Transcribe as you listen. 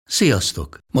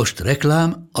Sziasztok! Most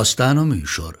reklám, aztán a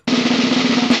műsor.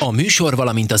 A műsor,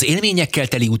 valamint az élményekkel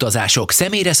teli utazások,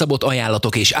 személyre szabott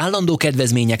ajánlatok és állandó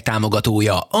kedvezmények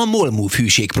támogatója a MOLMOVE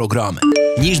hűségprogram.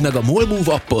 Nyisd meg a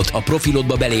MOLMOVE appot, a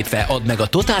profilodba belépve add meg a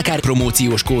Totalcar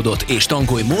promóciós kódot és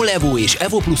tankolj MOL Evo és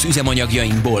Evo Plus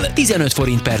üzemanyagjainkból 15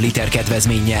 forint per liter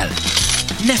kedvezménnyel.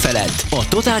 Ne feledd, a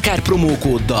Totalcar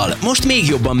promókóddal most még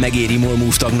jobban megéri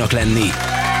MOLMOVE tagnak lenni.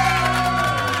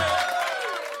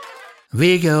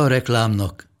 Vége a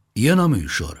reklámnak, jön a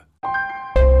műsor.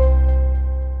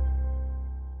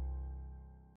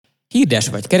 Hirdes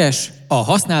vagy keres a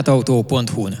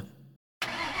használtautó.hu-n.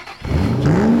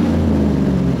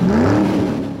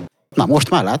 Na most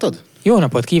már látod? Jó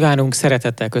napot kívánunk,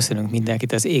 szeretettel köszönünk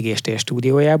mindenkit az Égéstér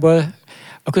stúdiójából.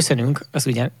 A köszönünk az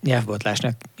ugye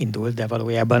nyelvbotlásnak indult, de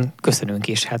valójában köszönünk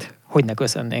is, hát hogy ne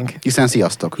köszönnénk. Hiszen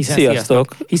sziasztok.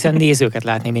 Sziasztok. Hiszen nézőket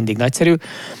látni mindig nagyszerű.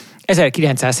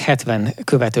 1970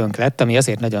 követőnk lett, ami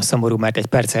azért nagyon szomorú, mert egy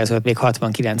perccel ezelőtt még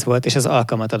 69 volt, és az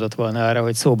alkalmat adott volna arra,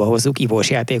 hogy szóba hozzuk ivós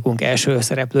játékunk első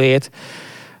szereplőjét,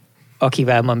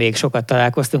 akivel ma még sokat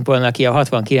találkoztunk volna, aki a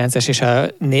 69-es és a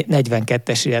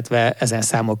 42-es, illetve ezen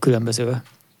számok különböző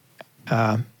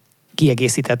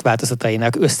kiegészített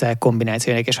változatainak,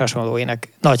 összekombinációinak és hasonlóinak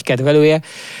nagy kedvelője,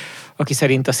 aki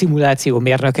szerint a szimuláció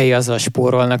mérnökei azzal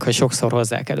spórolnak, hogy sokszor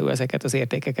hozzák elő ezeket az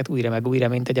értékeket újra meg újra,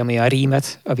 mint egy ami a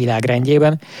rímet a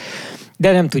világrendjében.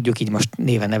 De nem tudjuk így most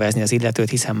néven nevezni az illetőt,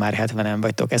 hiszen már 70-en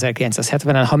vagytok,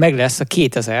 1970-en. Ha meg lesz a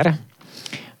 2000,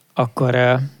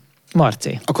 akkor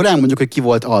Marci. Akkor elmondjuk, hogy ki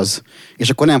volt az, és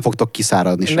akkor nem fogtok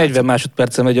kiszáradni. 40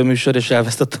 másodpercen megy a műsor, és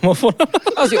elvesztettem a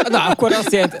fonalat. Na, akkor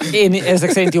azt jelenti, én ezek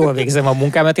szerint jól végzem a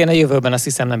munkámat, én a jövőben azt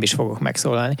hiszem nem is fogok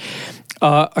megszólalni.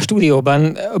 A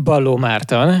stúdióban Balló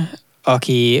Márton,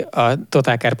 aki a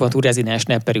Totalcar.hu rezidens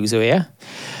nepperűzője.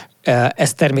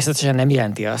 Ez természetesen nem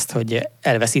jelenti azt, hogy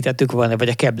elveszítettük volna, vagy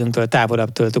a keblünktől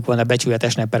távolabb töltük volna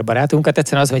becsületes nepper barátunkat.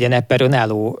 Egyszerűen az, hogy a nepper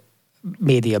önálló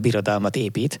média birodalmat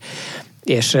épít,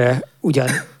 és ugyan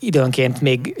időnként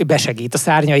még besegít a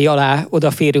szárnyai alá,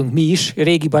 odaférünk mi is,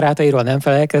 régi barátairól nem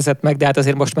felelkezett meg, de hát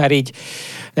azért most már így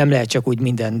nem lehet csak úgy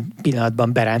minden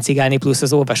pillanatban beráncigálni, plusz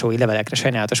az olvasói levelekre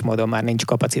sajnálatos módon már nincs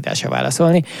kapacitása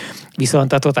válaszolni.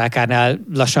 Viszont a Totalcarnál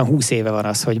lassan 20 éve van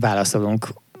az, hogy válaszolunk.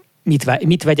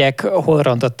 Mit vegyek, hol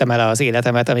rontottam el az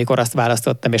életemet, amikor azt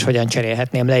választottam, és hogyan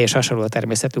cserélhetném le, és hasonló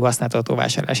természetű használható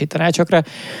vásárlási tanácsokra.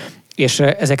 És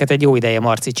ezeket egy jó ideje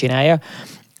Marci csinálja,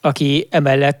 aki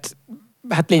emellett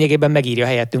hát lényegében megírja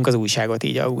helyettünk az újságot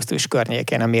így augusztus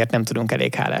környékén, amiért nem tudunk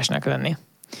elég hálásnak lenni.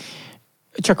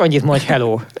 Csak annyit mondj,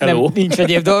 hello. Hello. Nem, nincs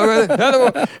egyéb dolgod. Hello.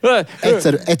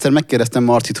 Egyszer megkérdeztem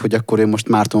Marcit, hogy akkor én most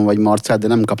Márton vagy Marcel, de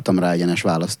nem kaptam rá egyenes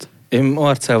választ. Én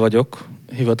Marcel vagyok,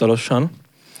 hivatalosan,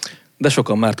 de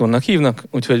sokan Mártonnak hívnak,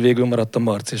 úgyhogy végül maradt a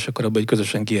Marci, és akkor abban így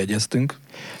közösen kiegyeztünk.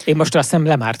 Én most azt hiszem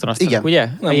Lemártonoztatok, ugye?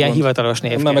 Nem ilyen gond. hivatalos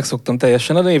név. Már megszoktam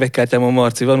teljesen, a névekártyámon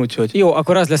Marci van, úgyhogy... Jó,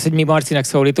 akkor az lesz, hogy mi Marcinak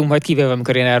szólítunk, majd kivéve,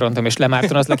 amikor én elrontom és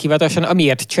Lemártonozlak hivatalosan,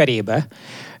 amiért cserébe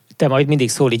te majd mindig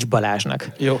szólíts Balázsnak.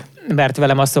 Jó. Mert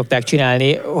velem azt szokták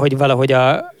csinálni, hogy valahogy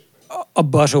a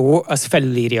Bazsó az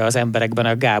felülírja az emberekben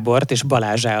a Gábort, és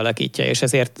Balázsá alakítja, és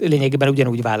ezért lényegében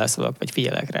ugyanúgy válaszolok, vagy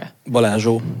figyelek rá.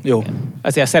 Balázsó. Jó.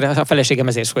 Azért a feleségem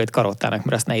ezért szólít Karottának,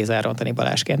 mert azt nehéz elrontani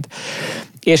Balázsként.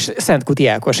 És Szentkuti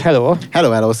Ákos, hello!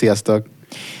 Hello, sziasztok!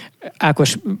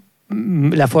 Ákos,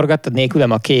 leforgattad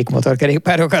nélkülem a kék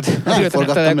motorkerékpárokat? Nem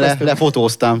forgattam,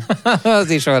 lefotóztam. Az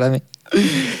is valami.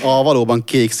 A valóban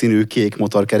kék színű kék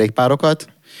motorkerékpárokat,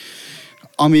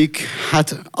 amik,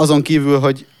 hát azon kívül,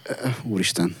 hogy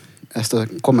úristen, ezt a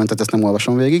kommentet ezt nem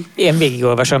olvasom végig. Én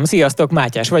végigolvasom. Sziasztok,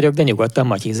 Mátyás vagyok, de nyugodtan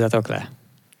matyizzatok le.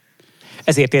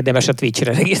 Ezért érdemes a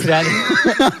Twitch-re regisztrálni.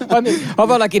 Ha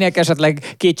valakinek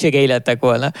esetleg kétségei lettek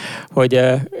volna, hogy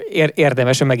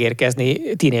érdemes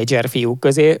megérkezni tínédzser fiúk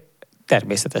közé,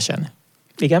 természetesen.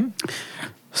 Igen?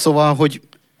 Szóval, hogy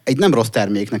egy nem rossz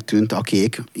terméknek tűnt a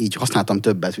kék, így használtam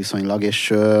többet viszonylag,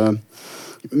 és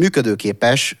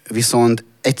működőképes, viszont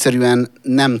egyszerűen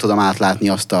nem tudom átlátni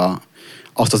azt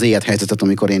az élethelyzetet,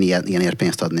 amikor én ilyenért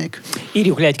pénzt adnék.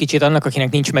 Írjuk le egy kicsit annak,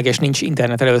 akinek nincs meg és nincs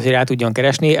internet előtt, hogy rá tudjon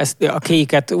keresni. Ezt a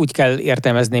kéket úgy kell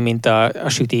értelmezni, mint a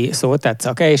süti szó, tehát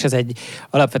szake, és ez egy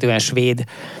alapvetően svéd,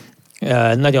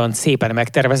 nagyon szépen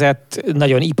megtervezett,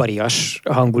 nagyon iparias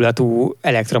hangulatú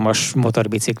elektromos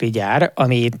motorbicikli gyár,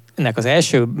 aminek az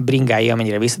első bringái,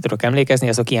 amennyire vissza tudok emlékezni,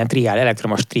 azok ilyen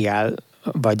elektromos triál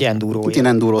vagy enduro. Ilyen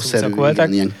enduro-szerű, voltak.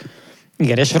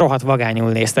 Igen, és rohadt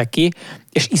vagányul néztek ki,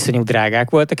 és iszonyú drágák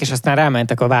voltak, és aztán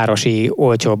rámentek a városi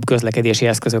olcsóbb közlekedési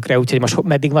eszközökre, úgyhogy most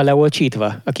meddig van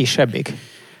leolcsítva a kisebbik?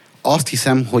 Azt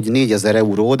hiszem, hogy 4000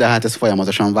 euró, de hát ez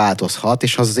folyamatosan változhat,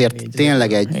 és az azért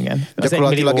tényleg egy... Igen.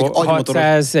 Gyakorlatilag egy agymotoros...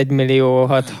 600, 1 millió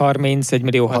 630, 1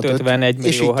 millió 650, 1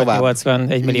 millió 680,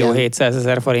 1 millió 700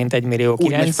 ezer forint, 1 millió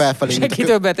 9. Senki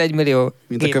többet, 1 millió.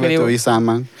 Mint a követői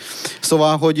számán.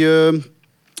 Szóval, hogy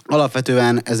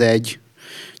alapvetően ez egy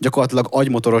gyakorlatilag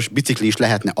agymotoros bicikli is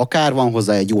lehetne akár, van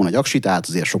hozzá egy jó nagy aksi, tehát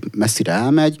azért sok messzire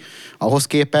elmegy ahhoz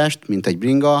képest, mint egy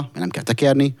bringa, nem kell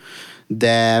tekerni,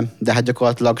 de hát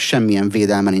gyakorlatilag semmilyen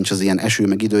védelme nincs az ilyen eső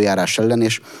meg időjárás ellen,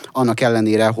 és annak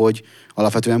ellenére, hogy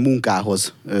alapvetően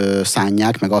munkához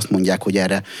szánják, meg azt mondják, hogy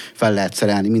erre fel lehet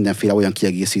szerelni mindenféle olyan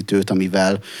kiegészítőt,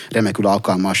 amivel remekül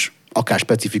alkalmas akár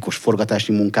specifikus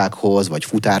forgatási munkákhoz, vagy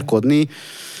futárkodni.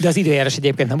 De az időjárás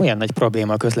egyébként nem olyan nagy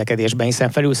probléma a közlekedésben,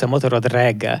 hiszen felülsz a motorod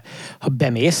reggel. Ha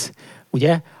bemész,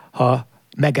 ugye, ha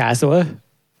megázol,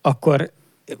 akkor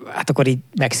így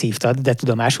megszívtad, de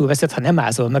tudomásul veszed, ha nem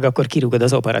ázol meg, akkor kirúgod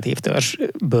az operatív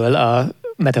törzsből a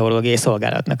meteorológiai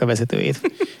szolgálatnak a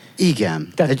vezetőjét.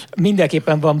 Igen. Tehát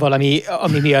mindenképpen van valami,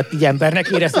 ami miatt így embernek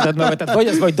érezted magad, tehát vagy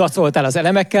az, vagy dacoltál az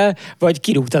elemekkel, vagy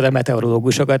kirúgtad a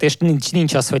meteorológusokat, és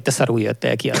nincs az, hogy te szarul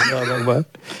jöttél ki a dolgokból.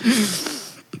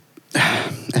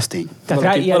 Ez tény.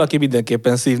 Tehát valaki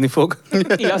mindenképpen szívni fog.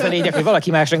 Az a lényeg, hogy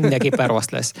valaki másnak mindenképpen rossz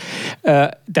lesz.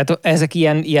 Tehát ezek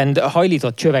ilyen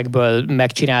hajlított csövekből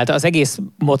megcsinált, az egész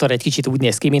motor egy kicsit úgy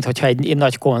néz ki, mintha egy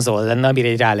nagy konzol lenne,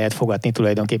 amire rá lehet fogadni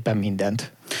tulajdonképpen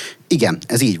mindent. Igen,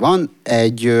 ez így van.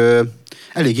 Egy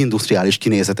elég industriális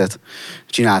kinézetet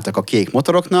csináltak a kék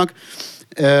motoroknak,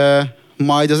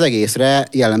 majd az egészre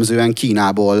jellemzően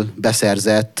Kínából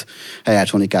beszerzett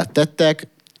elektronikát tettek,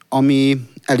 ami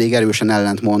elég erősen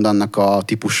ellentmond annak a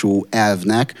típusú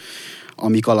elvnek,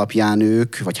 amik alapján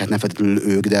ők, vagy hát nem feltétlenül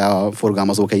ők, de a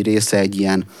forgalmazók egy része egy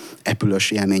ilyen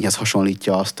Apple-ös élményhez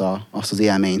hasonlítja azt az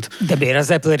élményt. De miért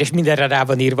az Apple, és mindenre rá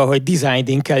van írva, hogy Designed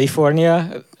in California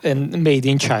and Made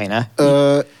in China?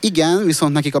 Igen,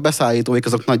 viszont nekik a beszállítóik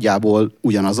azok nagyjából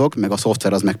ugyanazok, meg a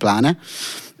szoftver az meg pláne.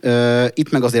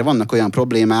 Itt meg azért vannak olyan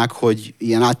problémák, hogy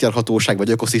ilyen átjárhatóság vagy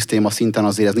ökoszisztéma szinten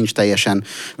azért ez nincs teljesen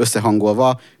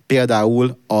összehangolva.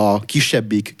 Például a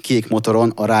kisebbik kék motoron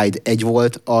a Ride 1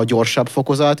 volt a gyorsabb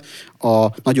fokozat, a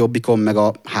nagyobbikon meg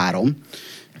a 3.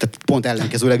 Tehát pont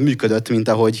ellenkezőleg működött, mint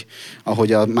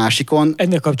ahogy a másikon.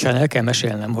 Ennek kapcsán el kell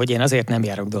mesélnem, hogy én azért nem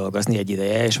járok dolgozni egy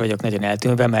ideje, és vagyok nagyon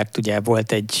eltűnve, mert ugye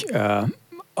volt egy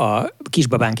a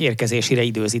kisbabánk érkezésére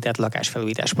időzített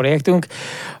lakásfelújítás projektünk,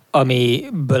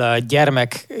 amiből a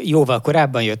gyermek jóval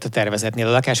korábban jött a tervezetnél,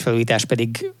 a lakásfelújítás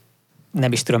pedig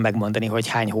nem is tudom megmondani, hogy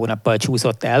hány hónappal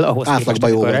csúszott el. Átlagban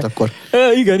jó volt akkor.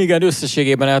 Igen,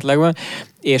 összességében átlagban.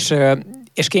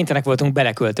 És kénytelenek voltunk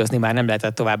beleköltözni, már nem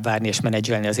lehetett tovább várni és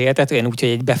menedzselni az életet, olyan úgy, hogy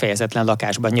egy befejezetlen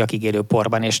lakásban, nyakig élő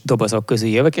porban és dobozok közül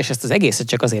jövök, és ezt az egészet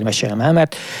csak azért mesélem el,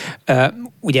 mert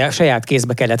ugye saját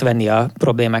kézbe kellett venni a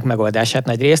problémák megoldását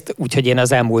nagy részt, úgyhogy én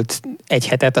az elmúlt egy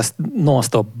hetet azt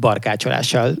non-stop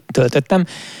barkácsolással töltöttem,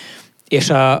 és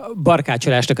a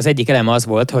barkácsolásnak az egyik eleme az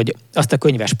volt, hogy azt a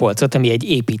könyvespolcot, ami egy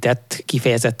épített,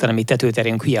 kifejezetten a mi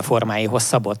tetőterünk hülye formáihoz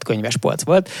szabott könyvespolc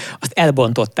volt, azt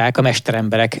elbontották a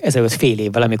mesteremberek ezelőtt fél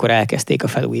évvel, amikor elkezdték a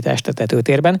felújítást a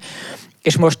tetőtérben,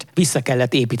 és most vissza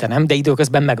kellett építenem, de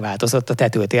időközben megváltozott a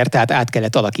tetőtér, tehát át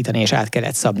kellett alakítani és át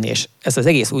kellett szabni, és ez az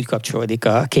egész úgy kapcsolódik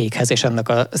a kékhez és annak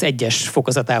az egyes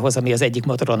fokozatához, ami az egyik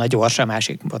motoron a gyors, a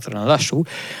másik motoron a lassú,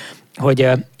 hogy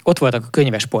ott voltak a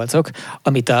könyvespolcok,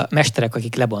 amit a mesterek,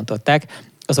 akik lebontották,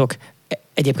 azok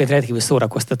egyébként rendkívül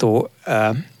szórakoztató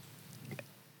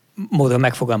módon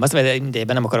megfogalmazva, de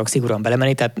mindegyben nem akarok szigorúan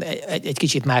belemenni, tehát egy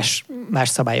kicsit más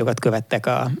szabályokat követtek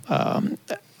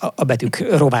a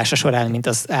betűk rovása során, mint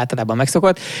az általában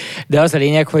megszokott, de az a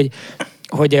lényeg,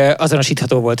 hogy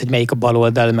azonosítható volt, hogy melyik a bal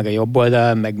oldal, meg a jobb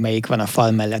oldal, meg melyik van a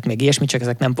fal mellett, meg ilyesmi, csak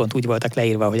ezek nem pont úgy voltak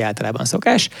leírva, hogy általában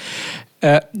szokás.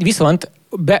 Viszont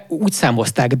úgy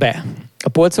számozták be a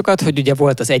polcokat, hogy ugye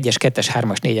volt az 1-es, 2-es,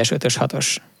 3-as, 4-es, 5-ös,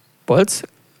 6-os polc,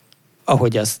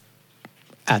 ahogy az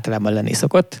általában lenni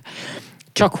szokott.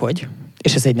 Csakhogy,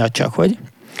 és ez egy nagy csakhogy,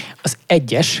 az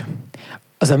 1-es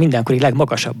az a mindenkori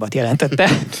legmagasabbat jelentette,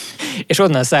 és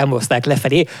onnan számozták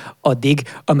lefelé addig,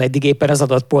 ameddig éppen az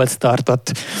adott polc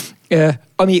tartott.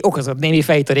 Ami okozott némi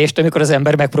fejtörést, amikor az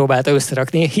ember megpróbálta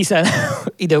összerakni, hiszen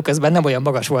időközben nem olyan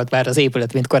magas volt már az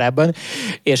épület, mint korábban,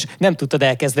 és nem tudtad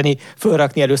elkezdeni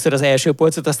fölrakni először az első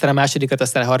polcot, aztán a másodikat,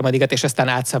 aztán a harmadikat, és aztán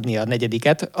átszabni a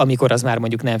negyediket, amikor az már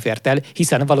mondjuk nem fért el,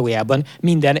 hiszen valójában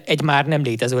minden egy már nem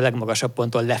létező legmagasabb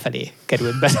ponttól lefelé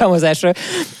került beszámozásra,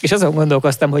 és azon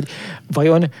gondolkoztam, hogy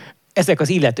vajon ezek az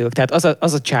illetők, tehát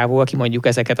az a csávó, aki mondjuk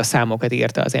ezeket a számokat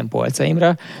írta az én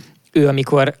polcaimra, ő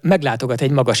amikor meglátogat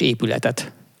egy magas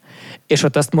épületet, és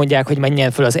ott azt mondják, hogy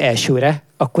menjen föl az elsőre,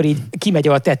 akkor így kimegy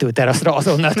a tetőteraszra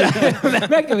azonnal.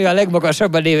 Megnyomja a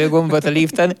legmagasabban lévő gombot a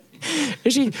liften,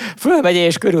 és így fölmegy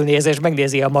és körülnéz, és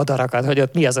megnézi a madarakat, hogy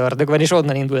ott mi az ördög van, és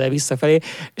onnan indul el visszafelé.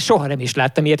 Soha nem is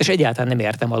láttam ilyet, és egyáltalán nem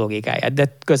értem a logikáját.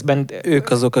 De közben... Ők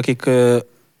azok, akik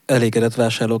elégedett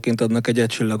vásárlóként adnak egy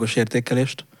egycsillagos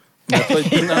értékelést. Mert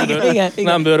hogy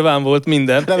number one volt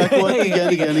minden. Remek volt,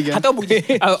 igen. Hát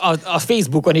amúgy a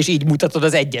Facebookon is így mutatod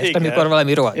az egyest, igen. Amikor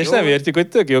valami rohadt. És nem értjük, hogy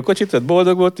tök jó kocsit vett,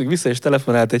 boldog voltunk, vissza is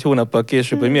telefonált egy hónappal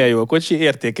később, hogy milyen jó a kocsi,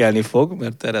 értékelni fog,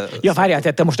 mert erre... Ja, várjál,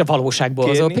 tettem most a valóságból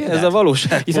hozó példát. Ez a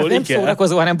valóságból, nem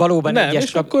szórakozó, hanem valóban nem,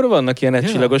 és akkor vannak ilyen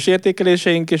egycsillagos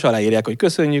értékeléseink, és aláírják, hogy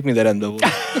köszönjük, minden rendben volt.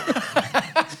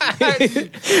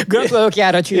 Gratulálok,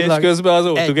 jár a csillag. És közben az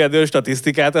All-Together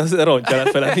statisztikát az rontja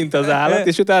lefele, mint az állat,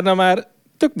 és utána már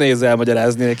tök nehéz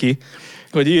elmagyarázni neki,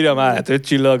 hogy írja már 5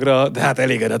 csillagra, de hát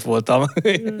elégedett voltam.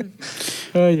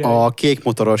 A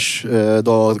kékmotoros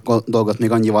dolgot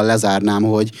még annyival lezárnám,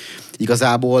 hogy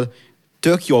igazából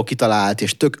tök jól kitalált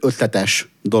és tök ötletes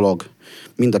dolog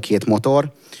mind a két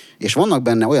motor, és vannak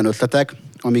benne olyan ötletek,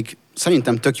 amik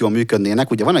szerintem tök jól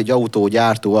működnének. Ugye van egy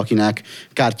autógyártó, akinek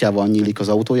kártyával nyílik az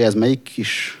autója, ez melyik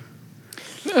is?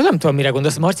 Nem tudom, mire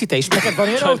gondolsz. Marci, te is neked van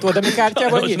olyan autód, ami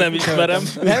kártyával nyílik? Nem ismerem.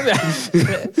 Nem?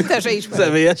 Te se ismered.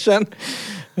 Személyesen.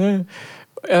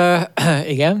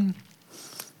 Igen.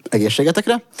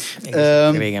 Egészségetekre.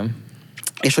 Igen.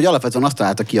 És hogy alapvetően azt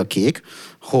találta ki a kék,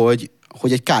 hogy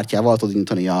egy kártyával tudod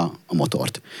indítani a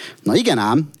motort. Na igen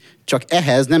ám, csak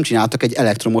ehhez nem csináltak egy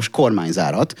elektromos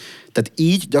kormányzárat, tehát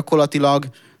így gyakorlatilag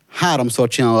 3-szor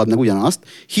csinálod meg ugyanazt,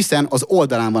 hiszen az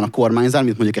oldalán van a kormányzár,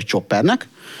 mint mondjuk egy choppernek,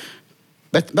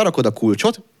 berakod a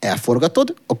kulcsot,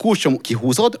 elforgatod, a kulcsomon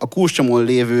kihúzod, a kulcsomon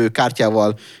lévő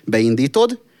kártyával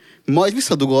beindítod, majd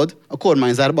visszadugod a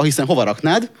kormányzárba, hiszen hova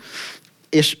raknád,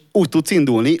 és úgy tudsz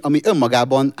indulni, ami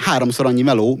önmagában 3-szor annyi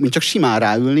meló, mint csak simán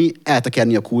ráülni,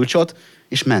 eltekerni a kulcsot,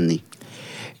 és menni.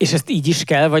 És ezt így is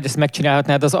kell, vagy ezt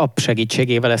megcsinálhatnád az app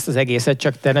segítségével ezt az egészet,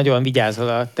 csak te nagyon vigyázol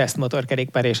a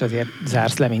tesztmotorkerékpár, és azért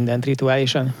zársz le mindent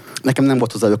rituálisan? Nekem nem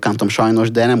volt hozzá ökántom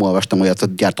sajnos, de nem olvastam olyat a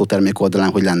gyártótermék oldalán,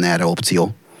 hogy lenne erre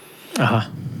opció. Aha.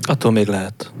 Attól még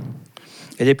lehet.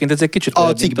 Egyébként ez egy kicsit...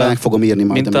 A cikkben meg fogom írni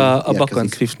majd. Mint a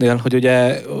Bakant Swiftnél, hogy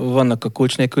ugye vannak a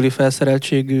kulcs nélküli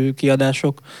felszereltségű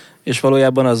kiadások, és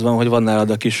valójában az van, hogy van nálad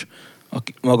a kis,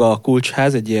 maga a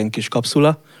kulcsház, egy ilyen kis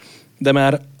kapszula, de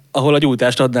már ahol a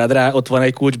gyújtást adnád rá, ott van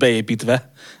egy kulcs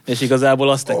beépítve, és igazából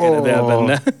azt tekered el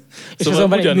benne. És szóval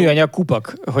azonban egy műanyag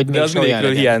kupak, hogy de az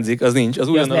mindegyikről hiányzik, az nincs. Az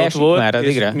ugyanaz ott volt, már,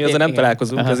 és mi azon nem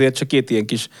találkozunk, azért csak 2 ilyen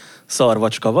kis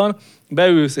szarvacska van.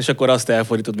 Beülsz, és akkor azt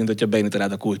elfordítod, mint hogyha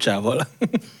beindítanád a kulcsával.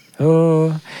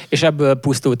 És ebből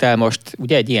pusztult el most,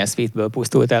 ugye egy ilyen Swiftből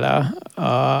pusztult el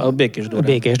a Békés Dóra. A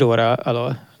Békés Dóra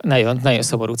alól. Nagyon, nagyon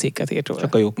szomorú cikket írt róla.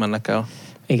 Csak a jók mennek el.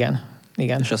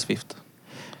 Igen. És a Swift.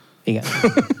 Igen.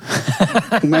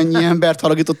 Mennyi embert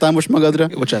halagítottál most magadra?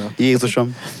 Bocsánat.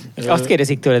 Jézusom. Azt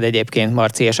kérdezik tőled egyébként,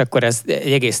 Marci, és akkor ez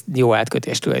egy egész jó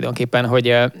átkötés tulajdonképpen,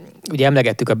 hogy ugye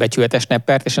emlegettük a becsületes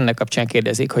neppert, és ennek kapcsán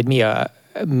kérdezik, hogy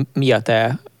mi a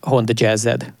te Honda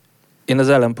Jazzed? Én az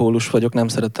ellenpólus vagyok, nem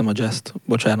szerettem a jazzt.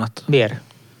 Bocsánat. Miért?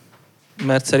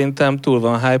 Mert szerintem túl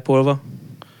van hype-olva,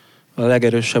 a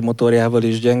legerősebb motorjával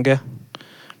is gyenge,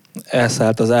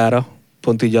 elszállt az ára,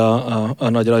 pont így a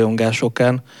nagy rajongás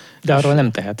okán. De arról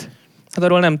nem tehet. Hát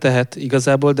arról nem tehet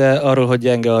igazából, de arról, hogy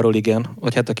gyenge, arról igen,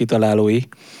 vagy hát a kitalálói.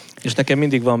 És nekem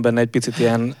mindig van benne egy picit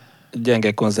ilyen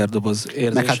gyenge konzervdoboz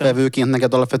érzésem. Meg hát vevőként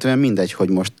neked alapvetően mindegy, hogy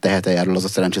most tehet-e erről az a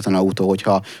szerencsétlen autó,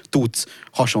 hogyha tudsz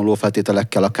hasonló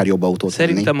feltételekkel akár jobb autót venni.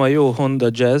 Szerintem a jó Honda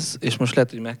Jazz, és most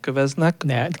lehet, hogy megköveznek,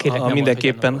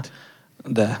 mindenképpen...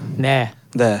 De.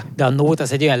 De a Note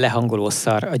az egy olyan lehangoló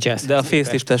szar a Jazz. De a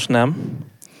faceliftes nem.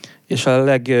 És a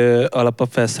legalapabb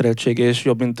felszereltsége is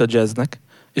jobb, mint a Jazznek.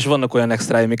 És vannak olyan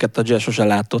extra, amiket a Jazz sose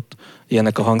látott.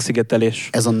 Ilyenek a hangszigetelés.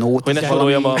 Ez a Note. Hogy ne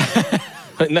soroljam a...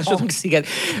 Hangsziget.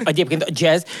 Egyébként a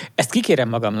Jazz, ezt kikérem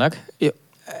magamnak,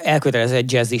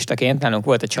 elkötelezett jazzistaként, nálunk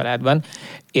volt a családban,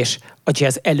 és a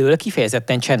Jazz elől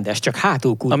kifejezetten csendes, csak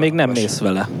hátul kurva. Amíg nem mész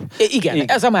vele. Igen,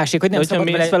 ez a másik, hogy nem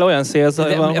szabad vele olyan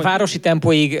szélzaj van, hogy...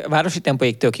 városi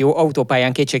tempóig tök jó,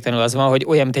 autópályán kétségtelenül az van, hogy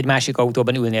olyan, mint egy másik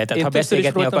autóban ülnél. Tehát ha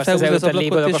beszélgetni akarsz az előtted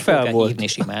lévő, akkor fel kell hívni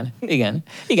simán. Igen,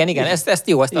 ezt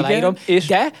jó, azt aláírom.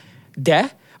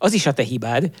 De az is a te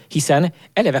hibád, hiszen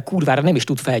eleve kurvára nem is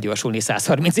tud felgyorsulni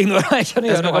 130-ig normálisan,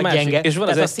 olyan rohadt gyenge. És van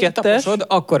az 1-2-es,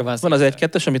 akkor van az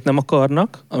 1-2-es, amit nem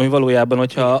akarnak, ami valójában,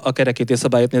 hogyha a kerekítés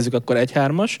szabályt nézzük, akkor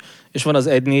 1-3-as, és van az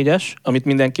 1-4-es, amit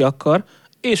mindenki akar,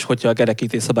 és hogyha a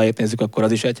kerekítés szabályt nézzük, akkor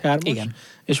az is 1-3-as. Igen.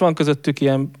 És van közöttük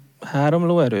ilyen 3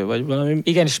 lóerő, vagy valami.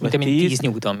 Igen, és mint 10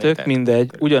 Newtonméter. Tök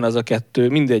mindegy, ugyanaz a kettő,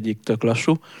 mindegyik tök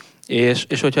lassú.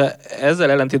 És hogyha ezzel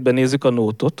ellentétben nézzük a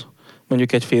Note-ot,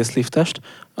 mondjuk egy faceliftest,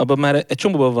 abban már egy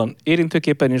csomóban van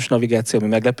érintőképernyős navigáció, ami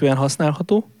meglepően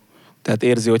használható, tehát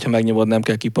érzi, hogyha megnyomod, nem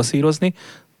kell kipasszírozni.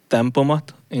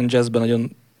 Tempomat, én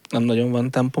jazzben nem nagyon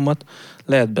van tempomat,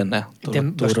 lehet benne. De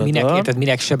most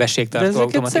minek sebességtartó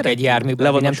automatika egy járműben,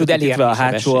 ami nem tud elérni a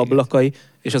hátsó ablakai,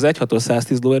 és az 1.6-os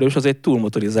 110 lóerős az egy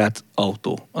túlmotorizált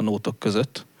autó a Note-ok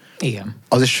között. Igen.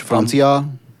 Az is francia?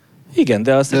 Igen,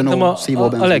 de azt szerintem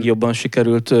a legjobban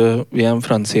sikerült ilyen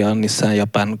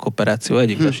francia-Nissan-Japán kooperáció,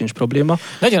 egyikben sincs probléma.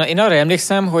 Nagyon, én arra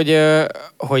emlékszem,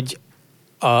 hogy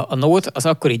a Note az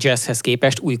akkori Jazzhez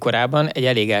képest újkorában egy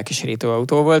elég elkeserítő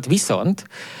autó volt, viszont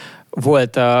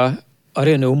volt a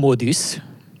Renault Modus,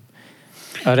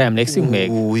 arra emlékszünk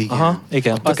még? Igen. Aha,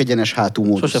 igen. Tök egyenes hátú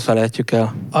Modus. Sose felejtjük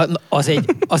el.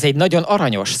 Az egy nagyon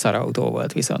aranyos szarautó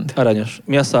volt viszont. Aranyos.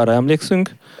 Mi a szarra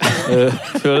emlékszünk,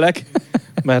 főleg,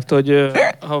 mert hogy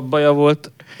ha baja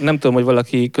volt, nem tudom, hogy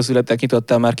valaki közületek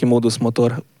nyitottál már ki Modus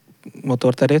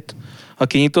motorterét. Ha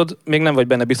kinyitod, még nem vagy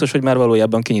benne biztos, hogy már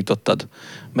valójában kinyitottad.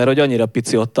 Mert hogy annyira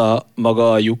pici ott a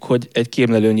maga a lyuk, hogy egy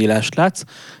kémlelő nyílást látsz,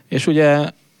 és ugye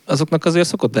azoknak azért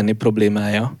szokott lenni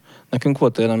problémája. Nekünk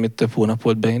volt olyan, amit több hónap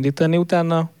volt beindítani,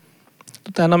 utána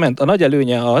ment. A nagy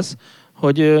előnye az,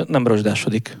 hogy nem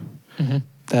rozsdásodik. Uh-huh.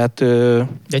 Tehát,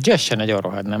 de jazz se nagyon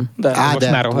rohad, nem? De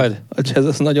most már rohad? A jazz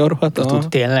az nagyon rohad.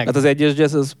 Tényleg? Hát az egyes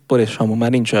jazz az por és hamu, már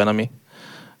nincs olyan, ami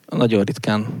nagyon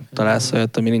ritkán találsz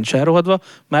olyat, ami nincs elrohadva.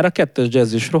 Már a 2-es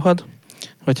jazz is rohad,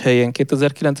 hogyha ilyen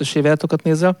 2009-es évjátokat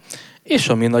nézel, és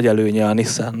ami nagy előnye a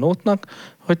Nissan Note-nak,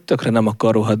 hogy tökre nem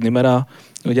akar rohadni, mert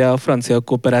ugye a francia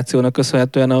kooperációnak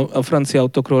köszönhetően a francia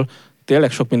autókról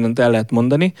tényleg sok mindent el lehet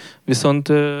mondani, viszont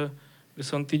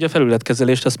így a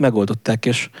felületkezelést azt megoldották,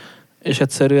 és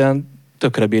egyszerűen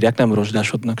tökre bírják, nem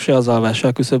rozsdásodnak se az alvás, se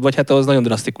a küszöb, vagy hát ahhoz nagyon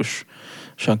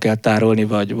drasztikusan kell tárolni,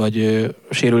 vagy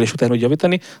sérülés után úgy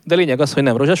javítani, de lényeg az, hogy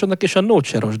nem rozsdásodnak, és a Note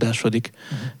se rozsdásodik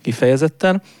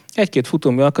kifejezetten. Egy-két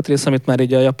futómű alkatrész, amit már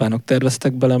így a japánok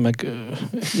terveztek bele, meg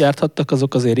gyárthattak,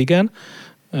 azok azért igen,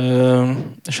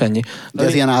 és ennyi. De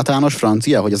ez ilyen általános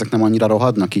francia, hogy ezek nem annyira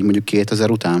rohadnak, így mondjuk 2000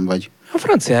 után, vagy? A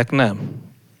franciák nem.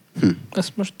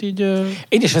 Ezt most így...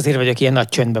 Én is azért vagyok ilyen nagy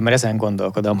csöndben, mert ezen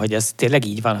gondolkodom, hogy ez tényleg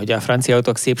így van, hogy a francia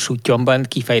autók szép sútyomban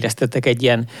kifejlesztettek egy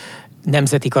ilyen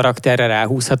nemzeti karakterre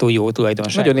ráhúzható jó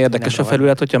tulajdonság. Nagyon érdekes a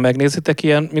felület, hogyha megnézitek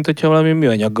ilyen, mint hogyha valami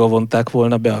műanyaggal vonták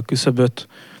volna be a küszöböt,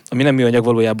 ami nem műanyag,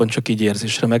 valójában csak így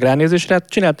érzésre, meg ránézésre. Hát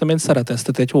csináltam egy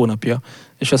Sara-tesztet egy hónapja,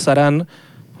 és a Sarán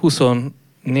 24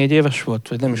 éves volt,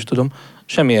 vagy nem is tudom,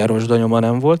 semmilyen rozsdanyoma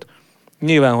nem volt.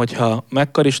 Nyilván, hogyha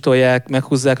megkaristolják,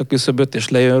 meghúzzák a küszöböt és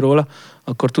lejön róla,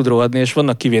 akkor tud rohadni, és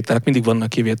vannak kivételek, mindig vannak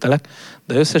kivételek,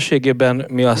 de összességében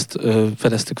mi azt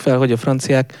fedeztük fel, hogy a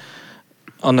franciák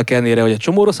annak ellenére, hogy egy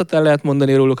csomó rosszat el lehet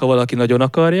mondani róluk, ha valaki nagyon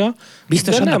akarja.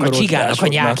 Biztos annak a csigának a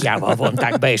nyákjával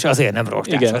vonták be, és azért nem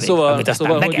rozsdásodik. Igen,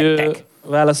 szóval hogy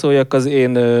válaszoljak, az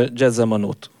én jazzem a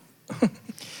Note.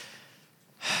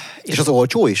 És az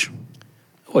olcsó is?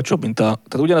 Olcsóbb, mint tehát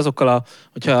ugyanazokkal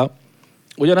hogyha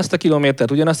ugyanazt a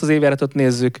kilométert, ugyanazt az évjáratot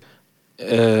nézzük,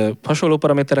 hasonló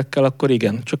paraméterekkel, akkor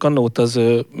igen. Csak a Note az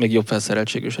még jobb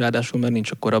felszereltségű, és ráadásul, mert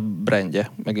nincs akkora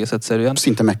brandje, egész egyszerűen.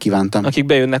 Szinte megkívántam. Akik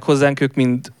bejönnek hozzánk, ők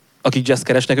mind, akik jazz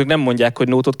keresnek, ők nem mondják, hogy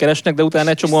Note-ot keresnek, de utána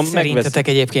egy csomóan megveszik. Szerintetek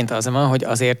egyébként az van, hogy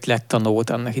azért lett a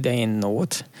Note annak idején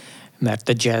Note, mert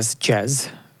a jazz.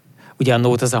 Ugye a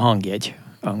Note az a hangjegy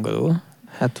angolul.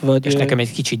 Hát vagy... És nekem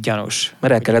egy kicsit gyanús.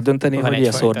 Mert el kellett dönteni, hogy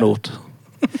yes or Note.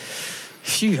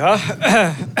 Hűha.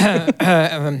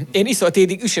 Én iszol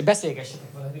tédig,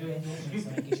 beszélgessetek valamiről, én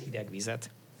iszol egy kis hideg vizet.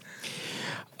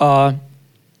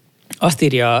 Azt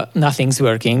írja Nothing's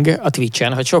Working a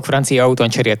Twitch-en, hogy sok francia autón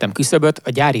cseréltem küszöböt, a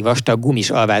gyári vastag gumis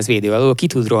alvázvédő alól ki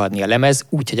tud rohadni a lemez,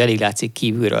 úgyhogy alig látszik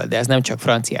kívülről, de ez nem csak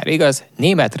franciára igaz,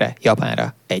 németre,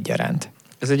 japánra egyaránt.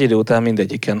 Ez egy idő után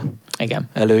mindegyiken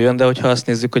előjön, de hogyha azt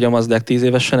nézzük, hogy a Mazdák 10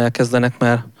 évesen elkezdenek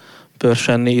már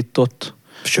pörsenni itt-ott.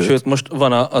 Sőt, most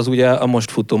van az ugye a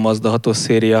most futó Mazda 6-os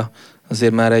széria,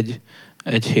 azért már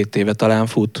egy 7 éve talán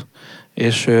fut.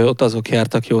 És ott azok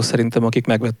jártak jó szerintem, akik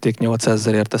megvették 800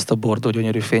 000-ért ezt a bordó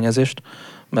gyönyörű fényezést,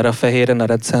 mert a fehéren a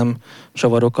redszám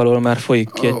savarok alól már folyik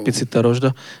ki egy picit a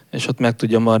rozsda, és ott meg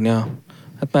tudja marni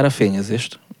már a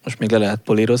fényezést. most még le lehet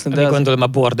polírozni. De gondolom a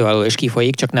bordó alól is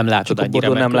kifolyik, csak nem látod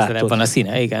annyira, mert közelebb van a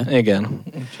színe, igen. Igen.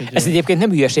 Ez egyébként nem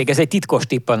hülyeség, ez egy titkos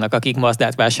tipp annak, akik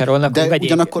Mazdát vásárolnak, de hogy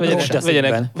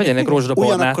vegyenek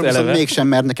rozsdabarnát ugyanakkor viszont mégsem,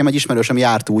 mert nekem egy ismerősöm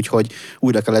járt úgy, hogy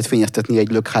újra kellett fényeztetni egy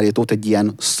lökhárítót, egy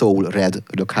ilyen Soul Red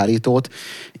lökhárítót,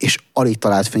 és alig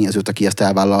talált fényezőt, aki ezt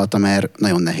elvállalta, mert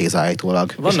nagyon nehéz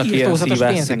állítólag. Vannak és ilyen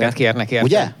pénzeket színek. kérnek érte.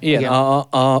 Ugye? Igen,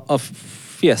 a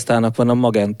Fiestának van a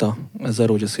magenta, ez a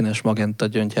rózsaszínes magenta,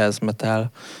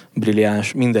 gyöngyházmetál,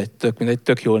 brilliáns, mindegy,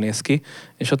 tök jól néz ki,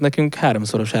 és ott nekünk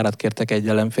 3-szoros árat kértek egy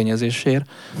elemfényezésért,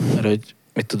 mert hogy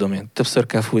mit tudom én, többször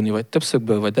kell fújni, vagy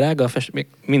többszögből, vagy drága a még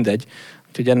mindegy.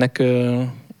 Úgyhogy ennek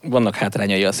vannak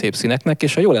hátrányai a szép színeknek,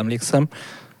 és ha jól emlékszem,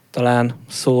 talán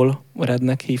Soul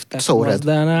Rednek hívták Soul Red.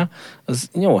 Mazdánál, az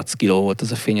 8 kiló volt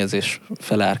ez a fényezés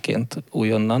felárként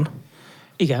újonnan.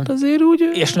 Igen. Azért úgy...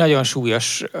 És nagyon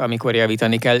súlyos, amikor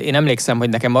javítani kell. Én emlékszem, hogy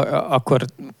nekem akkor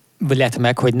lett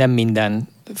meg, hogy nem minden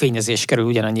fényezés kerül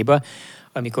ugyanannyiba.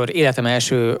 Amikor életem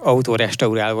első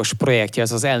autórestaurálós projektje,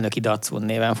 az Elnöki Datsun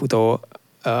néven futó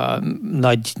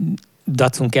nagy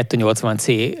Datsun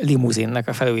 280C limuzinnak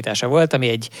a felújítása volt, ami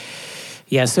egy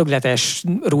ilyen szögletes,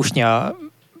 rusnya,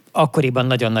 akkoriban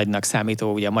nagyon nagynak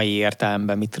számító, ugye a mai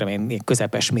értelemben, mit tudom én,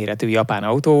 közepes méretű japán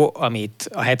autó, amit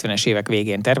a 70-es évek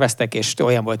végén terveztek, és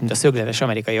olyan volt, mint a szögletes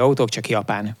amerikai autók, csak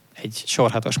Japán egy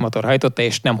sorhatos motor hajtotta,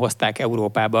 és nem hozták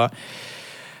Európába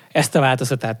ezt a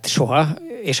változatát soha,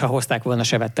 és ha hozták volna,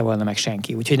 se vette volna meg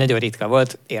senki. Úgyhogy nagyon ritka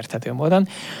volt, érthető módon.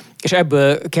 És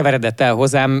ebből keveredett el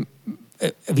hozzám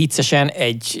viccesen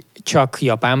egy csak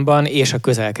Japánban és a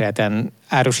Közel-Keleten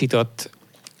árusított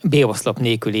B-oszlop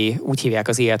nélküli, úgy hívják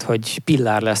az ilyet, hogy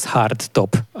pillarless hard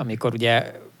top, amikor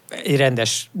ugye egy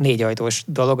rendes 4 ajtós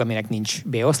dolog, aminek nincs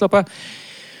B-oszlopa.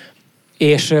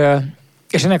 És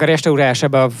ennek a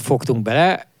restaurálásába fogtunk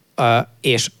bele,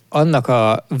 és annak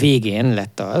a végén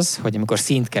lett az, hogy amikor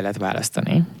színt kellett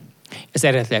választani, ez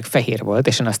eredetileg fehér volt,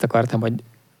 és én azt akartam, hogy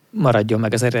maradjon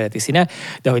meg az eredeti színe,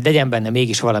 de hogy legyen benne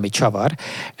mégis valami csavar,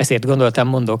 ezért gondoltam,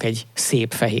 mondok egy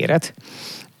szép fehéret,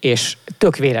 és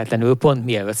tök véletlenül, pont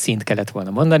mielőtt színt kellett volna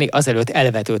mondani, azelőtt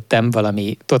elvetődtem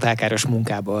valami totálkáros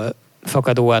munkából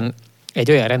fakadóan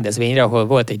egy olyan rendezvényre, ahol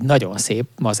volt egy nagyon szép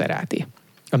Maserati,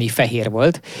 ami fehér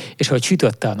volt, és hogy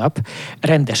sütötte a nap,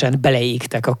 rendesen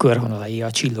beleégtek a körvonalai,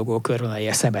 a csillogó körvonalai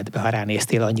a szemedbe, ha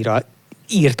ránéztél, annyira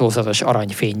írtózatos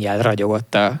aranyfénnyel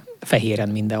ragyogott a fehéren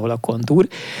mindenhol a kontúr.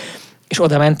 És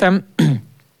oda mentem,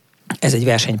 ez egy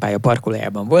versenypálya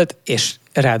parkolójában volt, és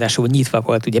ráadásul nyitva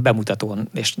volt, ugye bemutatón,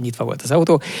 és nyitva volt az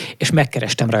autó, és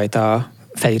megkerestem rajta a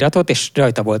feliratot, és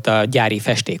rajta volt a gyári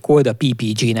festékkód, a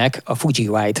PPG-nek a Fuji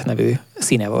White nevű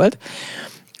színe volt,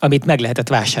 amit meg lehetett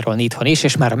vásárolni itthon is,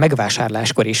 és már a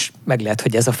megvásárláskor is meg lehet,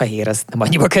 hogy ez a fehér ez nem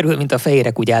annyiba kerül, mint a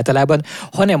fehérek úgy általában,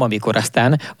 hanem amikor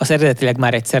aztán az eredetileg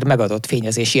már egyszer megadott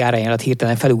fényezési árajánlat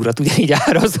hirtelen felugrott ugyanígy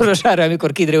 3-szorosára,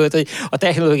 amikor kiderült, hogy a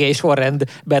technológiai sorrend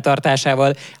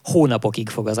betartásával hónapokig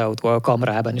fog az autó a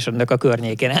kamrában és annak a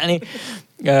környékén állni.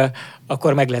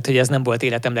 Akkor meg lehet, hogy ez nem volt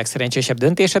életem legszerencsésebb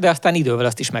döntése, de aztán idővel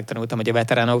azt is megtanultam, hogy a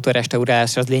veterán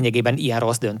autórestaurálás az lényegében ilyen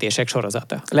rossz döntések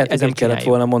sorozata. Lehet, hogy nem kellett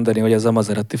volna mondani, hogy ez a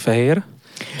Maserati fehér.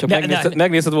 Csak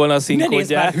megnézted volna a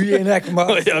színkódját. Ne hülyének ma.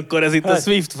 Hogy akkor ez itt a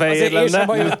Swift fehér lenne. Azért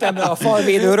én sem jöttem le a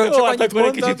falvédőről, csak annyit mondtam.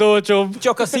 Egy kicsit olcsóbb.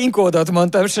 Csak a színkódot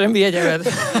mondtam, semmi egyebet.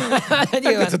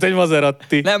 Megnézted egy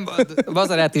Maserati. Nem,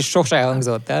 Maserati is sose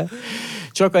hangzott el.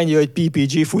 Csak annyi, hogy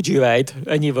PPG, Fuji White,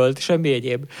 ennyi volt, semmi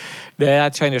egyéb. De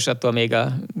hát sajnos attól még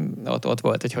ott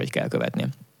volt, hogy kell követni.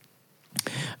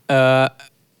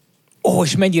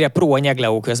 És mennyire pro a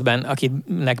Nyegleó közben,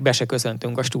 akinek be se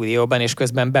köszöntünk a stúdióban, és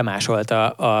közben bemásolta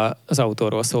az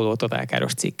autóról szóló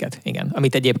totálkáros cikket. Igen.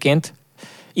 Amit egyébként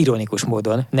ironikus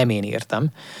módon nem én írtam,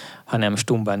 hanem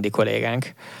Stumbandi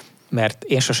kollégánk, mert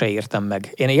én sose írtam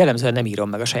meg. Én jellemzően nem írom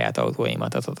meg a saját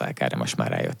autóimat a totálkárra, most már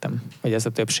rájöttem, hogy ez a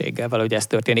többséggel valahogy ez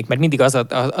történik, mert mindig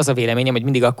az a véleményem, hogy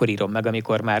mindig akkor írom meg,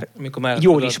 amikor már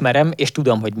jól ismerem, és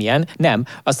tudom, hogy milyen. Nem,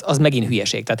 az megint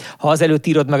hülyeség. Tehát ha az előtt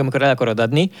írod meg, amikor el akarod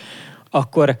adni,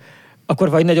 akkor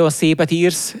vagy nagyon szépet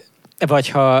írsz, vagy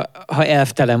ha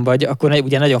elvtelen vagy, akkor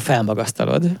ugye nagyon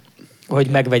felmagasztalod, hogy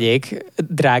megvegyék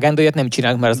drágán, de olyat nem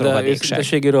csinálunk, mert az a rohadékság. De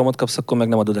őszintességi rómot kapsz, akkor meg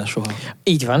nem adod el soha.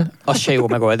 Így van, az se jó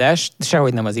megoldás,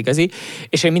 sehogy nem az igazi.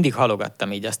 És én mindig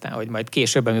halogattam így aztán, hogy majd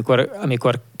később,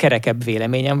 amikor kerekebb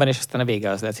véleményem van, és aztán a vége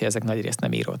az lett, hogy ezek nagyrészt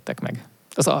nem íródtak meg.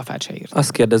 Az alfát se írt.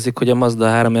 Azt kérdezik, hogy a Mazda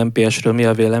 3 MPS-ről mi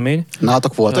a vélemény.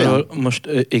 Nálatok volt olyan? Most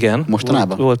igen.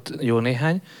 Mostanában? Volt jó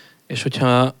néhány. És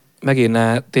hogyha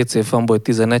megírná TC Fanboy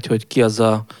 11, hogy ki az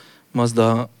a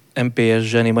Mazda MPS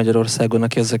zseni Magyarországon,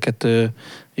 aki ezeket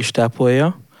is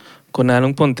tápolja, akkor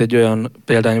nálunk pont egy olyan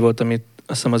példány volt, amit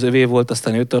hiszem az övé volt,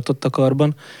 aztán ő tartott a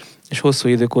karban, és hosszú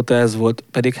idők óta ez volt,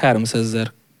 pedig 300 000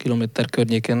 kilométer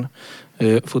környéken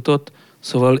futott,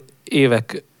 szóval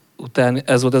évek után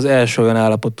ez volt az első olyan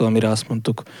állapottal, amire azt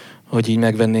mondtuk, hogy így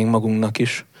megvennénk magunknak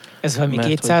is. Ez valami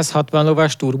 260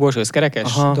 lovas turbós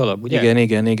összkerekes dolog, ugye?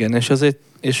 Igen.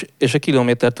 És a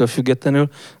kilométertől függetlenül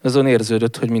azon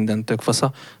érződött, hogy minden tök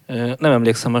fasza. Nem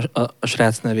emlékszem a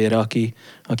srác nevére,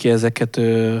 aki ezeket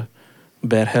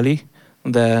berheli,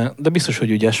 de biztos, hogy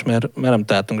ügyes, mert nem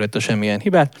találtunk rajta semmilyen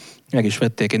hibát. Meg is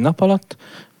vették egy nap alatt,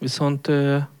 viszont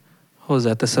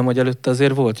hozzáteszem, hogy előtte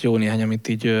azért volt jó néhány, amit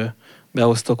így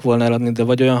behoztok volna eladni, de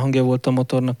vagy olyan hangja volt a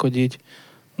motornak, hogy így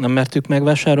nem mertük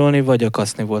megvásárolni, vagy a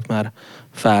kaszni volt már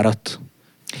fáradt.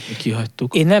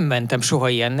 Kihagytuk. Én nem mentem soha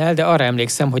ilyennel, de arra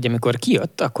emlékszem, hogy amikor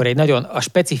kijött, akkor a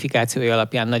specifikációja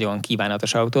alapján nagyon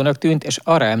kívánatos autónak tűnt, és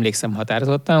arra emlékszem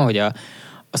határozottan, hogy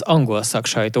az angol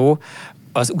szaksajtó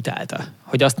az utálta.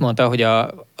 Hogy azt mondta, hogy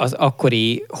az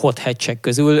akkori hot hatchek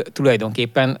közül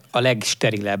tulajdonképpen a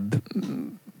legsterilebb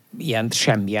ilyen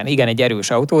semmilyen. Igen, egy erős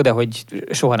autó, de hogy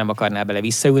soha nem akarná bele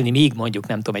visszaülni, míg mondjuk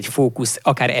nem tudom, egy Focus,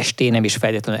 akár ST, nem is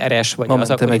feltétlenül RS, vagy az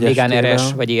akkori Megane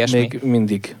RS, vagy ilyesmi. Még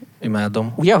mindig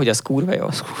imádom. Ugye, hogy az kurva jó?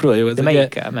 Az kurva jó. De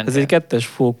melyikkel mentél? Ez egy 2-es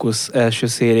Focus első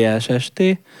szériás ST,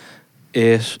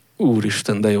 és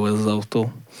úristen, de jó ez az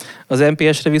autó. Az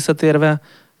NPS-re visszatérve,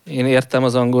 én értem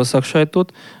az angol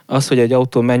szaksajtót, az, hogy egy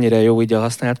autó mennyire jó így a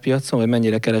használt piacon, vagy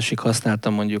mennyire keresik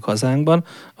használtan mondjuk hazánkban,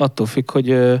 attól függ, hogy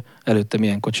előtte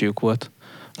milyen kocsijuk volt.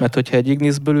 Mert hogyha egy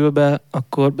Ignisből ül be,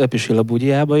 akkor bepisil a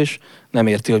bugyjába, és nem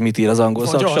érti, hogy mit ír az angol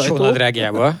szaksajtó. Vagy alsó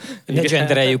nadrágjába. Ne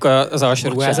gendereljük az alsó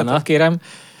ruházatot, kérem.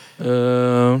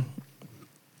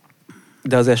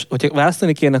 De hogyha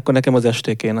választani kéne, akkor nekem az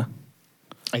ST kéne.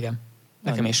 Igen,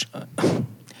 nekem is.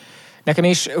 Nekem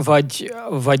is, vagy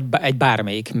egy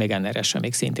bármelyik Megane RS,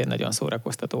 amik szintén nagyon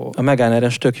szórakoztató. A Megane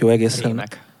RS tök jó egészen.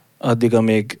 Rémek. Addig,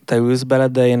 amíg te ülsz bele,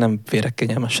 de én nem férek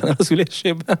kényelmesen el az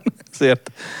ülésében.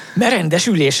 Ezért. Mert rendes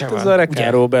ülése van. Ez a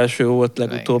Recaro belső volt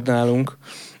legutóbb nálunk.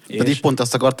 Pedig pont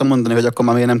azt akartam mondani, hogy akkor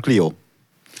már miért nem Clio?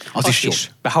 Az is jó.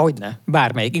 Hogyne.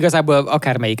 Bármelyik. Igazából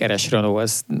akármelyik RS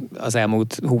Renault az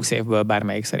elmúlt 20 évből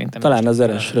bármelyik szerintem. Talán az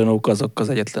RS Renault azok az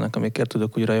egyetlenek, amikkel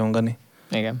tudok úgy rajongani.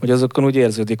 Igen. Hogy azokon úgy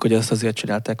érződik, hogy ezt azért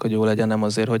csinálták, hogy jó legyen, nem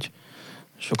azért, hogy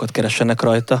sokat keressenek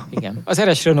rajta. Igen. Az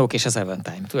RS Renault és az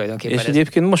Avantime tulajdonképpen. És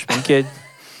egyébként most mint ki egy...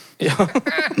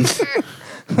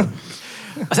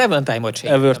 Az Avantime-ot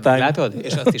sincs. Evertime. Látod?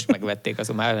 És azt is megvették,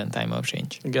 azon már Avantime-ot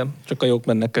sincs. Igen, csak a jók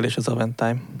mennek el, és az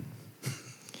Avantime.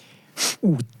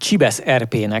 Csibesz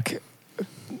RP-nek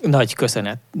nagy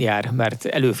köszönet jár, mert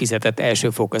előfizetett első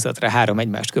fokozatra 3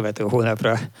 egymást követő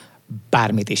hónapra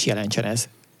bármit is jelentsen ez.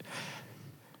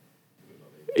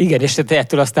 Igen, és te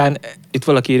ettől aztán... Itt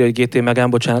valaki írja, hogy GT Megane,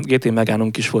 bocsánat, GT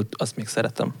Megánunk is volt, azt még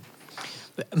szeretem.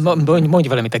 Mondj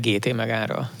valamit a GT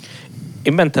Megánról.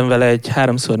 Én mentem vele egy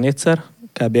 3x4-szer,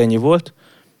 kb. Ennyi volt.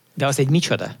 De az egy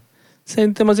micsoda?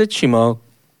 Szerintem az egy sima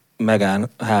Megane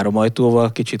 3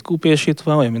 ajtóval, kicsit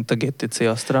kupésítva, olyan, mint a GTC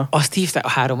Astra. Azt hívták, a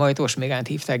 3 ajtós Megánt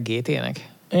hívták GT-nek?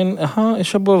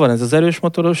 És abból van ez az erős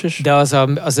motoros, és... De ez a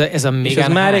Megane és ez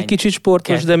már egy kicsit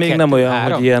sportos, de még nem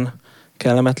olyan, hogy ilyen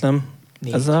kellemetlen.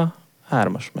 Négy. Ez a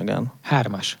 3-as Megane.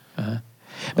 3-as. Aha.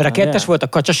 Mert a 2-es volt a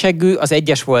kacsaseggű, az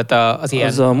 1-es volt az ilyen...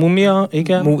 Az a mumia,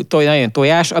 igen. Nagyon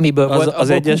tojás, amiből az, volt, az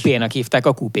egyes, kupénak hívták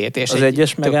a kupét. És az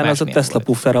 1-es Megane az a Tesla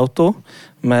puffer-autó,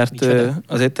 mert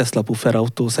az egy Tesla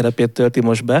puffer-autó szerepét tölti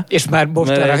most be. És már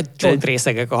most arra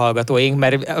csontrészegek a hallgatóink,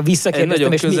 mert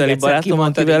visszakérdeztem, és még egyszer barátom,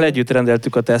 akivel együtt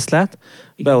rendeltük a Teslát,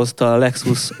 behozta a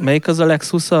Lexus. Melyik az a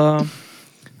Lexus?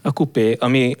 A kupé,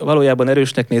 ami valójában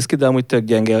erősnek néz ki, de amúgy tök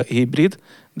gyenge hibrid,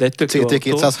 de egy tök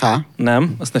CT200H?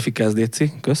 Nem, azt ne fikázz,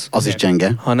 Déci, kösz. Az is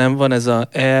gyenge. Hanem van ez a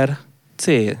RC,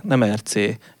 nem RC.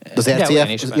 De az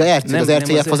RCF, az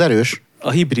RCF az erős? A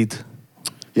hibrid.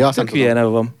 Ja, tök hülye neve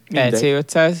van. LC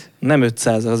 500? Nem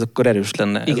 500, az akkor erős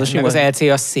lenne. Igen, meg az LC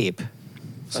az szép.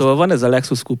 Szóval van ez a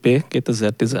Lexus Coupé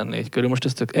 2014 körül, most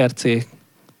ez tök RC,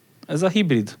 ez a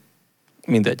hibrid.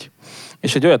 Mindegy.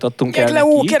 És egy olyat adtunk el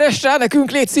neki. Keresd rá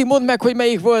nekünk, légy mondd meg, hogy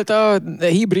melyik volt a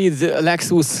hibrid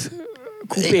Lexus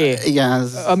Coupé. Igen.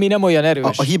 Ami nem olyan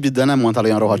erős. A hibriddel nem mondtál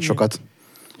olyan rohadt sokat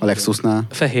a Lexusnál.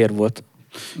 Fehér volt.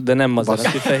 De nem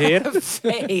Maserati fehér.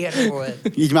 Fehér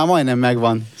volt. Így már majdnem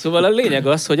megvan. Szóval a lényeg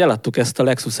az, hogy eladtuk ezt a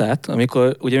Lexusát,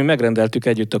 amikor ugye mi megrendeltük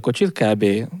együtt a kocsit, kb.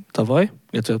 Tavaly,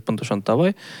 illetve pontosan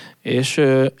tavaly, és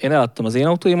én eladtam az én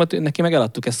autóimat, neki meg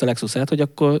eladtuk ezt a Lexusát, hogy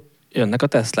akkor jönnek a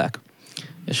Teslák.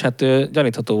 És hát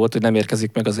gyanítható volt, hogy nem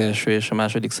érkezik meg az első és a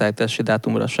második szállítási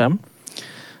dátumra sem.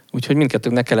 Úgyhogy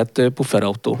mindkettőnknek kellett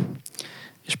pufferautó.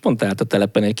 És pont állt a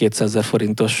telepen egy 200 000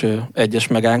 forintos 1-es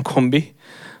Megane kombi,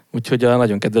 Úgyhogy a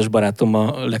nagyon kedves barátom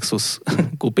a Lexus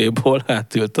kupéból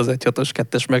átült az 1.6-os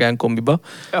 2-es Megane kombiba.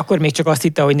 Akkor még csak azt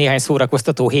hitte, hogy néhány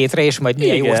szórakoztató hétre, és majd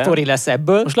milyen jó sztori lesz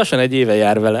ebből. Most lassan egy éve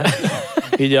jár vele.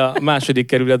 Így a második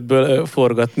kerületből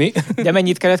forgatni. De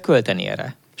mennyit kellett költeni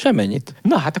erre? Semmennyit.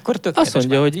 Na, hát akkor tökéletes. Azt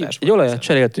mondja, hogy egy olajat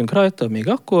cseréltünk rajta még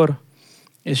akkor,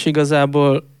 és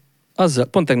igazából azzal,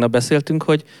 pont tegnap beszéltünk,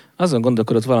 hogy azon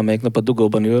gondolkodott valamelyik nap a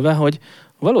dugóban ülve, hogy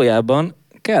valójában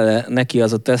kell neki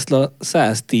az a Tesla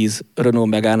 110 Renault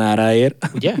Megane áráért.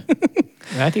 Ugye?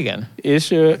 Hát igen.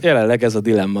 És jelenleg ez a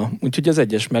dilemma. Úgyhogy az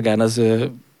egyes Megane az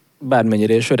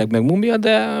bármennyire is öreg meg mumia,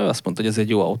 de azt mondta, hogy ez egy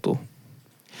jó autó.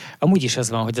 Amúgy is az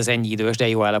van, hogy az ennyi idős, de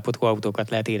jó állapotú autókat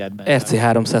lehet életben.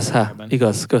 RC300H.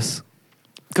 Igaz, kösz.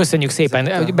 Köszönjük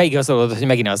szépen, hogy beigazolod, hogy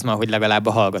megint az van, hogy legalább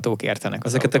a hallgatók értenek.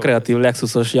 Ezeket a kreatív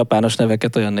Lexusos japános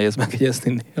neveket olyan nehéz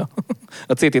megjegyezni néha.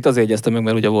 A CT-t azért jegyeztem meg,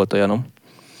 mert ugye volt olyanom.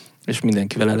 És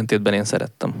mindenkivel ellentétben én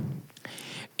szerettem.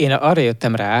 Én arra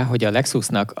jöttem rá, hogy a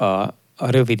Lexusnak a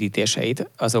rövidítéseit,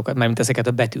 azokat, mármint ezeket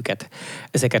a betűket,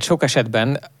 ezeket sok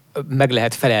esetben meg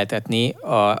lehet feleltetni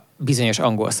a bizonyos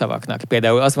angol szavaknak.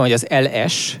 Például az van, hogy az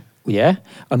LS, ugye,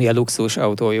 ami a luxus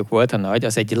autójuk volt, a nagy,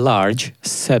 az egy large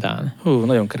sedan.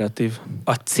 Nagyon kreatív.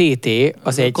 A CT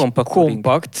az egy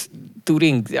kompakt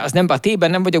touring. Az nem, a T-ben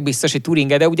nem vagyok biztos, hogy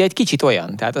touring, de ugye egy kicsit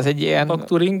olyan. Tehát az egy ilyen... Kompakt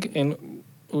touring, én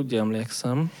úgy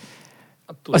emlékszem.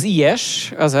 Az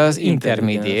IS, az az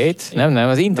intermediate. Nem,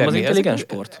 az intermediate. Nem az intelligens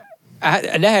sport.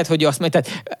 Lehet, hogy azt mondja,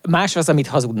 tehát más az, amit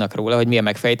hazudnak róla, hogy mi a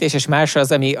megfejtés, és más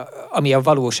az, ami a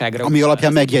valóságra... Ami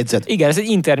alapján megjegyzett. Igen, ez egy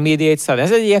intermediate szedán,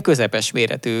 ez egy ilyen közepes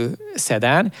méretű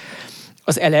szedán.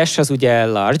 Az LS az ugye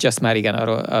large, azt már igen,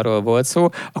 arról volt szó.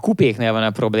 A kupéknél van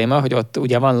a probléma, hogy ott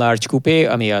ugye van large kupé,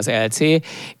 ami az LC,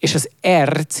 és az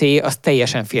RC az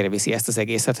teljesen félreviszi ezt az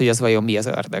egészet, hogy az vajon mi az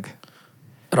ördög.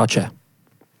 Race.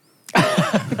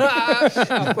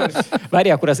 Várj,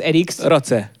 akkor az RX...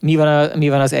 Race. Mi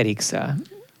van az RX-el?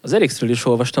 Az RX-ről is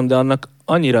olvastam, de annak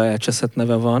annyira elcseszett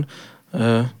neve van.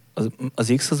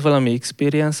 Az X az valami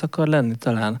experience akar lenni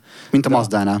talán. Mint a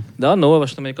Mazdánál. De annól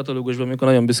olvastam egy katalógusban, amikor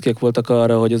nagyon büszkék voltak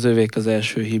arra, hogy az övék az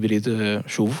első hibrid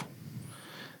SUV.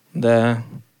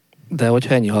 De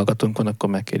hogyha ennyi hallgatónk van, akkor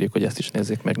megkérjük, hogy ezt is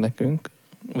nézzék meg nekünk.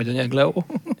 Vagy a Nyegleó.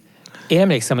 Én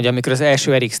emlékszem, hogy amikor az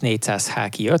első RX 400H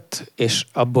kijött, és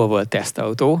abból volt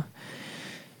tesztautó,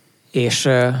 és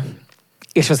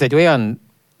az egy olyan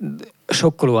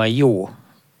sokkolóan jó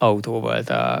autó volt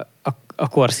a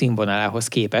kor színvonalához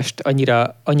képest,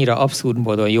 annyira abszurd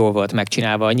módon jól volt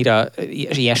megcsinálva, annyira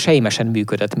ilyen sejmesen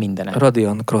működött mindene.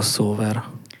 Radiant crossover.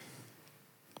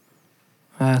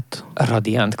 Hát...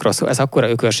 Radiant crossover. Ez akkora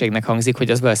ökörségnek hangzik,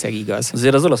 hogy az valószínűleg igaz.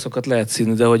 Azért az olaszokat lehet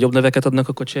színni, de hogy jobb neveket adnak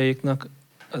a kocsiaiknak,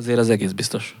 azért az egész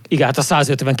biztos. Igen, hát a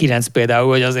 159 például,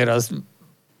 hogy azért az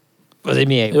egy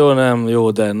milyen jó.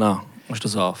 Jó, de na, most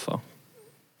az Alfa.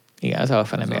 Igen, az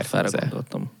Alfa nem ért hozzá.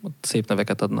 Gondoltam. Ott szép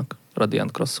neveket adnak.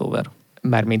 Radiant crossover.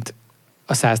 Mármint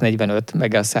a 145,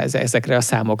 meg a 100, ezekre a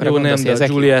számokra. Jó, nem, de a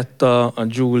Giulietta, a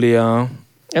Giulia...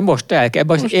 Most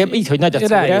így, hogy nagy a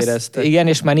cúresz, igen,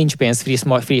 és már nincs pénz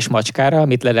friss macskára,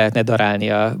 amit le lehetne darálni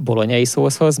a bolonyai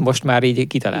szószhoz, most már így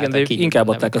kitaláltak. Igen, de inkább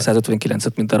adták a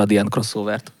 159-et, mint a Radiant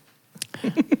crossovert.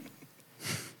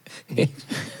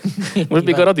 Most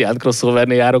még a Radiant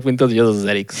crossovernél járok, mint az, hogy az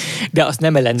RX. De azt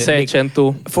nem ellenőrizzük.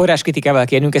 Forráskritikával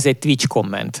kérnünk, ez egy Twitch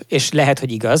komment. És lehet,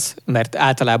 hogy igaz, mert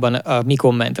általában a mi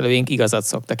kommentelőink igazat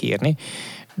szoktak írni.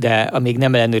 De amíg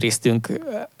nem ellenőriztünk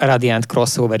Radiant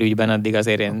crossover ügyben, addig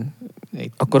azért én...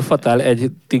 Akkor Fatál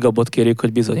egy Tigabot kérjük,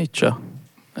 hogy bizonyítsa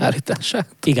állítását.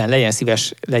 Igen,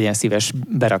 legyen szíves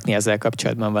berakni ezzel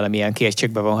kapcsolatban valamilyen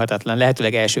kétségbe vonhatatlan,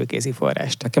 lehetőleg elsőkézi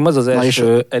forrást. Nekem az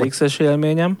első RX-es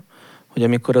élményem, hogy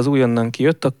amikor az újonnan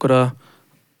kijött, akkor a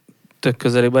tök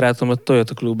közeli barátom a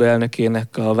Toyota Klub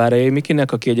elnökének, a Várhelyi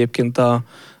Mikinek, aki egyébként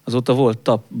azóta volt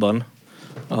tapban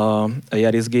a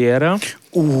Yaris GR-rel.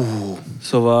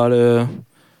 Szóval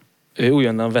ő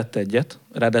újonnan vett egyet,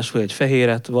 ráadásul egy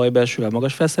fehéret, vajbelsővel,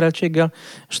 magas felszereltséggel,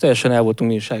 és teljesen el voltunk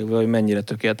mi is állva, hogy mennyire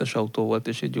tökéletes autó volt,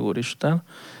 és egy úristen.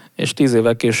 És 10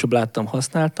 évvel később láttam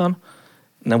használtan,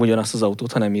 nem ugyanazt az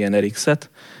autót, hanem ilyen RX-et,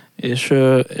 és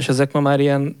ezek ma már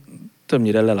ilyen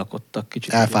többnyire lelakottak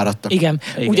kicsit. Elfáradtak. Igen.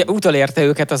 Ugye utolérte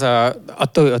őket az a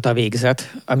Toyota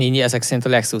végzet, ami ezek szerint a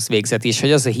Lexus végzet is,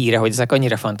 hogy az a híre, hogy ezek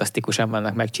annyira fantasztikusan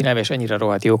vannak megcsinálva, és annyira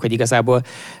rohadt jók, hogy igazából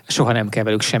soha nem kell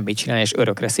velük semmit csinálni, és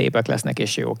örökre szépek lesznek,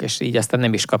 és jók, és így aztán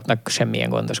nem is kapnak semmilyen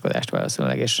gondoskodást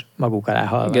valószínűleg, és maguk alá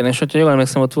hallgatnak. Igen, és hogyha jól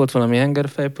emlékszem, ott volt valami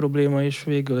hengerfej probléma is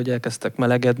végül, hogy elkezdtek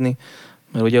melegedni,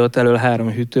 mert ugye ott elől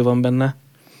 3 hűtő van benne.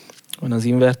 Van az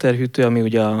inverter hűtő, ami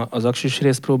ugye az aksis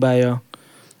részt próbálja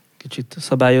kicsit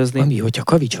szabályozni. Ami, hogyha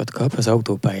kavicsot kap az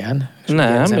autópályán, és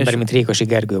Nem, az ember, és- mint Rékosi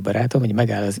Gergő barátom, hogy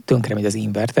megáll, tönkre megy az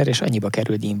inverter, és annyiba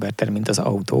kerül egy inverter, mint az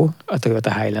autó, a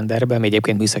Toyota Highlanderben, ami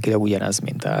egyébként műszakilag ugyanaz,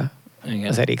 mint Igen.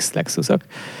 az RX Lexusok.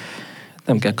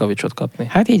 Nem kell kavicsot kapni.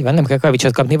 Hát így van, nem kell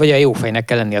kavicsot kapni, vagy a jó fejnek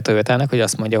kell lenni a Toyotának, hogy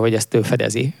azt mondja, hogy ezt ő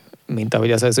fedezi, mint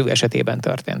ahogy az ő esetében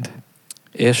történt.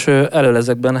 És elől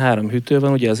ezekben 3 hűtő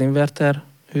van, ugye az inverter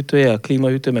hűtője, a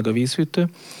klímahűtő, meg a vízhűtő,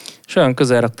 és olyan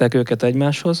közel rakták őket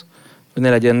egymáshoz, hogy ne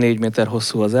legyen 4 méter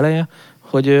hosszú az eleje,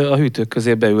 hogy a hűtők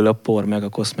közé beül a por, meg a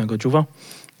kosz, meg a dzsuva,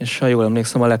 és ha jól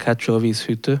emlékszem, a leghátsó a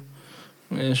vízhűtő,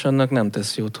 és annak nem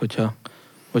tesz jót, hogyha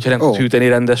nem tud hűteni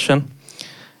rendesen.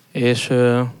 És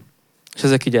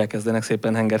ezek így elkezdenek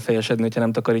szépen hengerfejesedni, hogyha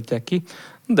nem takarítják ki,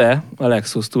 de a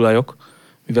Lexus tulajok,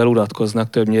 mivel uratkoznak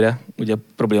többnyire, ugye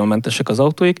problémamentesek az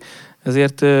autóik,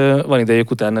 ezért van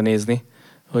idejük utána nézni,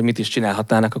 hogy mit is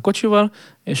csinálhatnának a kocsival,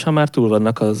 és ha már túl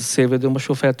vannak a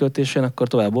szélvédőmosó feltöltésén, akkor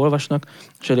tovább olvasnak,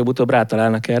 és előbb-utóbb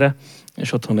rátalálnak erre,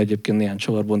 és otthon egyébként néhány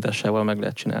csavarbontásával meg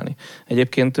lehet csinálni.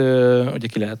 Egyébként ugye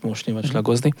ki lehet mosni vagy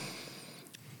slagozni,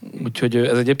 úgyhogy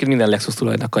ez egyébként minden Lexus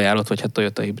tulajnak ajánlott, vagy hát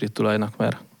Toyota hibrid tulajnak,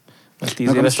 mert 10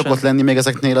 Meg évesen. szokott lenni még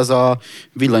ezeknél az a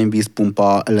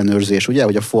villanyvízpumpa ellenőrzés, ugye?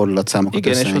 Hogy a fordulatszámokat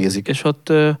Igen, összenézik. és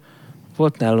ott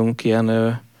volt nálunk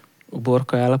ilyen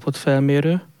uborka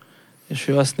állapotfelmérő, és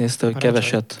ő azt nézte, hogy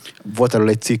keveset. Volt erről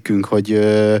egy cikkünk, hogy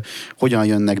hogyan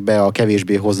jönnek be a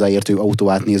kevésbé hozzáértő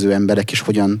autóátnéző emberek, és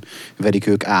hogyan verik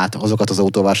ők át azokat az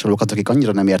autóvásárlókat, akik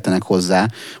annyira nem értenek hozzá,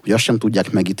 hogy azt sem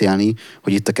tudják megítélni,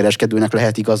 hogy itt a kereskedőnek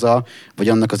lehet igaza, vagy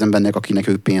annak az embernek, akinek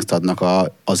ők pénzt adnak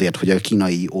azért, hogy a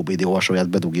kínai OBD olvasóját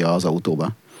bedugja az autóba.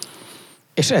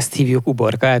 És ezt hívjuk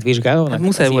uborka átvizsgálónak? Hát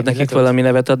muszáj volt nekik valami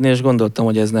nevet adni, és gondoltam,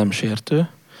 hogy ez nem sértő,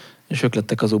 és ők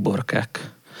lettek az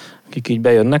uborkák, akik így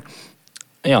bejönnek.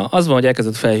 Ja, az van, hogy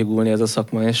elkezdett felhigulni ez a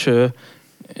szakma, és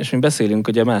mi beszélünk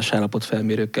ugye más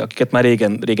állapotfelmérőkkel, akiket már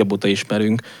régebb óta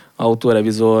ismerünk,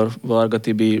 Autórevizor, Varga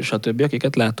Tibi, stb.,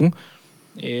 akiket látunk,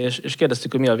 és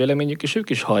kérdeztük, hogy mi a véleményük, és ők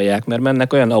is hallják, mert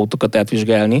mennek olyan autókat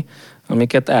átvizsgálni,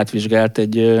 amiket átvizsgált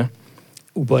egy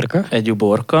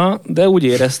uborka, de úgy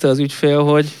érezte az ügyfél,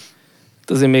 hogy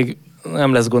azért még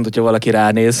nem lesz gond, hogyha valaki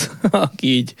ránéz, aki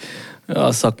így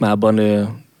a szakmában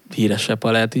híresebb,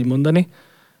 ha lehet így mondani,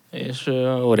 és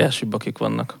óriási bakik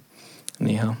vannak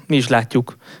néha. Mi is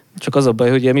látjuk, csak az a baj,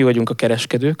 hogy mi vagyunk a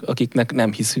kereskedők, akiknek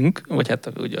nem hiszünk, vagy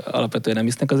hát ugye, alapvetően nem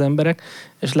hisznek az emberek,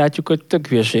 és látjuk, hogy tök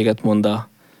hülyeséget mond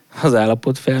az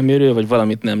állapotfelmérő, vagy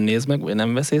valamit nem néz meg, vagy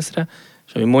nem vesz észre,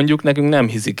 és ami mondjuk nekünk nem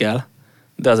hiszik el,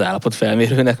 de az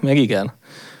állapotfelmérőnek meg igen.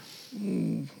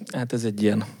 Hát ez egy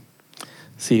ilyen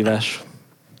szívás.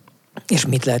 És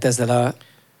mit lehet ezzel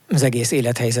az egész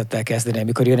élethelyzettel kezdeni,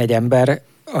 amikor jön egy ember,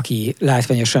 aki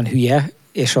látványosan hülye,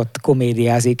 és ott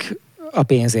komédiázik a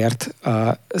pénzért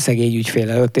a szegény ügyfél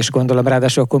előtt, és gondolom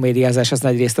ráadásul a komédiázás az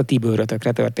nagyrészt a ti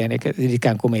bőrötökre történik.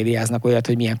 Ritkán komédiáznak olyat,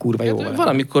 hogy milyen kurva jó van.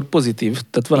 Valamikor pozitív,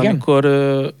 tehát valamikor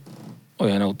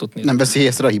olyan autót néz. Nem veszi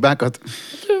észre a hibákat?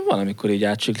 Valamikor így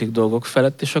átsiklik dolgok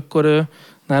felett, és akkor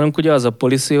nálunk ugye az a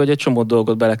policy, hogy egy csomó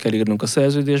dolgot bele kell írnunk a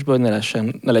szerződésbe, hogy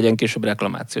ne legyen később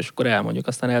reklamáció, és akkor elmondjuk,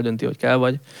 aztán eldönti, hogy kell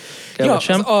vagy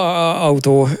sem. Az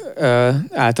autó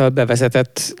által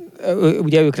bevezetett,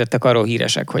 ugye ők lettek arról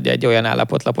híresek, hogy egy olyan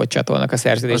állapotlapot csatolnak a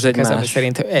szerződésekhez, ami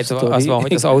szerint az van,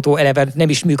 hogy az autó eleve nem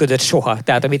is működött soha.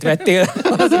 Tehát amit vettél,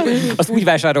 azt úgy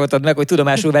vásároltad meg, hogy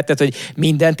tudomásul vetted, hogy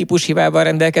minden típus hibával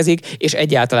rendelkezik, és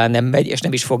egyáltalán nem megy, és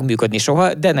nem is fog működni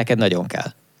soha, de neked nagyon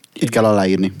kell. Itt kell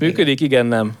aláírni. Működik, igen,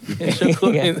 nem. És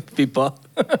akkor pipa.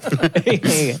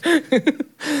 Igen.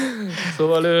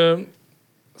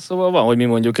 Szóval van, hogy mi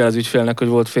mondjuk el az ügyfélnek, hogy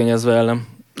volt fényezve ellen.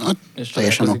 És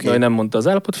teljesen oké. hogy nem mondta az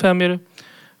állapotfelmérő.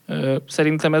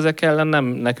 Szerintem ezek ellen nem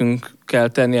nekünk kell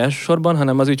tenni elsősorban,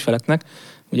 hanem az ügyfeleknek.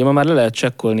 Ugye ma már le lehet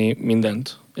csekkolni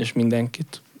mindent és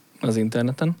mindenkit az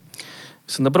interneten.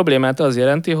 Viszont a problémát az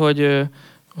jelenti, hogy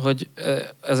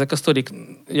ezek a sztorik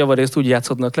javarészt úgy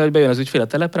játszódnak le, hogy bejön az ügyfél a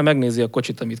telepre, megnézi a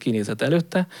kocsit, amit kinézett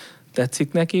előtte,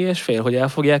 tetszik neki, és fél, hogy el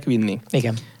fogják vinni.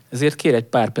 Igen. Ezért kér egy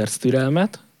pár perc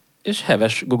türelmet, és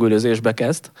heves googolőzésbe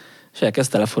kezd, és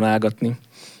elkezd telefonálgatni.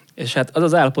 És hát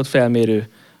az állapotfelmérő,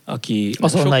 aki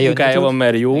sok munkája van,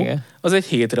 mert jó, igen, az egy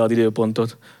hétre ad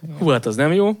időpontot. Hú, hát az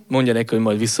nem jó, mondja neki, hogy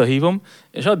majd visszahívom,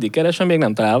 és addig keresem, még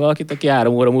nem talál valakit, aki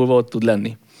 3 óra múlva ott tud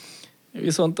lenni.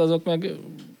 Viszont azok meg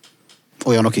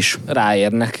olyanok is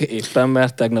ráérnek éppen,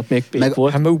 mert tegnap még pék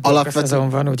volt.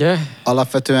 Van, ugye?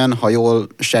 Alapvetően, ha jól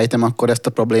sejtem, akkor ezt a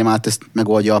problémát ezt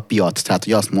megoldja a piac. Tehát,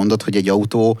 hogy azt mondod, hogy egy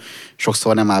autó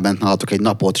sokszor nem áll bent nálatok egy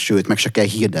napot, sőt, meg se kell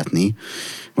hirdetni.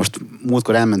 Most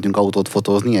múltkor elmentünk autót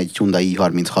fotózni, egy Hyundai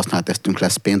i30 használt tesztünk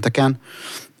lesz pénteken,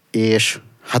 és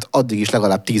Hát addig is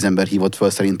legalább 10 ember hívott föl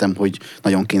szerintem, hogy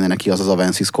nagyon kéne neki az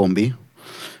Avensis kombi.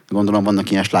 Gondolom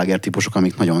vannak ilyen slágertípusok,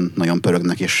 amik nagyon, nagyon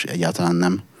pörögnek, és egyáltalán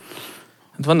nem.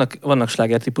 Hát vannak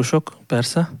slágertípusok,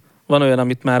 persze. Van olyan,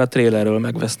 amit már a trailerről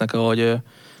megvesznek, ahogy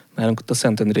nálunk ott a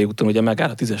Szentendrei úton ugye megáll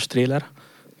a 10-es trailer,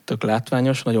 tök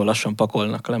látványos, nagyon lassan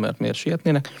pakolnak le, mert miért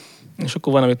sietnének. És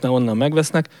akkor van, amit már onnan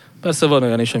megvesznek. Persze van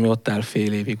olyan is, ami ott áll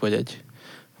fél évig,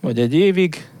 vagy egy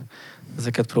évig.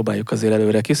 Ezeket próbáljuk azért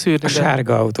előre kiszűrni. A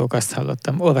sárga autók, azt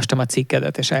hallottam. Olvastam a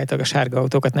cikkedet, és állítólag a sárga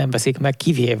autókat nem veszik meg,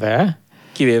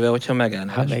 Kivéve, hogyha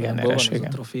Megane ha Megane van, az igen. a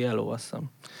Trophy Yellow, azt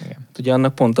hiszem. Igen. Ugye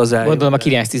annak pont az állja. Gondolom a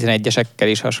 911-esekkel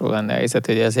is hasonló lenne a helyzet,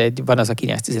 hogy van az a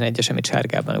 911-es, amit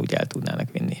sárgában úgy el tudnának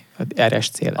vinni. RS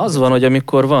cél. Az van, hogy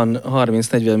amikor van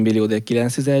 30-40 millió egy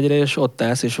 911-re, és ott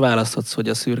állsz, és választhatsz, hogy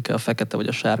a szürke, a fekete vagy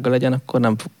a sárga legyen, akkor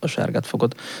nem a sárgát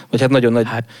fogod. Vagy hát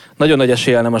nagyon nagy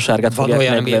eséllyel nem a sárgát fogják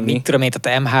megvenni. Van olyan, mit tudom én,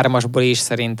 tehát M3-asból is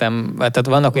szerintem, tehát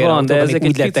vannak olyan autók, amik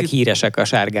úgy lettek híresek a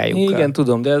sárgájukkal. Igen,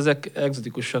 tudom, de ezek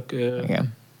egzotikusak. Igen.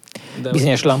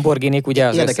 Bizonyos Lamborghinik, ugye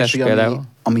az érdekes, összes például.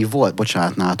 Ami volt,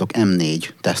 bocsánat, nálatok, M4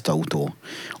 tesztautó,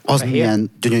 az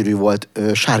milyen gyönyörű volt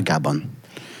sárgában.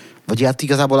 Vagy hát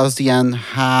igazából az ilyen,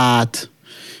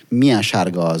 milyen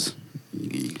sárga az?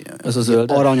 Az a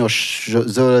zöldes. Aranyos,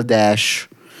 zöldes,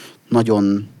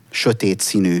 nagyon sötét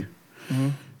színű.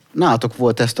 Nálatok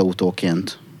volt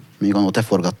tesztautóként, még annól te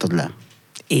forgattad le.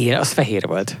 Igen, az fehér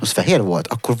volt. Az fehér volt?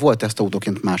 Akkor volt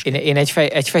tesztautóként más. Én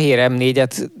egy fehér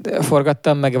M4-et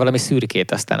forgattam, meg valami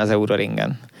szürkét aztán az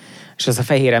Euroringen. És az a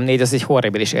fehér M4, az egy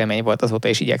horribilis élmény volt, azóta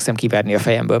is igyekszem kiverni a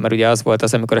fejemből, mert ugye az volt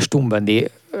az, amikor a Stumbandi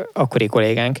akkori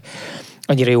kollégánk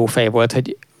annyira jó fej volt,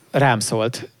 hogy rám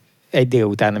szólt egy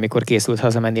délután, amikor készült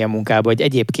hazamenni a munkába, hogy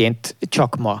egyébként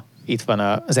csak ma itt van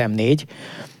az M4,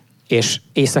 és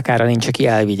éjszakára nincs, aki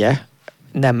elvigye,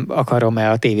 nem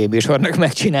akarom-e a tévébűsornak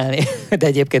megcsinálni, de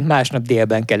egyébként másnap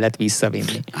délben kellett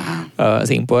visszavinni az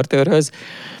importőrhöz,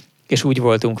 és úgy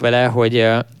voltunk vele, hogy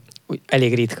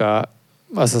elég ritka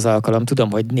az az alkalom,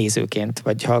 tudom, hogy nézőként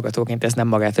vagy hallgatóként ez nem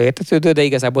magától értetődő, de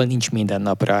igazából nincs minden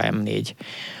napra M4.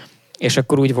 És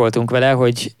akkor úgy voltunk vele,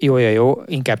 hogy jó,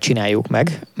 inkább csináljuk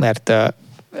meg, mert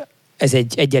ez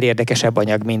egy egyel érdekesebb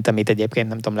anyag, mint amit egyébként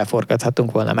nem tudom,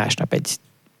 leforgathatunk volna másnap egy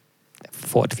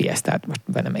Ford Fiestát, most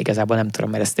bennem igazából nem tudom,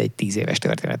 mert ez egy 10 éves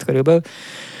történet körülbelül.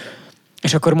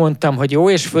 És akkor mondtam, hogy jó,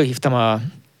 és fölhívtam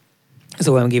az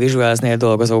OMG Visuals-nél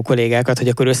dolgozó kollégákat, hogy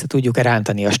akkor össze tudjuk-e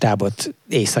rántani a stábot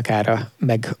éjszakára,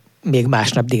 meg még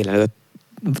másnap délelőtt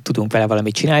tudunk vele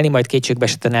valamit csinálni, majd kétségbe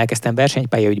esetten elkezdtem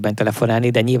versenypályaügyben telefonálni,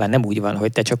 de nyilván nem úgy van,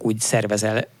 hogy te csak úgy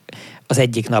szervezel az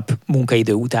egyik nap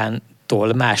munkaidő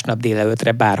utántól másnap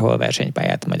délelőttre bárhol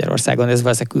versenypályát Magyarországon. Ez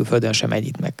valószínűleg külföldön sem megy,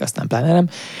 itt meg aztán pláne nem.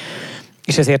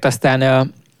 És ezért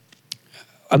aztán,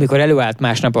 amikor előállt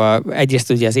másnap, egyrészt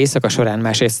ugye az éjszaka során,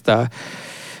 másrészt a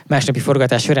másnapi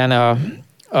forgatás során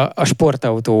a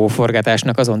sportautó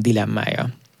forgatásnak azon dilemmája,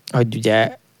 hogy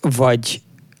ugye vagy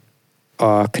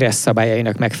a KRESZ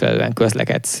szabályainak megfelelően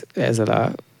közlekedsz ezzel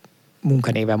a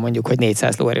munkanéven mondjuk, hogy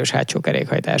 400 lóerős hátsó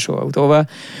kerékhajtású autóval,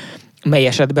 mely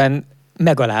esetben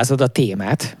megalázod a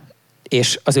témát,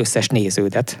 és az összes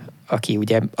néződet, aki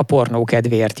ugye a pornó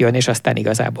kedvéért jön, és aztán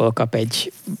igazából kap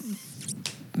egy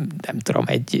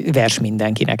vers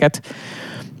mindenkineket,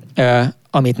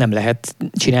 amit nem lehet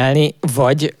csinálni,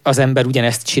 vagy az ember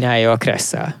ugyanezt csinálja a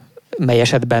KRESZ-szel, mely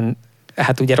esetben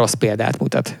hát ugye rossz példát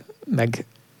mutat, meg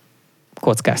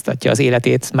kockáztatja az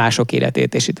életét, mások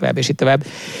életét, és itt tovább, és itt tovább.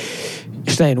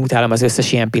 És nagyon utálom az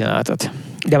összes ilyen pillanatot.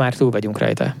 De már túl vagyunk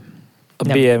rajta.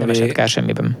 Nem esett kár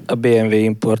semmiben. A BMW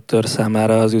importőr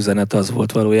számára az üzenet az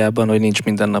volt valójában, hogy nincs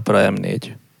minden napra M4.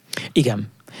 Igen.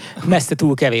 Messze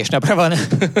túl kevés napra van.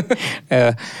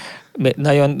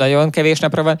 Nagyon kevés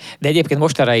napra van, de egyébként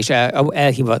mostanra is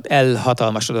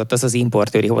elhatalmasodott az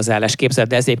importőri hozzáállás, képzeld,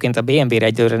 de ez egyébként a BMW-re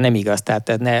egyelőre nem igaz,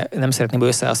 tehát nem szeretném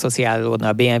összeasszociálódni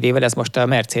a BMW-vel, ez most a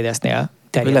Mercedesnél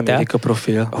terjedt el. Lemérik a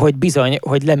profil. Hogy bizony,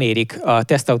 hogy lemérik a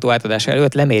tesztautó átadása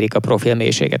előtt, lemérik a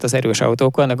profilmélységet az erős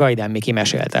autókon. A Gajdán Miki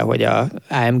mesélte, hogy a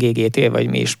AMG GT, vagy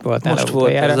mi is volt nála. Most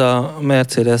volt ez a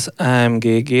Mercedes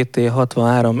AMG GT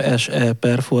 63 SE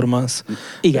Performance.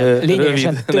 Igen,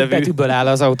 lényegesen több betűből áll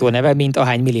az autó neve, mint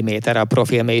ahány milliméter a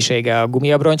profilmélysége a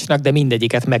gumiabroncsnak, de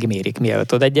mindegyiket megmérik,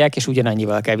 mielőtt odaadják, és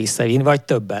ugyanannyival kell visszavinni, vagy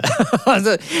többel.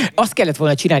 Azt kellett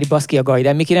volna csinálni baszki a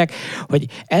Gajdán Mikinek, hogy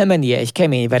elmennie egy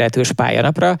kemény veretős pályanapra,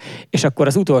 és akkor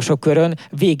az utolsó körön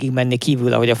végig menni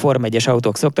kívül, ahogy a Form 1-es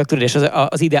autók szoktak, tudod, és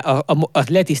a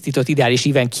letisztított ideális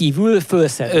íven kívül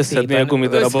összedni a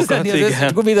gumidarabokat, igen.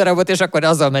 A gumidarabot, és akkor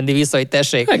azzal menni vissza, hogy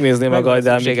tessék. Megnézném a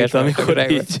Gajdán Mikit,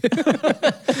 amikor így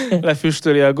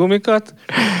lefüstöli a gumikat.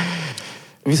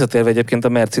 Visszatérve egyébként a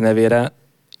Merci nevére,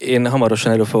 én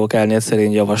hamarosan elő fogok állni egy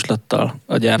szerény javaslattal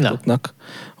a gyártóknak,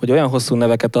 hogy olyan hosszú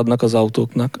neveket adnak az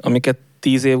autóknak, amiket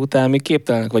 10 év után mi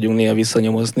képtelenek vagyunk néha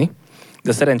visszanyomozni,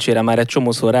 de szerencsére már egy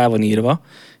csomószor rá van írva,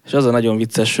 és az a nagyon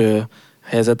vicces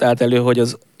helyzet állt elő, hogy én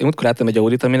múltkor láttam egy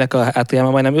Audit, aminek a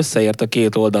hátuljában majdnem összeért a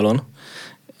két oldalon,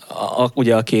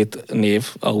 ugye a két név,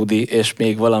 Audi, és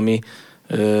még valami,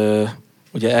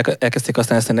 ugye elkezdték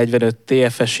aztán ezt a 45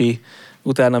 TFS-i,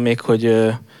 utána még, hogy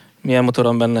milyen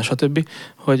motoron benne, stb.,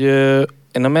 hogy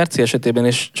én a Merci esetében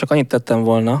is csak annyit tettem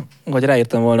volna, vagy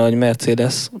ráírtam volna, hogy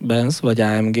Mercedes-Benz, vagy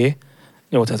AMG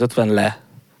 850 le,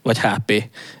 vagy HP.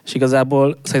 És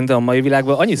igazából szerintem a mai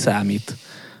világban annyi számít,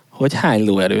 hogy hány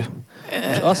lóerő.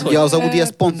 Az, hogy az Audi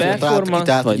ezt pont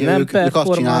tehát ők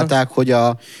azt csinálták, hogy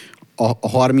a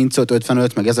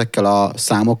 35-55 meg ezekkel a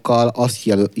számokkal azt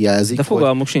jelzik, de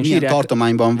fogalmuk sincs, milyen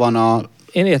tartományban van a...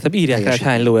 Én értem, írják el,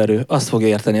 hány lóerő, azt fog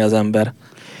érteni az ember.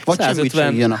 Vagy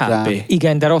 150 HP.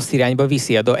 Igen, de rossz irányba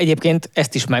viszi a dolog. Egyébként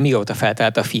ezt is már mióta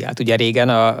feltalált a Fiat. Ugye régen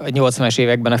a 80-as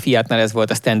években a Fiatnál ez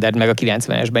volt a standard, meg a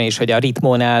 90-esben is, hogy a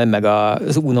Ritmónál, meg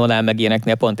az Unónál, meg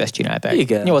ilyeneknél pont ezt csinálták.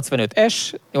 Igen.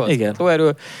 85S, 85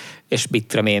 lóerő, és mit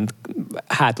tudom én,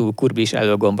 hátul kurbis,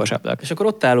 elő gombos ablak. És akkor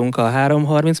ott állunk a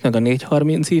 330 meg a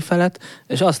 430i felett,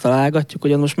 és azt találgatjuk,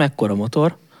 hogy az most mekkora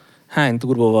motor, hány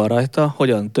turbó van rajta,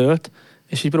 hogyan tölt,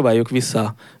 és így próbáljuk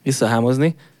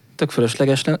visszahámozni. Tök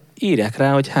fölöslegesen írják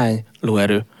rá, hogy hány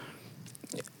lóerő.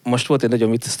 Most volt egy nagyon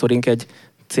vicces sztorink, egy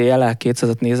CLA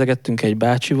 200-at nézegettünk egy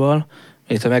bácsival,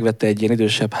 illetve megvette egy ilyen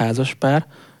idősebb házaspár,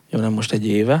 jó, nem most egy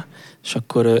éve, és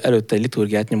akkor előtte egy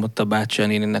liturgiát nyomott a bácsi a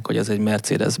néninek, hogy ez egy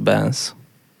Mercedes-Benz.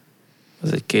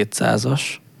 Ez egy 200-as.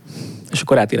 És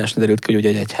akkor átírásra derült ki, hogy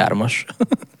egy 1.3-as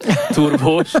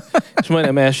turbós, és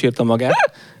majdnem elsírta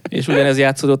magát. És ugyanez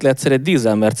játszódott le egyszer egy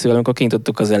dízel Mercivel, amikor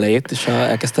kinyitottuk az elejét, és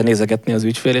elkezdte nézegetni az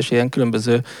ügyfél, és ilyen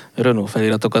különböző Renault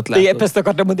feliratokat látott. Igen, ezt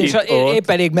akartam mondani, és épp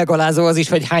elég megalázó az is,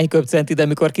 hogy hány köbcenti, de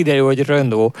amikor kiderül, hogy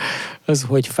Renault, az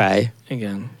hogy fáj.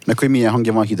 Igen. Meg hogy milyen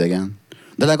hangja van hidegen.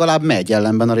 De legalább megy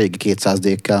ellenben a régi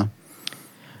 200D-kkel.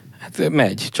 Hát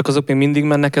megy, csak azok még mindig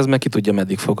mennek, ez meg ki tudja,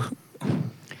 meddig fog.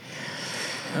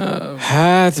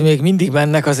 Hát még mindig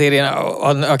mennek, azért én,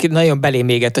 aki nagyon belém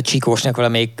égett a Csikósnak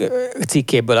valamelyik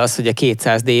cikkéből az, hogy a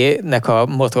 200D-nek a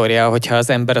motorja, hogyha az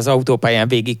ember az autópályán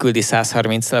végigküldi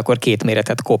 130-szal, akkor 2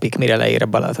 méretet kopik, mire leér a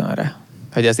Balatonra.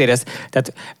 Hogy azért ez,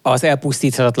 tehát az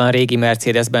elpusztíthatatlan régi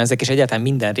Mercedes-Benzek, és egyáltalán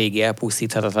minden régi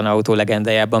elpusztíthatatlan autó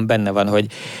legendájában benne van, hogy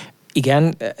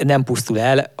igen, nem pusztul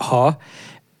el, ha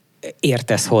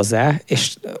értesz hozzá,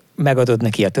 és megadod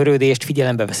neki a törődést,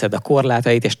 figyelembe veszed a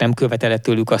korlátait, és nem követeled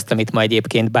tőlük azt, amit ma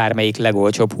egyébként bármelyik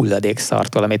legolcsóbb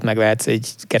hulladékszartól, amit megvehetsz egy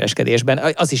kereskedésben.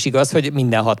 Az is igaz, hogy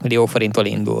minden 6 millió forinttól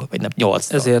indul, vagy nem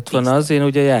 8. Ezért van az, én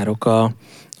ugye járok a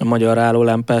Magyar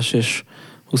Állólámpás és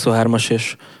 23-as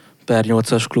és per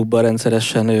 8-as klubban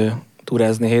rendszeresen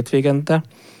túrázni hétvégente,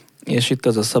 és itt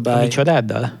az a szabály... A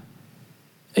micsodáddal?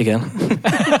 Igen.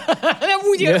 Nem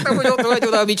úgy értem, hogy ott vagy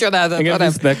oda a micsodádat. Igen,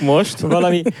 visznek most.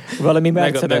 Valami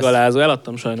Mercedes. Megalázó.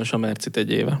 Eladtam sajnos a Mercit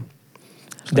egy éve.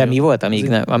 De mi volt,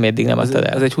 ameddig nem adtad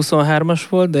el? Ez egy 23-as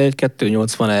volt, de egy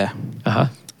 280E. Aha.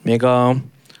 Még a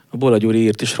Bola Gyuri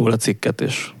írt is róla cikket,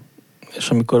 és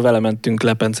amikor vele mentünk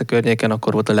Lepence környéken,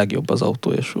 akkor volt a legjobb az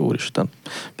autó, és úristen.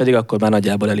 Pedig akkor már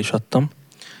nagyjából el is adtam.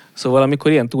 Szóval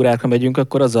amikor ilyen túrákra megyünk,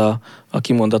 akkor az a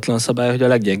kimondatlan szabály, hogy a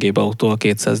leggyengébb autó a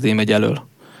 200D megy elől,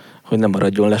 hogy nem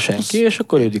maradjon le senki, és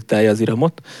akkor ő diktálja az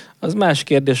iramot. Az más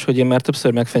kérdés, hogy én már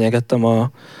többször megfenyegettem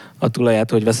a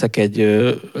tulaját, hogy veszek egy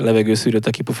levegőszűrőt a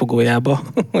kipufogójába,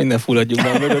 hogy ne fulladjunk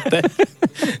be mögötte.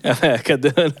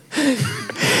 Emelkedően.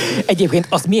 Egyébként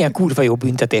az milyen kurva jó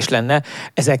büntetés lenne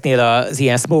ezeknél az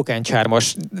ilyen smoke and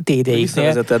charmos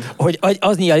TD-iknél, hogy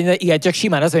az igen, csak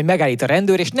simán az, hogy megállít a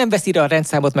rendőr, és nem veszi rá a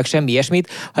rendszámot, meg semmi ilyesmit,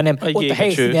 hanem ott a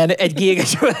helyszínen egy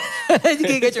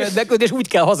gégecsövet beköld, és úgy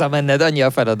kell hazamenned, annyi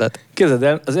a feladat. Képzeld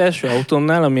el, az első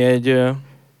autómnál, ami egy...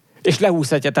 És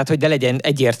lehúzhatja, tehát hogy ne legyen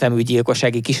egyértelmű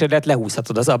gyilkossági kísérlet,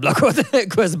 lehúzhatod az ablakot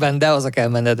közben, de haza kell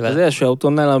menned vele. Az első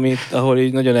autómnál, ahol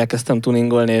így nagyon elkezdtem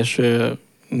tuningolni, és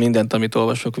mindent, amit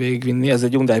olvasok végigvinni, ez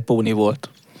egy Hyundai Pony volt.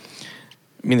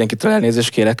 Mindenkitől elnézést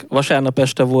kérek. Vasárnap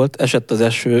este volt, esett az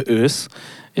eső, ősz,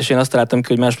 és én azt találtam ki,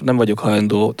 hogy másnap nem vagyok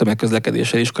hajlandó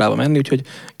tömegközlekedéssel iskolába menni, úgyhogy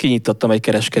kinyitottam egy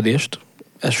kereskedést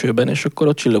esőben, és akkor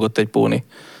ott csillogott egy Pony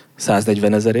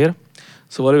 140 000-ért.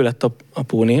 Szóval ő lett a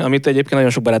Pony, amit egyébként nagyon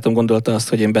sok barátom gondolta azt,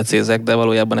 hogy én becézek, de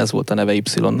valójában ez volt a neve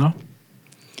Y-nal.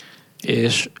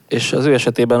 És az ő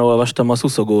esetében olvastam a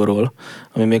szuszogóról,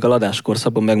 ami még a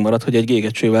ladáskorszakban megmaradt, hogy egy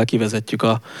gégecsővel kivezetjük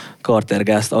a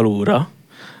kartergázt alulra,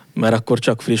 mert akkor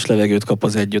csak friss levegőt kap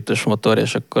az 1.5-ös motor,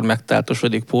 és akkor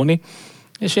megtáltosodik Pony.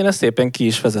 És én ezt szépen ki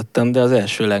is vezettem, de az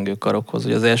első lengőkarokhoz,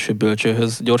 vagy az első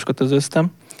bölcsőhöz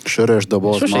gyorskötözöztem. Sörös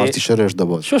doboz, Marci, sörös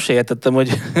doboz. Sose értettem,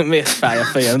 hogy miért fáj a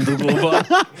fejem dugóban.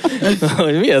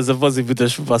 Hogy mi ez a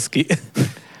bazibütös baszki.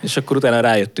 És akkor utána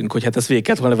rájöttünk, hogy hát ezt végig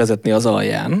kellett volna vezetni az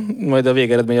alján. Majd a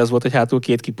végeredmény az volt, hogy hátul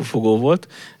 2 kipufogó volt.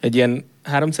 Egy ilyen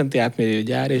 3 centi átmérő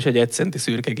gyár és egy 1 centi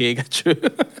szürke gégecső.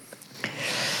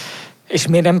 És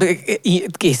miért nem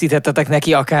készítettetek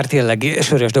neki akár tényleg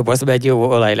sörös dobozba egy jó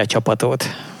olajlecsapatót?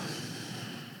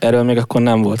 Erről még akkor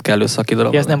nem volt kellő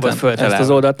szakidalom. Ez nem volt föltalálva. Ezt az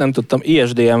oldalt nem tudtam.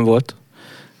 ISDN volt,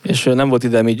 és nem volt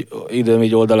időm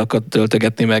így oldalakat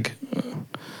töltögetni meg.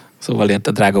 Szóval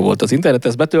érted, drága volt az internet,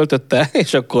 ezt betöltötte,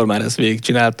 és akkor már ezt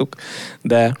végigcsináltuk.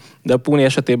 De a Pony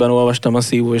esetében olvastam a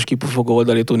szívó és kipufogó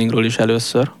oldali tuningról is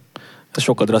először. Ez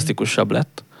sokkal drasztikusabb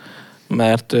lett,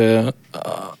 mert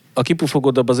a kipufogó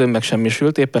dob az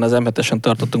önmegsemmisült, éppen az M7-esen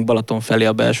tartottunk Balaton felé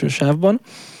a belső sávban,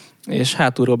 és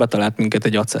hátulról betalált minket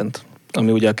egy Accent,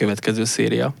 ami ugye a következő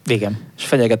széria. Igen. És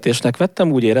fenyegetésnek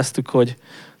vettem, úgy éreztük, hogy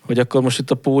akkor most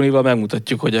itt a Pónival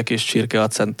megmutatjuk, hogy a kis csirke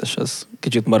Accentes, ez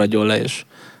kicsit maradjon le, és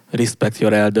respect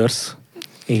your elders.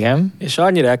 Igen. És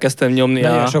annyira elkezdtem nyomni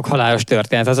nagyon sok halálos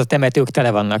történet, az a temetők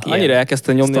tele vannak ilyen. Annyira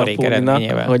elkezdtem nyomni a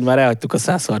Póninak, hogy már elhagytuk a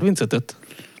 135-öt.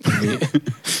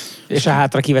 És a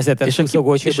hátra kivezetett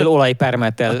szuszogós, és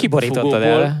olajpermettel borítottad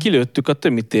el. Kilőttük a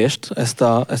tömítést, ezt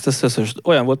a szöszöst.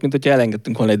 Olyan volt, mint hogyha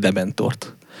elengedtünk volna egy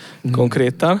dementort.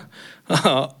 Konkrétan.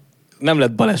 Nem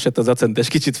lett baleset, az Accentes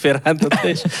kicsit félrántott,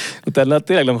 és utána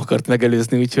tényleg nem akart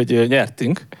megelőzni, úgyhogy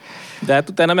nyertünk. De hát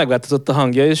utána megváltozott a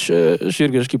hangja, és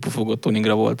sürgős kipufogó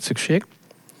tuningra volt szükség.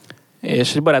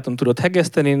 És egy barátom tudott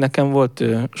hegeszteni, nekem volt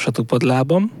satupad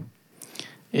lábam,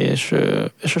 és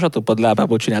a satupad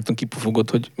lábából csináltunk kipufogót,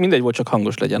 hogy mindegy volt, csak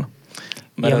hangos legyen.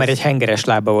 Mert egy hengeres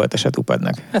lába volt a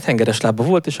satupadnak. Hát hengeres lába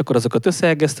volt, és akkor azokat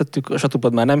összeegeztettük, a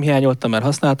satupad már nem hiányolta, mert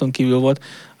használaton kívül volt.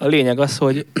 A lényeg az,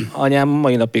 hogy anyám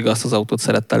mai napig azt az autót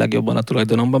szerette legjobban a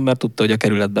tulajdonomban, mert tudta, hogy a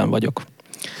kerületben vagyok.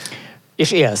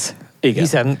 És élsz. Igen.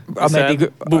 Hiszen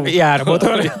ameddig jár a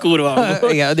motor, kurva.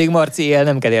 Igen, addig Marci él,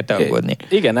 nem kell érte aggódni.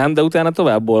 Igen, ám, de utána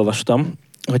tovább olvastam,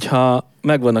 hogyha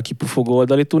megvan a kipufogó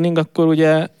oldali tuning, akkor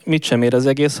ugye mit sem ér az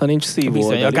egész, ha nincs szívó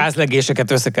oldali. Bizony, a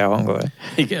gázlegéseket össze kell hangolni.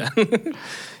 Igen.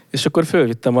 És akkor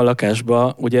fölvittem a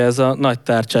lakásba, ugye ez a nagy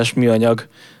tárcsás műanyag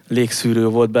légszűrő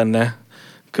volt benne,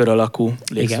 kör alakú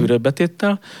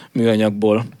légszűrőbetéttel,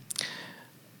 műanyagból.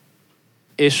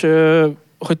 És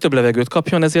hogy több levegőt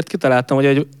kapjon, ezért kitaláltam,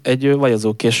 hogy egy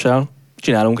vajazókéssel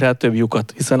csinálunk rá több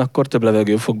lyukat, hiszen akkor több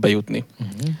levegő fog bejutni.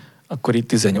 Akkor itt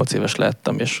 18 éves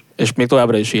lehettem, és még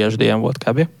továbbra is ISDN volt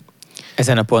kb.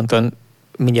 Ezen a ponton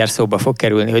mindjárt szóba fog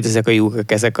kerülni, hogy ezek a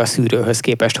lyukak, ezek a szűrőhöz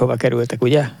képest hova kerültek,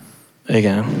 ugye?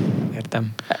 Igen.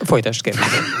 Értem. Folytasd, kérlek.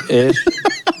 És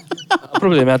a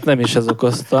problémát nem is ez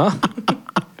okozta.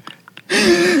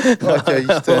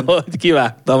 Atyaisten. Hogy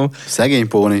kivágtam. Szegény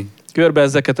Póni. Körbe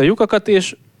ezeket a lyukakat,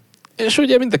 és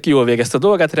ugye mindenki jól végezte a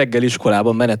dolgát, reggel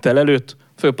iskolában menetel előtt,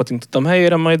 fölpatintottam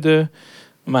helyére, majd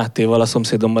Mátéval, a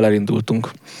szomszédommal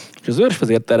elindultunk. És az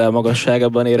őrsvezérterel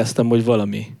magasságában éreztem, hogy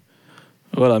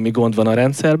valami gond van a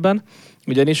rendszerben,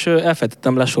 ugyanis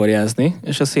elfelejtettem lesorjázni,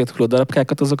 és a széthulló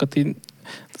darabkákat, azokat így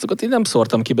nem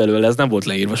szórtam ki belőle, ez nem volt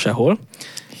leírva sehol,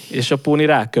 és a Póni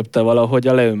ráköpte valahogy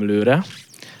a leömlőre,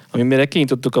 ami mire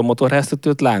kinyitottuk a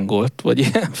motorháztetőt, lángolt, vagy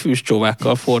ilyen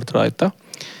füstcsóvákkal fort rajta.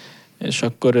 És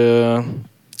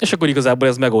akkor igazából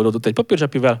ez megoldódott egy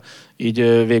papírcsepivel,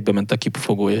 így végbe ment a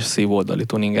kipufogó és szívoldali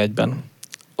tuning egyben.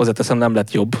 Hozzáteszem, nem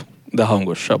lett jobb, de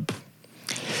hangosabb.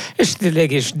 És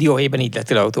tényleg is dióhéjban így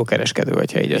lettél autókereskedő,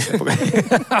 hogyha így összefog.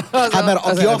 Hát mert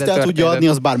aki azt el tudja adni,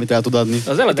 az bármit el tud adni.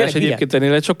 Az eladás egyébként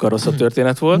ennél egy sokkal rosszabb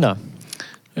történet volt. Na.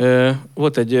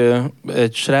 Volt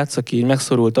egy srác, aki így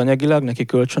megszorult anyagilag, neki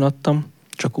kölcsön adtam,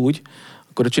 csak úgy.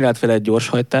 Akkor csinált vele egy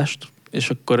gyorshajtást, és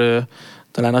akkor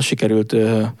talán az sikerült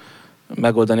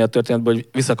megoldani a történetből, hogy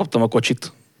visszakaptam a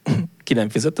kocsit. Ki nem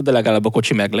fizette, de legalább a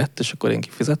kocsi meglett, és akkor én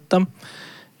kifizettem.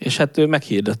 És hát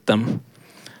meghirdettem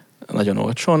nagyon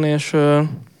olcsón, és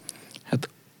hát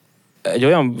egy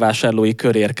olyan vásárlói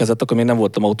kör érkezett, akkor még nem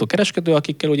voltam autókereskedő,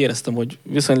 akikkel úgy éreztem, hogy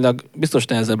viszonylag biztos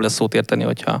nehezebb lesz szót érteni,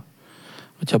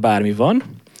 hogyha bármi van.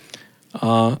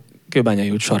 A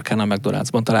Kőbányai út sarkán a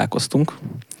McDonald'sban találkoztunk.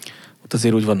 Ott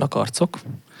azért úgy vannak arcok.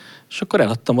 És akkor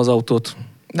eladtam az autót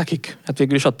nekik. Hát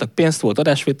végül is adtak pénzt, volt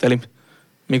adásvételi.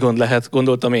 Mi gond lehet,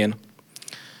 gondoltam én.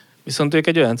 Viszont ők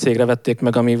egy olyan cégre vették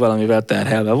meg, ami valamivel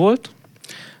terhelve volt.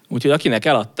 Úgyhogy akinek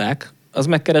eladták, az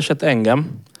megkeresett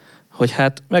engem, hogy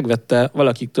hát megvette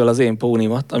valakiktől az én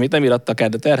pónimat, amit nem irattak át,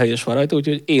 de terhelés van rajta,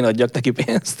 úgyhogy én adjak neki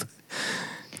pénzt.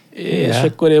 És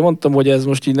akkor én mondtam, hogy ez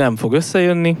most így nem fog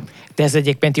összejönni. De ez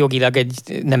egyébként jogilag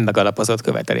egy nem megalapozott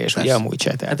követelés, ugye amúgy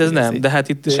se. Hát ez nem, de hát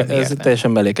itt ez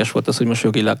teljesen mellékes volt az, hogy most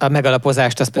jogilag. A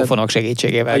megalapozást az pofonok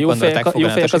segítségével gondolták A jó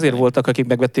fejek azért voltak, akik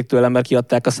megvették tőlem, mert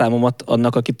kiadták a számomat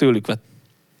annak, aki tőlük vett.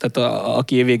 Tehát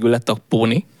aki végül lett a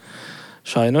póni,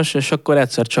 sajnos, és akkor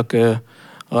egyszer csak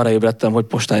arra ébredtem, hogy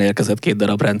postán érkezett 2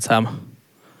 darab rendszám,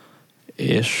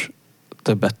 és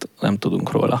többet nem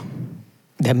tudunk róla.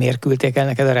 De miért küldték el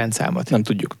neked a rendszámot? Nem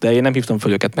tudjuk, de én nem hívtam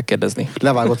fel őket megkérdezni.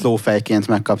 Levágott lófejként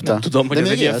megkapta. Nem tudom, hogy ez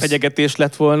egy ilyen fenyegetés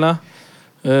lett volna.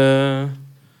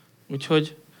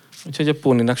 Úgyhogy a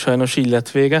póninak sajnos így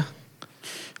lett vége.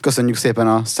 Köszönjük szépen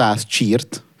a 100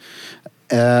 csírt.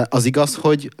 Az igaz,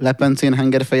 hogy Lepencén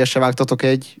hengerfejesre vágtatok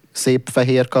egy szép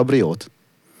fehér kabriót?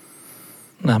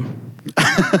 Nem.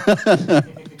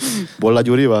 Bolla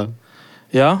Gyurival?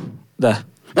 Ja, de.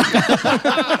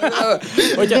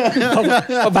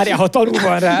 Ha tanul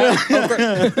van rá,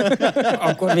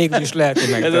 akkor végül is lehet,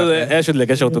 hogy ez az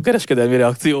elsődleges autókereskedelmi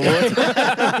reakció volt.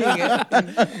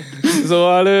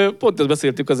 Szóval pont ezt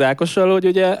beszéltük az Ákossal, hogy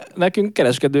ugye nekünk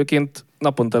kereskedőként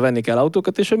naponta venni kell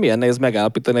autókat, és hogy milyen nehéz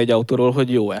megállapítani egy autóról,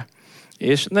 hogy jó-e.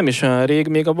 És nem is olyan rég,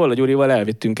 még a Bolla Gyurival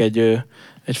elvittünk egy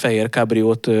fehér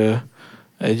kabriót,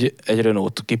 egy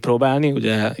Renault kipróbálni,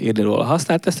 ugye írni róla a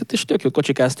használt tesztet, és tök jó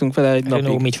kocsikáztunk vele egy napig.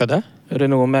 Renault micsoda?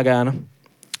 Renault Megane.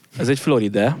 Ez egy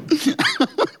Florida.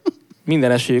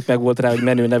 Minden esélyük meg volt rá, hogy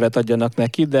menő nevet adjanak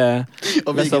neki, de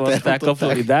leszavazták a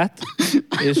Floridát,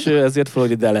 és ezért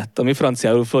Florida lett, ami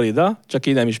franciául Florida, csak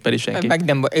így nem ismeri senki. Meg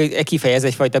nem, kifejez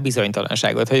egyfajta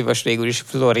bizonytalanságot, hogy most végül is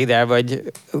Florida, vagy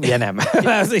ugye nem.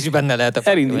 Ez is benne lehet a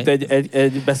elindít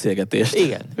egy beszélgetést.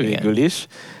 Igen. Végül is.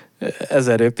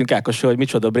 Ezzel rögtünk Ákosról, hogy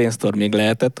micsoda brainstorming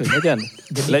lehetett, hogy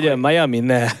legyen Miami,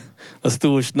 ne. Az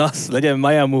túl nasz, legyen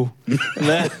Miami,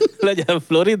 ne. Legyen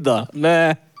Florida,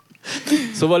 ne.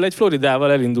 Szóval egy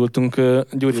Floridával elindultunk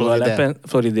Gyurival,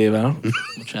 Floridével.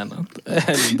 Bocsánat.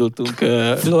 Elindultunk.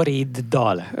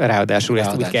 Floriddal, ráadásul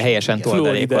ezt úgy kell helyesen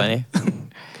toldalékolni.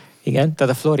 Igen,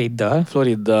 tehát a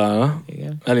Floriddal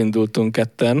elindultunk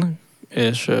ketten,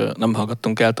 és nem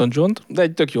hallgattunk Elton John-t, de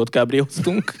egy tök jót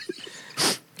kábrióztunk.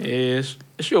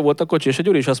 És jó volt a kocsi, és a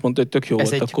Gyuri is azt mondta, hogy tök jó volt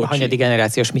a kocsi. Ez egy hanyadik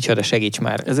generációs, micsoda, segíts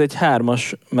már. Ez egy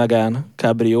 3-as Megane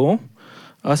Cabrio.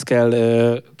 Azt kell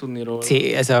tudni róla.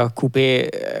 Ez a kupé,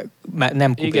 nem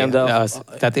kupé, igen, de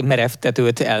tehát merev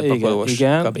tetőt elpakolós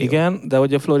kabrió. Igen, de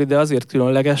hogy a Florida azért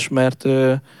különleges, mert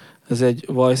ez egy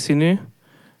vajszínű,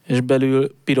 és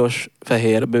belül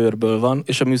piros-fehér bőrből van,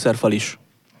 és a műszerfal is.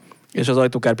 És az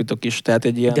ajtókárpitok is, tehát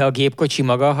egy ilyen... De a gépkocsi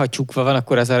maga, ha csukva van,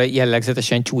 akkor az a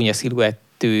jellegzetesen csúnya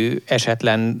sziluettű,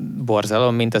 esetlen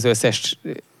borzalom, mint az összes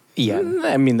ilyen.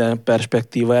 Nem minden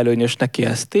perspektíva előnyös neki,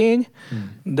 ez tény,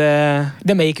 de...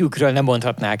 De melyikükről nem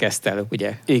mondhatnák ezt el,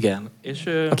 ugye? Igen. És,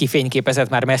 aki fényképezett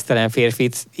már meztelen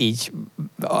férfit, így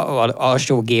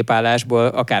alsó gépállásból,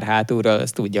 akár hátulról,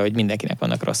 azt tudja, hogy mindenkinek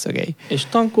vannak rossz szögei. És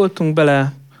tankoltunk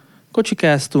bele,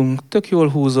 kocsikáztunk, tök jól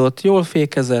húzott, jól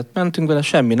fékezett, mentünk vele,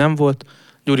 semmi nem volt.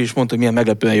 Gyuri is mondta, hogy milyen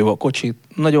meglepően jó a kocsi,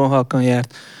 nagyon halkan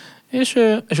járt,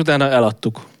 és utána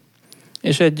eladtuk.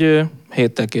 És egy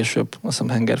héttel később, azt hiszem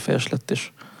hengerfejes lett,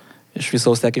 és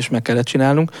visszahozták, és meg kellett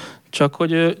csinálnunk. Csak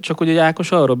hogy egy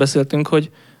Ákos arról beszéltünk, hogy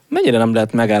mennyire nem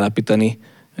lehet megállapítani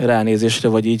ránézésre,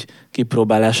 vagy így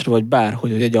kipróbálásra, vagy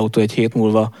bárhogy, hogy egy autó egy hét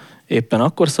múlva éppen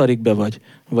akkor szarik be,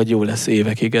 vagy jó lesz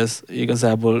évekig. Ez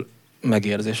igazából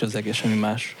megérzés, az egész semmi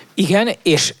más. Igen,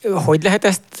 és hogy lehet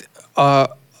ezt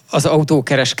az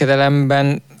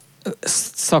autókereskedelemben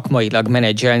szakmailag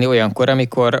menedzselni olyankor,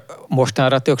 amikor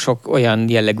mostanra tök sok olyan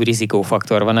jellegű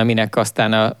rizikófaktor van, aminek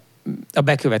aztán a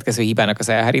bekövetkező hibának az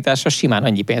elhárítása simán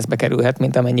annyi pénzbe kerülhet,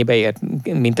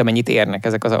 mint amennyit érnek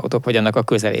ezek az autók, vagy annak a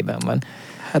közelében van.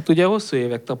 Hát ugye hosszú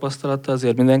évek tapasztalata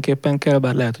azért mindenképpen kell,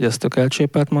 bár lehet, hogy ez tök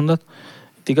elcsépelt mondat.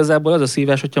 Itt igazából az a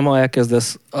szívás, hogyha ma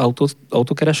elkezdesz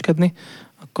autókereskedni,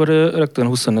 akkor rögtön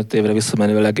 25 évre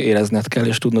visszamenőleg érezned kell,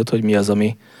 és tudnod, hogy mi az,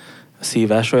 ami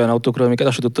szívás olyan autókról, amiket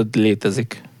azt sem tudtad, hogy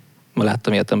létezik. Ma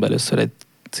láttam életemben először egy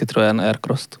Citroen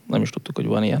Aircross-t. Nem is tudtuk, hogy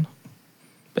van ilyen.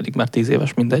 Pedig már 10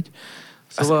 éves, mindegy.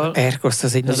 Szóval az Aircross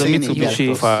az egy... Ez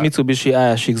a Mitsubishi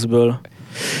ASX-ből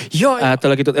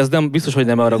átalakított. Ez nem, biztos, hogy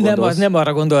nem arra gondolsz. Nem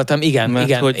arra gondoltam, igen.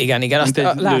 Azt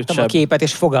láttam a képet,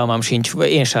 és fogalmam sincs.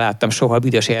 Én sem láttam soha a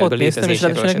büdös életből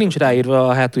létezéséről. És nincs ráírva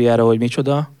a hátuljára, hogy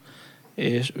micsoda.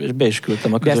 És be is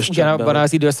küldtem a közös chatbe. De ez ugyanabban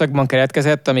az időszakban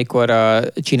keletkezett, amikor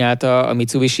csinálta a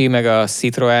Mitsubishi, meg a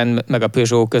Citroen, meg a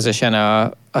Peugeot közösen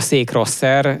a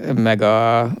C-Crosser, meg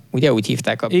ugye úgy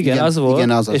hívták. Igen, az volt, igen,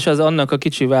 az. És az annak a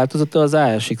kicsi változata az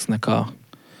ASX-nek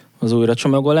az újra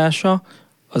csomagolása.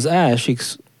 Az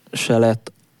ASX se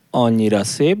lett annyira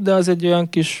szép, de az egy olyan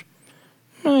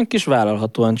kis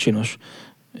vállalhatóan csinos.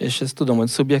 És ezt tudom, hogy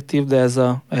szubjektív, de ez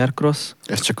a Aircross.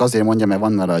 Ezt csak azért mondja, mert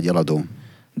van nála egy eladó.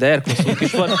 De Aircrossunk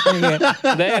is van. Igen,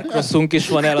 de Aircrossunk is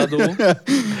van eladó.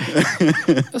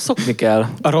 Szokni kell.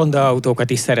 A ronda autókat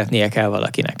is szeretnie kell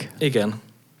valakinek. Igen.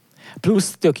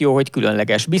 Plusz tök jó, hogy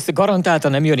különleges.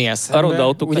 Garantáltan nem jön ilyen szembe. A ronda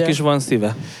autóknak ugye? is van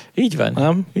szíve. Így van.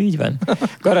 Nem? Így van.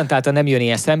 Garantáltan nem jön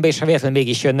ilyen szembe, és ha véletlenül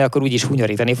mégis jönne, akkor úgyis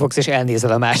hunyorítani fogsz, és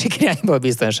elnézel a másik irányból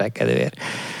biztonság kedvéért.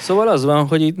 Szóval az van,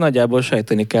 hogy itt nagyjából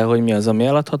sejteni kell, hogy mi az, ami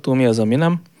eladható, mi az, ami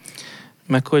nem,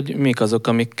 meg hogy mik azok,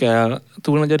 amikkel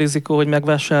túl nagy a rizikó, hogy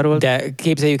megvásárold. De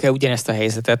képzeljük el ugyanezt a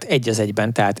helyzetet egy az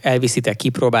egyben, tehát elviszitek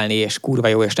kipróbálni, és kurva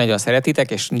jó, és nagyon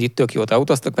szeretitek, és tök jót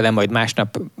autóztok vele, majd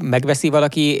másnap megveszi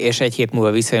valaki, és egy hét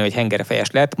múlva visszajön, hogy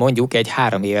hengerfejes lett, mondjuk egy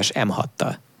 3 éves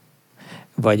M6-tal.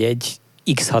 Vagy egy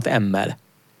X6M-mel.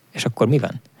 És akkor mi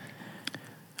van?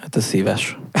 Hát ez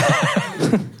szíves.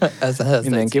 ez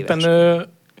Mindenképpen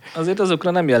azért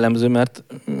azokra nem jellemző, mert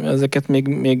ezeket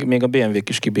még a BMW-k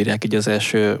is kibírják így az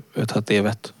első 5-6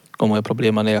 évet komoly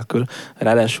probléma nélkül.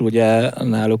 Ráadásul ugye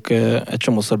náluk egy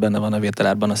csomószor benne van a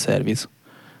vételárban a szerviz.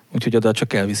 Úgyhogy oda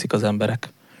csak elviszik az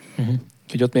emberek.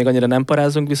 Úgyhogy ott még annyira nem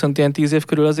parázunk, viszont ilyen 10 év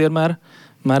körül azért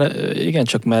már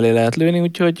igencsak mellé lehet lőni,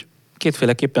 úgyhogy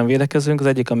kétféleképpen védekezünk. Az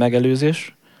egyik a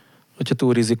megelőzés, hogyha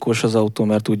túl rizikós az autó,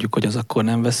 mert tudjuk, hogy az akkor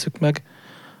nem vesszük meg.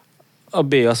 A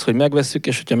B az, hogy megvesszük,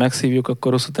 és hogyha megszívjuk,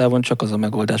 akkor hosszú távon csak az a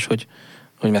megoldás,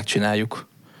 hogy megcsináljuk.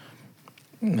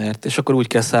 És akkor úgy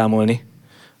kell számolni,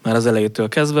 már az elejétől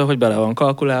kezdve, hogy bele van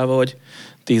kalkulálva, hogy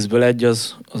 10-ből 1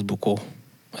 az bukó.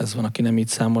 Ez van, aki nem így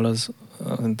számol, az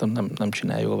nem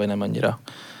csinál jól, vagy nem annyira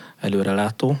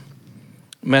előrelátó.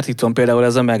 Mert itt van például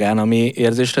ez a Megane, ami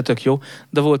érzésre tök jó,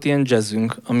 de volt ilyen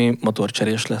jazzünk, ami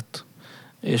motorcserés lett.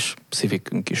 És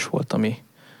Civicünk is volt, ami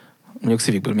mondjuk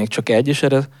Civicből még csak 1, és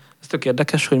erre ez tök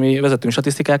érdekes, hogy mi vezetünk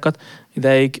statisztikákat,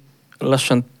 ideig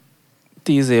lassan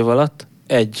 10 év alatt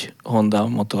 1 Honda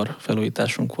motor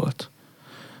felújításunk volt,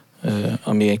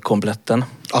 ami egy kompletten.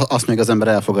 Azt még az ember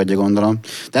elfogadja, gondolom.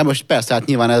 De most persze, hát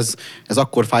nyilván ez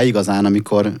akkor fáj igazán,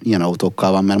 amikor ilyen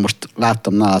autókkal van, mert most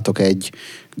láttam nálatok egy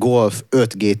Golf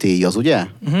 5 GTI, az ugye?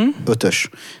 5-ös.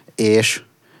 És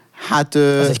hát...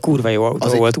 Az egy kurva jó autó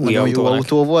volt, új autónak. Jó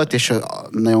autó volt, és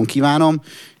nagyon kívánom,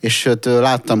 és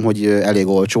láttam, hogy elég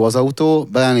olcsó az autó,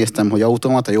 belenéztem, hogy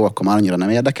automata, jó, akkor már annyira nem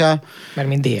érdekel. Mert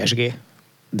mint DSG.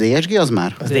 DSG az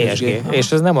már? Az DSG.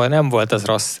 És az nem volt az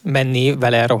rossz. Menni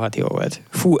vele rohadt jó volt.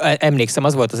 Fú, emlékszem,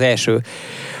 az volt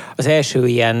az első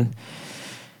ilyen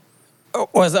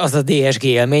az a DSG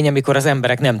élmény, amikor az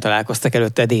emberek nem találkoztak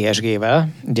előtte DSG-vel.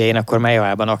 Ugye én akkor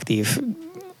Majorában aktív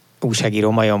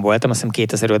újságíró majom voltam, azt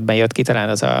hiszem 2005-ben jött ki, talán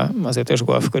az 5-ös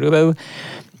Golf körülbelül,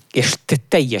 és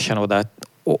teljesen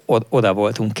oda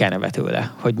voltunk kenve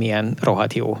tőle, hogy milyen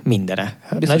rohadt jó mindene.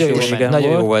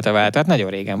 Nagyon jó volt a vált, tehát nagyon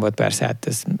régen volt persze, hát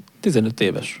ez 15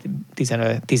 éves.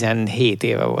 17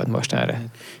 éve volt mostanra.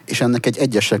 És ennek egy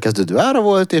 1-essel kezdődő ára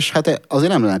volt, és hát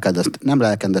azért nem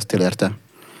lelkendeztél érte.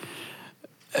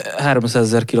 300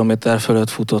 000 kilométer fölött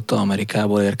futott,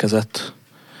 Amerikából érkezett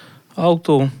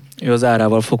autó, ő az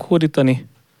árával fog hódítani.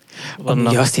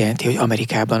 Ugye azt jelenti, hogy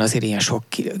Amerikában azért ilyen sok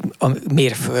a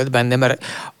mérföldben, de mert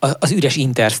az üres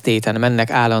interstate-en mennek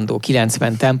állandó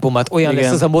 90 tempomat, olyan igen.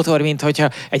 Lesz az a motor, mint hogyha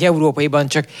egy európaiban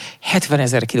csak 70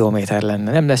 000 kilométer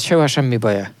lenne. Nem lesz soha semmi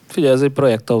baja. Figyelj, ez egy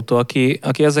projektautó, aki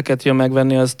ezeket jön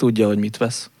megvenni, az tudja, hogy mit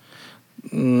vesz.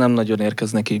 Nem nagyon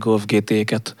érkeznek így Golf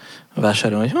GT-ket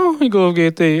vásárolni, hogy Golf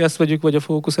GT, ezt vegyük, vagy a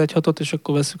Focus 1.6-ot, és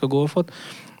akkor veszük a Golfot.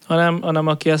 Hanem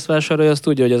aki ezt vásárolja, az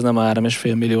tudja, hogy ez nem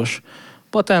 3,5 milliós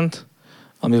patent,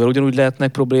 amivel ugyanúgy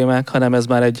lehetnek problémák, hanem ez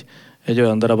már egy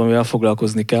olyan darab, amivel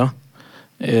foglalkozni kell.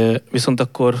 Viszont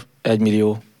akkor 1,9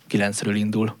 millió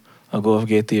indul a Golf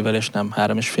GT-vel, és nem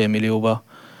 3,5 millióba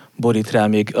borít rá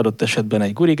még adott esetben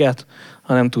egy gurigát,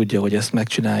 hanem tudja, hogy ezt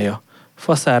megcsinálja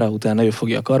faszára, utána ő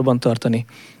fogja karbantartani,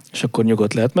 és akkor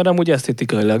nyugodt lehet, mert amúgy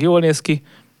esztétikailag jól néz ki,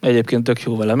 egyébként tök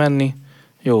jó vele menni,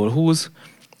 jól húz,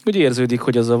 úgy érződik,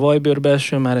 hogy az a vajbőr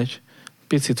belső már egy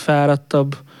picit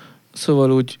fáradtabb,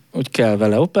 szóval úgy kell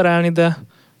vele operálni, de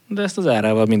ezt az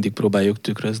árával mindig próbáljuk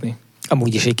tükrözni.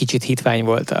 Amúgy is egy kicsit hitvány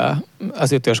volt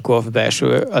az 5-ös Golf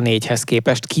belső a 4-hez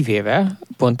képest, kivéve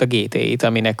pont a GT-it,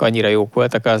 aminek annyira jók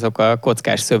voltak azok a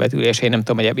kockás szövetülései, nem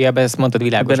tudom, hogy ebben ezt mondtad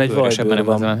világos bőrös, ebben nem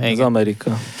van. Az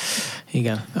Amerika.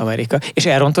 Igen, Amerika. És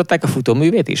elrontották a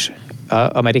futóművét is?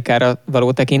 Amerikára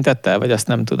való tekintettel, vagy azt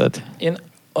nem tudod? Én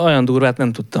olyan durvát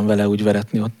nem tudtam vele úgy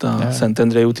veretni ott a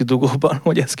Szentendrei úti dugóban,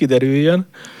 hogy ez kiderüljön.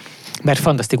 Mert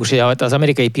fantasztikus, hogy az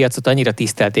amerikai piacot annyira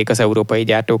tisztelték az európai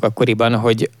gyártók akkoriban,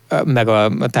 hogy meg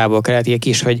a távol-keletiek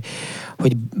is,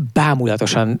 hogy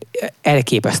bámulatosan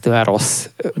elképesztően rossz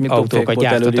autókat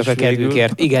gyártottak a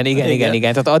kedvükért. Igen.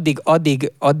 Tehát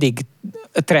addig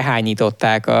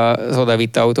trehányították az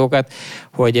odavitt autókat,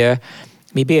 hogy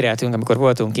mi béreltünk, amikor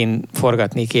voltunk kint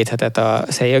forgatni 2 hetet a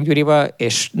Szellyek Gyuriba,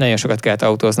 és nagyon sokat kellett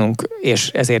autóznunk, és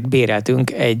ezért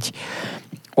béreltünk egy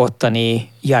ottani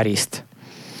Yarist.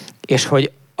 És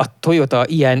hogy a Toyota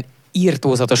ilyen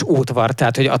írtózatos ótvar,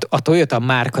 tehát hogy a Toyota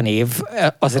márkanév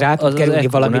az rá tud kerülni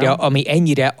valamire, nem? Ami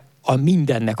ennyire a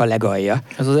mindennek a legalja.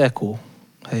 Ez az Eco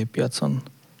helyi piacon.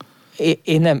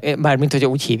 Én nem, mármint, hogy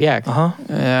úgy hívják? Aha.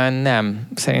 Nem,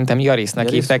 szerintem Yarisnak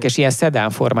hívták, és ilyen szedán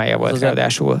formája volt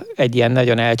ráadásul. Egy ilyen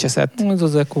nagyon elcseszett. Ez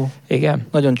az Eco. Igen.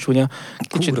 Nagyon csúnya.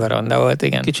 Kurva ronda volt,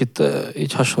 igen. Kicsit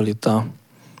így hasonlít a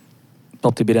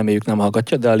Paptibi, reméljük nem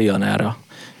hallgatja, de a Lianára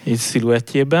így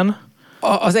sziluettjében.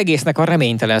 Az egésznek a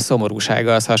reménytelen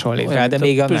szomorúsága az hasonlít rá, de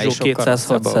még annál is sokkal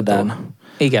 206 szedán.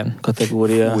 Igen.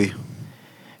 Kategória. Új.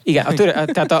 Igen,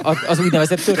 tehát az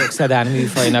úgynevezett török szedán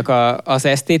műfajnak az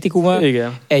esztétikuma.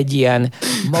 Igen. Egy ilyen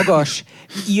magas,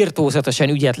 írtózatosan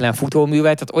ügyetlen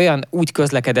futóművel, tehát olyan úgy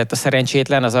közlekedett a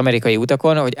szerencsétlen az amerikai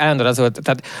utakon, hogy állandóan az volt,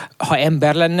 tehát ha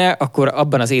ember lenne, akkor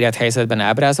abban az élethelyzetben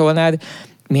ábrázolnád,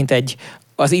 mint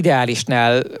az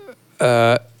ideálisnál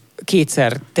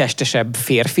 2-szer testesebb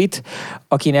férfit,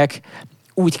 akinek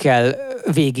úgy kell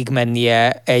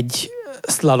végigmennie egy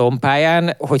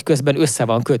szlalompályán, hogy közben össze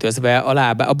van kötözve a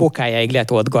lába, a bokájáig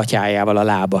letolt gatyájával a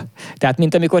lába. Tehát,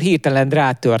 mint amikor hirtelen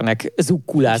rátörnek,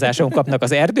 zukkulázáson kapnak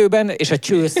az erdőben, és a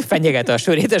csősz fenyeget a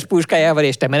sörétes puskájával,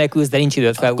 és te menekülsz, de nincs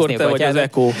időt felhúzni a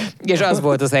gatyádat. És az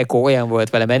volt az Eco, olyan volt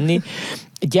vele menni.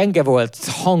 Gyenge volt,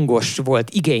 hangos volt,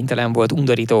 igénytelen volt,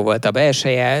 undorító volt a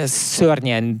belseje,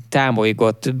 szörnyen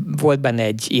támolygott, volt benne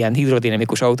egy ilyen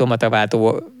hidrodinamikus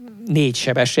automataváltó 4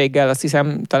 sebességgel, azt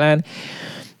hiszem talán.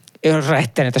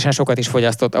 Rettenetesen sokat is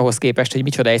fogyasztott ahhoz képest, hogy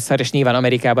micsoda egy szar, és nyilván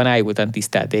Amerikában ájultan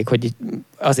tisztelték, hogy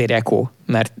azért Eco,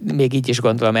 mert még így is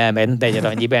gondolom elment negyed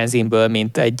annyi benzinből,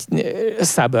 mint egy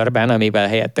Suburban, amivel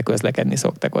helyette közlekedni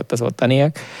szoktak ott az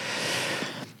ottaniak.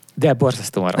 De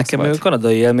borzasztóan rossz Nekem volt.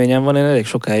 kanadai élményem van, én elég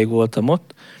sokáig voltam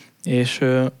ott, és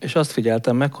azt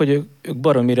figyeltem meg, hogy ők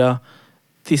baromira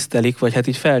tisztelik, vagy hát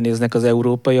így felnéznek az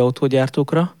európai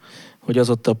autógyártókra, hogy az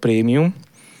ott a prémium,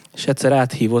 és egyszer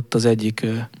áthívott az egyik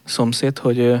szomszéd,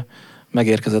 hogy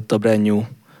megérkezett a brand new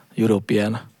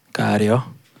European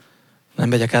kárja. Nem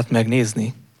megyek át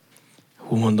megnézni?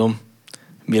 Hú, mondom,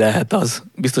 mi lehet az?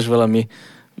 Biztos valami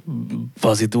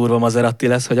vazi durva Maserati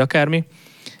lesz, vagy akármi.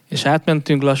 És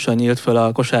átmentünk, lassan nyílt fel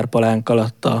a kosárpalánk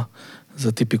alatt ez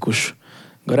a tipikus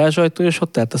garázsajtó, és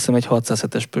ott állt azt hiszem egy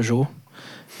 607-es Peugeot.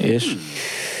 És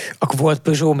akkor volt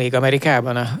Peugeot még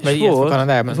Amerikában? Vagy volt,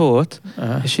 Kanadában? Volt.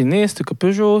 És így néztük a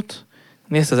Peugeot,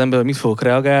 nézte az ember, hogy mit fogok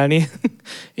reagálni.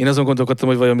 Én azon gondolkodtam,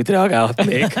 hogy vajon mit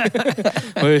reagálhatnék.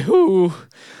 Hogy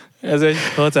ez egy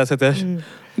 607-es.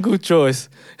 Good choice.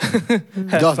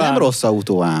 De az nem rossz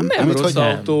autó ám. Nem rossz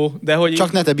autó, de hogy...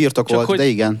 Csak ne te birtokolt, de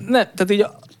igen. Tehát így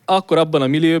akkor abban a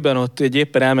millióben ott egy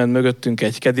éppen elment mögöttünk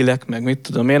egy Cadillac, meg mit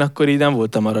tudom én, akkor így nem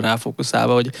voltam arra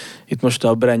ráfókuszálva, hogy itt most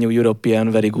a brand new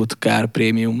European Very Good Car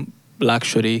Premium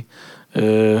Luxury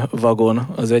vagon,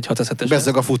 az egy 607-es.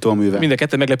 Bezzeg a futóműve. Mind a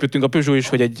ketten meglepődtünk, a Peugeot is,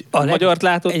 hogy egy magyart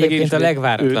látott. Egyébként a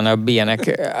legváratlanabb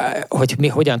ilyenek, hogy mi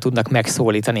hogyan tudnak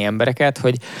megszólítani embereket,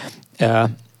 hogy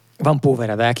van Power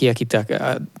Adáki, akit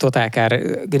a Total Car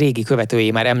régi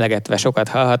követői már emlegetve sokat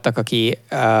hallhattak, aki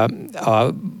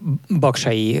a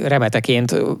baksai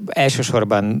remeteként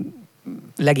elsősorban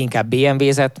leginkább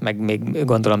BMW-zett, meg még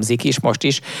gondolom Zik is most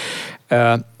is,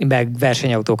 meg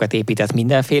versenyautókat épített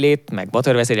mindenfélét, meg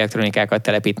motorvezér elektronikákat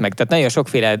telepít meg. Tehát nagyon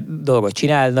sokféle dolgot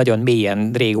csinál, nagyon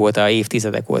mélyen régóta,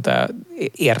 évtizedek óta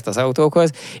ért az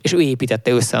autókhoz, és ő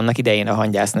építette össze annak idején a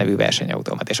Hangyász nevű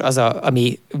versenyautómat. És az,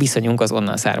 ami viszonyunk, az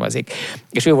onnan származik.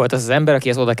 És ő volt az az ember, aki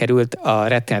az oda került a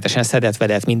rettenetesen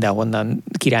szedett-vedett mindenhonnan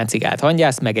kiráncigált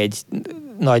Hangyász, meg egy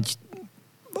nagy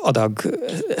adag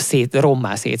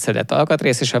rommá szétszedett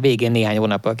alkatrész, és a végén néhány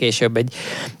hónappal később egy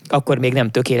akkor még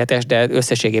nem tökéletes, de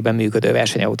összességében működő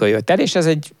versenyautó jött el, és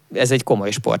ez egy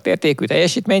komoly sportértékű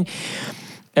teljesítmény.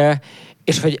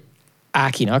 És hogy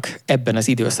Ákinak ebben az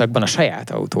időszakban a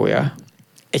saját autója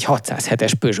egy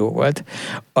 607-es Peugeot volt,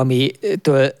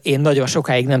 amitől én nagyon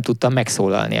sokáig nem tudtam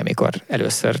megszólalni, amikor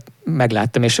először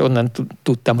megláttam, és onnan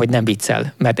tudtam, hogy nem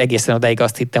viccel, mert egészen odáig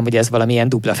azt hittem, hogy ez valamilyen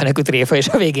dupla fenekű tréfa, és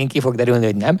a végén ki fog derülni,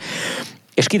 hogy nem.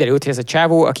 És kiderült, hogy ez a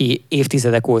csávó, aki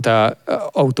évtizedek óta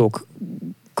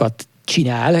autókat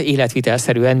csinál,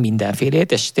 életvitelszerűen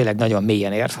mindenfélét, és tényleg nagyon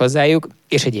mélyen ért hozzájuk,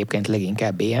 és egyébként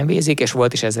leginkább BMW-zik, és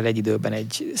volt is ezzel egy időben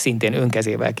egy szintén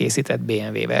önkezével készített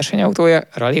BMW versenyautója,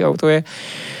 rally autója,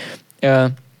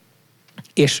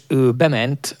 és ő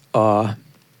bement a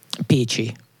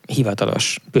pécsi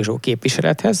hivatalos Peugeot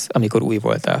képviselethez, amikor új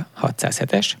volt a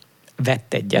 607-es,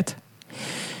 vett egyet,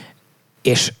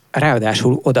 és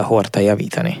ráadásul oda hordta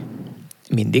javítani.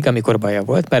 Mindig, amikor baja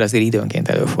volt, mert azért időnként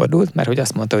előfordult, mert hogy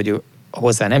azt mondta, hogy ő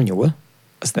hozzá nem nyúl,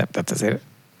 azt nem, tehát azért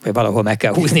vagy valahol meg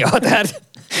kell húzni a határt,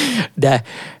 de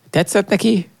tetszett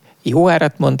neki, jó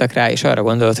árat mondtak rá, és arra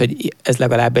gondolt, hogy ez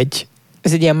legalább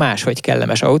ez egy ilyen máshogy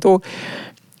kellemes autó,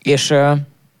 és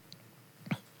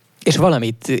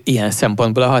valamit ilyen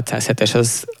szempontból a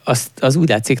 607-es az úgy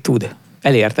látszik tud,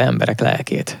 elérte emberek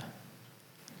lelkét.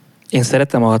 Én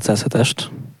szeretem a 607-est,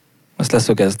 ezt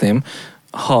leszögezném.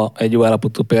 Ha egy jó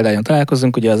állapotú példányon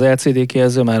találkozunk, ugye az LCD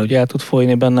kijelző már ugye el tud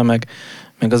folyni benne, meg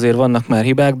azért vannak már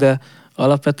hibák, de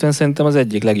alapvetően szerintem az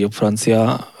egyik legjobb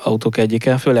francia autók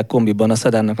egyike, főleg kombiban a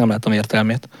szedánnak nem látom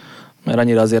értelmét, mert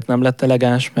annyira azért nem lett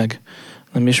elegáns, meg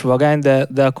nem is vagány,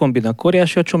 de a kombinak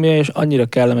óriási a csomja, és annyira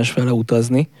kellemes vele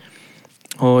utazni,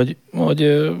 hogy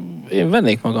én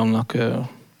vennék magamnak,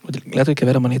 hogy lehet, hogy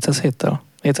keverem a 407-tel?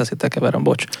 407-tel keverem,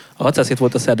 bocs. A 607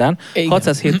 volt a szedán.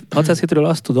 607-ről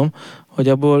azt tudom, hogy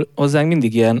abból hozzánk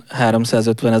mindig ilyen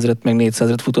 350 000 meg 400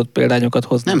 000 futott példányokat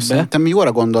hoznak Nem, szerintem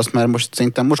jóra gondolsz, mert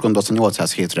szerintem most gondolsz a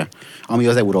 807-re, ami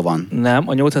az Euro van. Nem,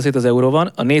 a 807 az Euro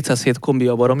van, a 407 kombi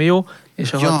a baromi jó,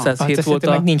 és a 607 volt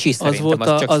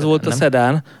az volt a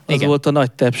szedán, az volt a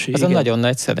nagy tepsi. Az a nagyon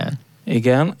nagy szedán.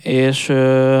 Igen, és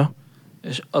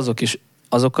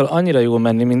azokkal annyira jól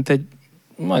menni,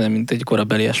 majdnem mint egy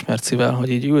korabeli esmercivel, hogy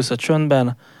így ülsz a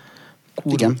csöndben.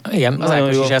 Igen, az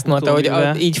Ákos is ezt mondta, hogy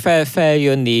így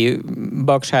feljönni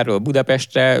Baksárról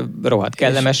Budapestre rohadt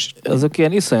kellemes. Azok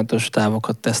ilyen iszonyatos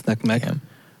távokat tesznek meg. Igen.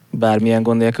 Bármilyen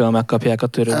gond nélkül megkapják a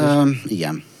törődést.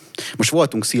 Igen. Most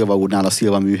voltunk Szilva úrnál a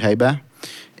Szilva műhelybe,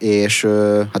 és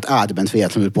hát átbent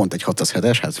véletlenül pont egy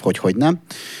 607-es, hát hogy nem.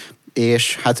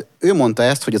 És hát ő mondta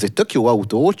ezt, hogy ez egy tök jó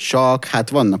autó, csak hát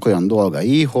vannak olyan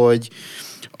dolgai, hogy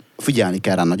figyelni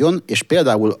kell rá nagyon, és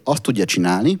például azt tudja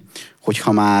csinálni, hogy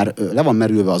ha már le van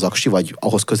merülve az aksi, vagy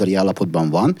ahhoz közeli állapotban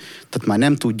van, tehát már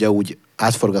nem tudja úgy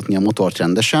átforgatni a motort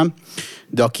rendesen,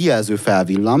 de a kijelző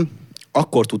felvillan,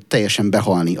 akkor tud teljesen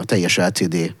behalni a teljes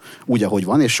LCD úgy, ahogy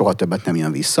van, és soha többet nem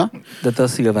jön vissza. De te a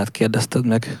Szilvát kérdezted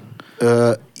meg.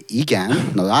 Igen,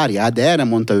 na várjál, de erre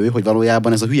mondta ő, hogy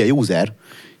valójában ez a hülye user,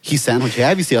 hiszen, hogyha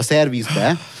elviszi a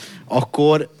szervizbe,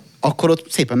 akkor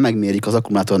ott szépen megmérik az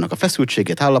akkumulátornak a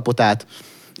feszültségét, állapotát,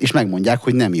 és megmondják,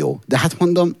 hogy nem jó. De hát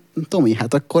mondom, Tomi,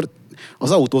 hát akkor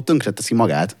az autó tönkreteszi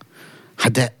magát.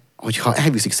 Hát de, hogyha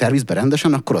elviszik szervizbe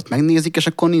rendesen, akkor ott megnézik, és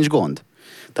akkor nincs gond.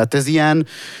 Tehát ez ilyen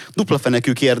dupla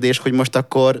fenekű kérdés, hogy most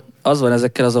akkor... Az van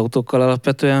ezekkel az autókkal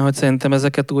alapvetően, hogy szerintem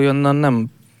ezeket újonnan nem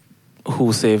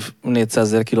 20 év 400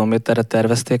 000 kilométerre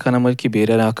tervezték, hanem hogy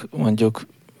kibírjanak mondjuk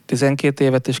 12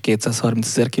 évet és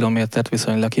 230 000 kilométert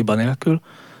viszonylag hiba nélkül,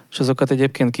 és azokat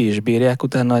egyébként ki is bírják,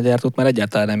 utána a gyártót már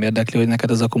egyáltalán nem érdekli, hogy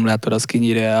neked az akkumulátor az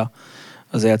kinyírja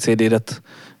az LCD-et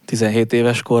 17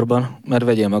 éves korban, mert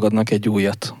vegyél magadnak egy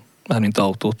újat, mármint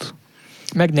autót.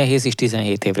 Meg nehéz is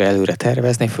 17 évre előre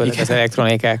tervezni, főleg az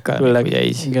elektronikákkal, főleg, ugye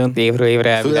így igen. Évről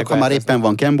évre főleg, ha már éppen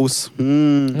van Cambusz.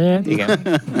 Igen.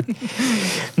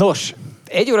 Nos,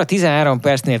 1 óra 13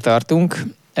 percnél tartunk,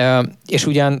 és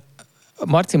ugyan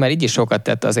Marci már így is sokat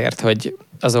tett azért, hogy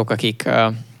azok, akik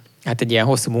hát egy ilyen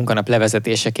hosszú munkanap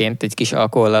levezetéseként egy kis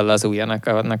alkohollal lazuljanak,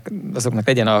 azoknak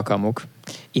legyen alkalmuk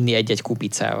inni egy-egy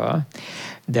kupicával.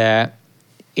 De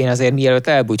én azért mielőtt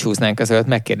elbúcsúznánk azelőtt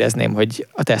megkérdezném, hogy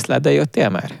a Tesláddal jöttél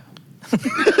már?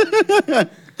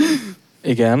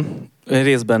 Igen,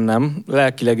 részben nem.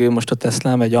 Lelkileg ő most a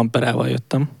Teslám, egy Amperával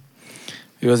jöttem.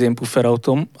 Ő az én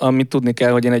pufferautóm. Amit tudni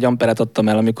kell, hogy én egy Amperát adtam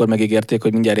el, amikor megígérték,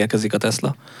 hogy mindjárt érkezik a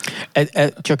Tesla.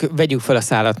 Csak vegyük fel a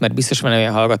szálat, mert biztos van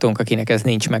olyan hallgatónk, akinek ez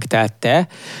nincs meg. Tehát te,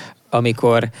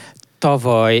 amikor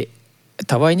tavaly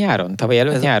nyáron? Tavaly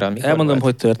előtt nyáron? Elmondom, volt?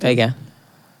 hogy történt. Igen.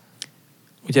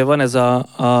 Ugye van ez a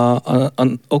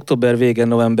október vége,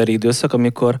 novemberi időszak,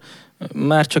 amikor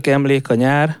már csak emlék a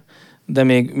nyár, de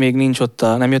még nincs ott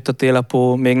nem jött a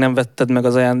télapó, még nem vetted meg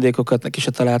az ajándékokat, neki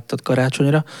se találtad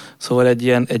karácsonyra. Szóval egy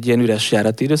ilyen üres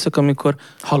járati időszak, amikor...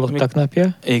 Halottak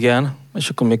napja? Igen, és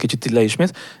akkor még kicsit így le is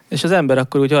mész. És az ember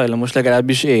akkor úgy hajlamos,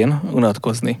 legalábbis én,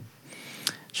 unatkozni.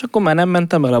 És akkor már nem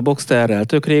mentem el a Boxsterrel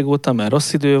tök régóta, már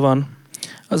rossz idő van.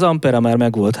 Az Ampera már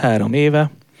megvolt 3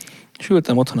 éve, és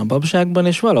ültem otthon a babzsákban,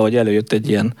 és valahogy előjött egy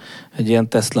ilyen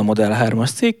Tesla Model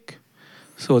 3-as cikk,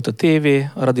 szólt a tévé,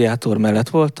 a radiátor mellett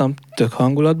voltam, tök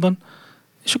hangulatban,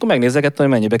 és akkor megnézegettem,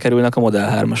 hogy mennyibe kerülnek a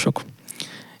Model 3-asok.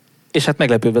 És hát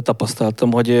meglepődve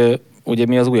tapasztaltam, hogy ugye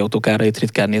mi az új autók árait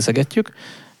ritkán nézegetjük.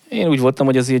 Én úgy voltam,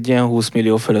 hogy ez egy ilyen 20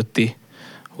 millió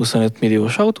 25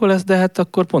 milliós autó lesz, de hát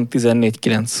akkor pont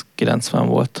 14.990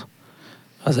 volt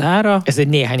az ára. Ez egy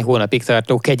néhány hónapig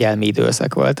tartó kegyelmi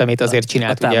időszak volt, amit azért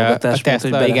csinált ugye a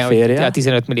Tesla, igen, hogy a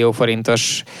 15 millió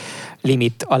forintos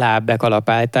limit alá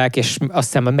bekalapálták, és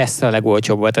azt hiszem messze a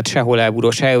legolcsóbb volt, tehát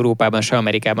sehol se Európában, se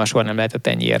Amerikában soha nem lehetett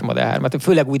ennyiért Model 3-at.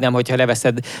 Főleg úgy nem, hogyha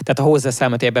leveszed, tehát a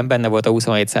hozzászámot ebben benne volt a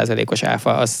 27%-os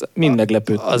áfa. Az, mind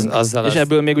meglepődtünk. És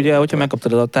ebből még ugye, hogyha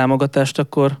megkaptad a támogatást,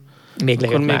 akkor még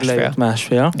lejött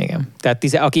másfél. Igen. Tehát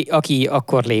aki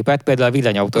akkor lépett, például a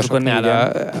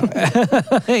villanyautósoknál.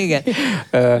 Igen.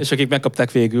 És akik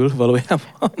megkapták végül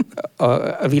valójában.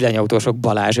 A villanyautósok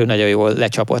Balázs, ő nagyon jól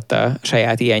lecsapott a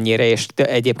saját ilyenjére, és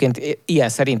egyébként ilyen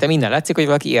szerintem innen látszik, hogy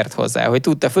valaki ért hozzá, hogy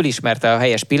tudta, fölismerte a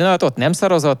helyes pillanatot, nem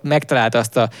szarozott, megtalálta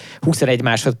azt a 21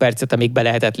 másodpercet, amíg be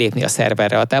lehetett lépni a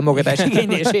szerverre a támogatás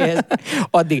igényléséhez.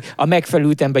 Addig a megfelelő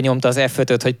ütemben nyomta az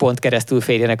F5-öt, hogy pont keresztül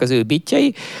férjenek az ő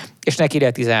bitjei, és neki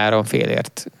le 13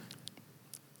 félért.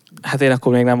 Hát én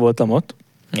akkor még nem voltam ott.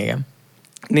 Igen.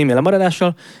 Némi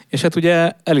lemaradással, és hát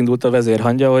ugye elindult a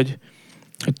vezérhangja, hogy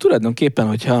tulajdonképpen,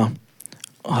 hogyha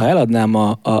eladnám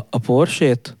a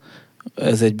Porsche-t,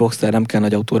 ez egy Boxster, nem kell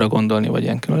nagy autóra gondolni, vagy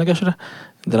ilyen különlegesre,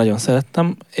 de nagyon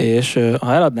szerettem, és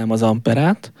ha eladnám az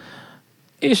Amperát,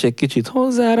 és egy kicsit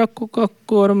hozzárakok,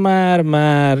 akkor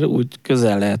már úgy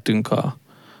közel lehetünk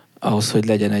ahhoz, hogy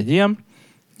legyen egy ilyen.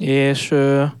 És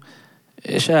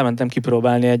elmentem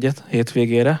kipróbálni egyet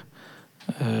hétvégére.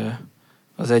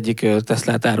 Az egyik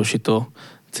Teslát árusító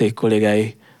cég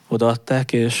kollégái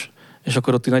odaadták, és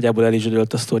akkor ott nagyjából el is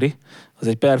dőlt a sztori. Az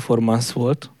egy performance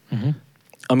volt,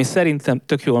 ami szerintem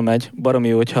tök jól megy, baromi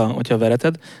jó, hogyha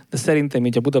vereted, de szerintem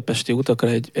így a budapesti utakra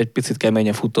egy picit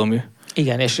keményebb futómű.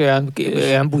 Igen, és olyan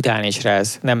bután is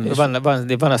ráz. Nem,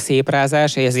 van a szép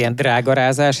rázás, ez ilyen drága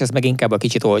rázás, ez meg inkább a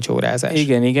kicsit olcsó rázás.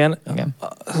 Igen.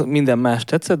 Minden más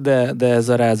tetszett, de ez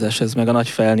a rázás, ez meg a nagy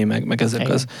felni, meg ezek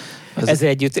igen. Ezzel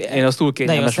együtt én azt túl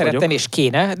nagyon szerettem, vagyok. És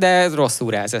kéne, de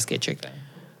rosszul ráz, ez kétségtelen.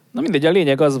 Na mindegy, a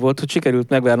lényeg az volt, hogy sikerült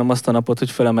megvárnom azt a napot,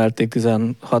 hogy felemelték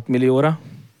 16 millióra,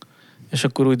 és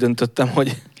akkor úgy döntöttem,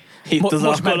 hogy itt az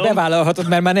most már bevállalhatod,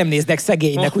 mert már nem néznek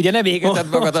szegénynek, ugye nem égeted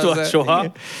magad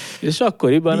soha. És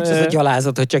akkoriban... Nincs az a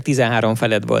gyalázat, hogy csak 13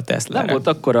 feled volt Tesla. Nem volt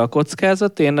akkora a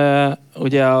kockázat. Én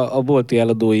ugye a bolti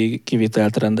eladói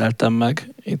kivitelt rendeltem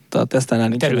meg. Itt a Tesla-nál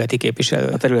nincs. Területi képviselő.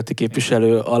 A területi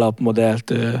képviselő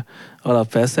alapmodellt,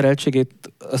 alapfelszereltségét.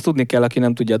 Azt tudni kell, aki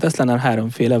nem tudja, a Tesla-nál 3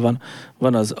 féle van.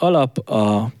 Van az alap,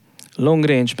 a long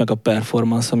range, meg a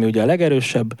performance, ami ugye a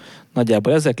legerősebb.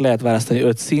 Nagyjából ezek lehet választani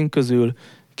 5 szín közül,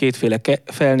 2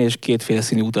 felni és 2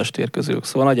 színű utastér közül.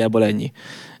 Szóval nagyjából ennyi.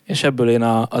 És ebből én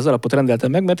az alapot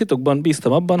rendeltem meg, mert titokban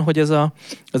bíztam abban, hogy ez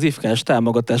az IFK-s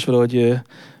támogatás valahogy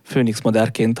Főnix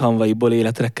madárként Hanvaiból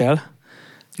életre kell.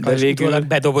 De végül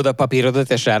bedobod a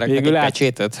papírodat, és ráraknak egy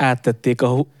pecsétet. Áttették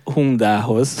a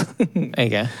Hyundaihoz.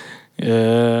 Igen.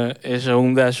 És a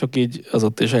Hyundai-sok így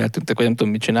azóta is eltűntek, vagy nem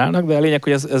tudom, mit csinálnak, de a lényeg,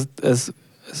 hogy ez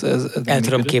el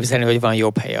tudom képzelni, hogy van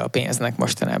jobb helye a pénznek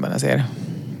mostanában azért.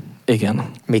 Igen.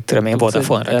 Mit tudom én,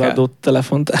 Vodafone-ra kell. Eladott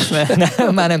telefontárs.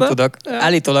 Már nem tudok.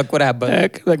 Állítólag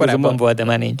korábban volt, de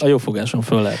már nincs. A jó fogáson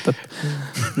föl lehetett.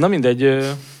 Na mindegy.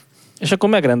 És akkor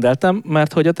megrendeltem,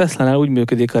 mert hogy a Tesla-nál úgy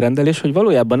működik a rendelés, hogy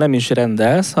valójában nem is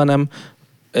rendelsz, hanem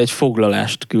egy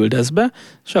foglalást küldesz be,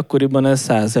 és akkoriban ez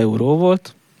 100 euró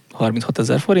volt, 36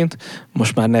 000 forint,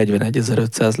 most már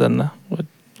 41.500 lenne.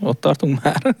 Ott tartunk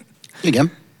már.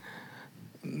 Igen.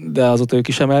 De azóta ők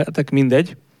is emeltek,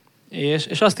 mindegy.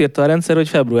 És azt írta a rendszer, hogy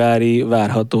februári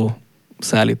várható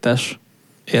szállítás,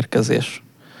 érkezés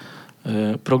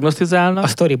prognosztizálnak. A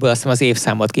sztoriból azt hiszem az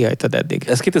évszámot kihagytad eddig.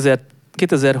 Ez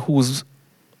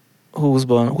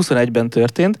 2021-ben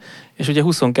történt, és ugye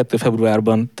 22.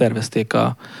 februárban tervezték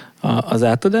az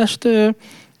átadást,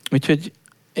 úgyhogy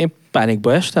én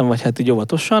pánikba estem, vagy hát így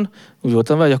óvatosan, úgy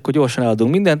voltam vele, hogy akkor gyorsan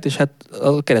eladunk mindent, és hát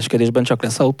a kereskedésben csak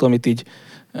lesz autó, amit így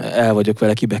el vagyok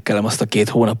vele, kibekkelem azt a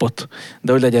 2 hónapot.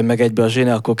 De hogy legyen meg egybe a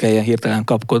zséne, akkor kelljen hirtelen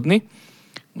kapkodni.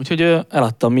 Úgyhogy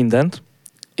eladtam mindent,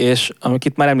 és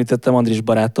amit már említettem, Andris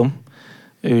barátom,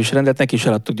 ő is rendelt, neki is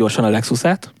eladtuk gyorsan a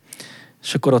Lexusát,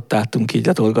 és akkor ott álltunk így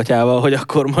letolgatjával, hogy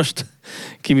akkor most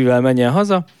ki mivel menjen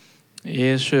haza,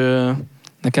 és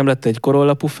nekem lett egy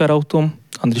Corolla puffer autóm,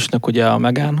 Andrisnak ugye a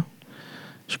Megane,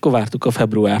 és akkor vártuk a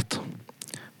februárt,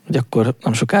 hogy akkor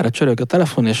nem sokára csörög a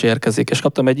telefon, és érkezik. És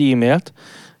kaptam egy e-mailt,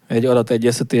 egy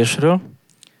adategyeztetésről.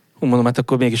 Mondom, hát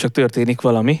akkor mégis csak történik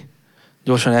valami.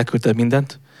 Gyorsan elküldtem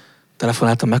mindent.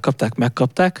 Telefonáltam,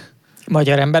 megkapták.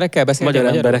 Magyar emberekkel beszéltél?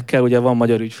 Magyar emberekkel, ugye van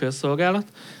magyar ügyfélszolgálat.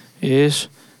 És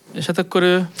És hát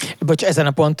akkor Bocs, ezen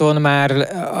a ponton már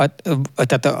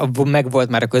megvolt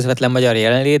már a közvetlen magyar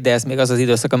jelenlét, de ez még az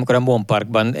időszak, amikor a Mon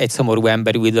Parkban egy szomorú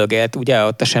ember üldögélt, ugye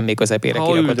ott a semmi közepére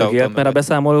kirakott autó. Mert a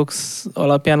beszámolók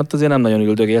alapján ott azért nem nagyon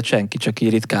üldögélt senki, csak így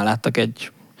ritkán láttak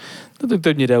tehát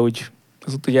többnyire úgy,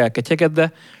 az ott úgy elketyegett,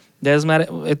 de ez már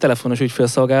egy telefonos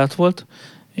ügyfélszolgálat volt,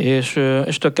 és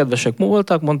tök kedvesek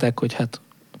voltak, mondták, hogy hát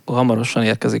akkor hamarosan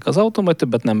érkezik az autó, majd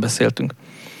többet nem beszéltünk.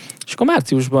 És akkor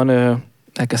márciusban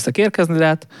elkezdtek érkezni, de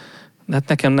hát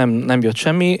nekem nem jött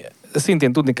semmi.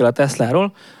 Szintén tudni kell a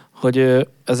Tesláról, hogy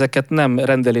ezeket nem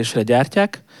rendelésre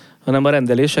gyártják, hanem a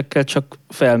rendelésekkel csak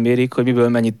felmérik, hogy miből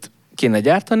mennyit kéne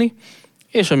gyártani,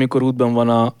 és amikor útban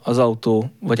van az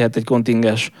autó, vagy hát egy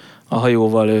kontingens a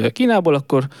hajóval Kínából,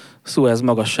 akkor Suez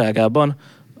magasságában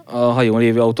a hajón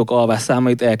lévő autók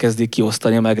alvásszámait elkezdik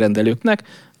kiosztani a megrendelőknek,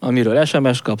 amiről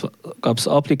SMS kapsz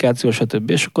applikáció, stb.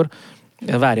 És akkor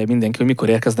várja mindenki, hogy mikor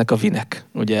érkeznek a vinek.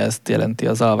 Ugye ezt jelenti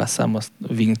az alvásszám, azt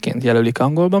vinként jelölik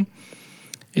angolban.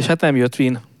 És hát nem jött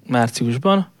vin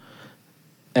márciusban.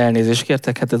 Elnézést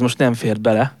kértek, hát ez most nem fér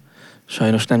bele.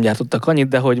 Sajnos nem gyártottak annyit,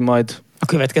 de hogy majd... A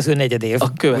következő negyedév.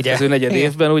 A következő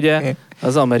negyedévben ugye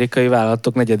az amerikai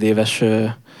vállalatok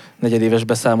negyedéves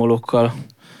beszámolókkal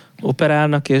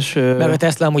operálnak, és... Mert a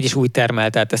Tesla amúgy is úgy termel,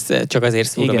 tehát ezt csak azért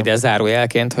szólom ide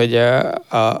zárójelként, hogy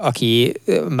aki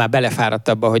már belefáradt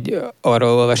abba, hogy arról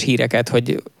olvas híreket,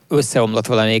 hogy összeomlott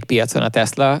valamelyik piacon a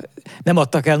Tesla, nem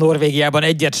adtak el Norvégiában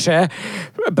egyet se,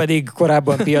 pedig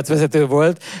korábban piacvezető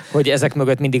volt, hogy ezek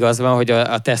mögött mindig az van, hogy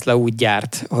a Tesla úgy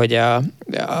gyárt, hogy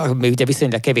ugye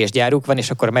viszonylag kevés gyáruk van, és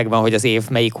akkor megvan, hogy az év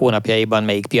melyik hónapjaiban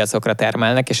melyik piacokra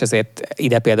termelnek, és ezért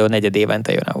ide például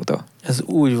negyedévente jön autó. Ez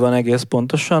úgy van egész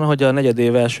pontosan, hogy a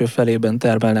negyedév első felében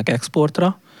termelnek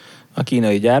exportra a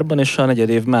kínai gyárban, és a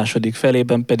negyedév második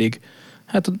felében pedig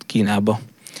hát Kínába.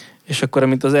 És akkor,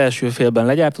 amit az első félben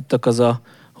legyártottak, az a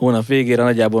hónap végére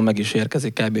nagyjából meg is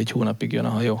érkezik, kb. Egy hónapig jön a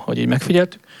hajó, hogy így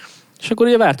megfigyeltük. És akkor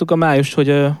ugye vártuk a májust, hogy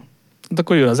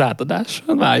akkor jön az átadás.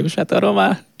 A május, hát arra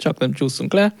már csak nem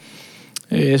csúszunk le.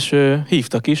 És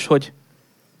hívtak is, hogy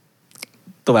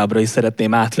továbbra is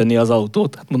szeretném átvenni az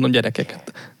autót. Hát mondom,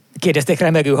 gyerekeket. Kérdezték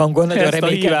remegő hangon, nagyon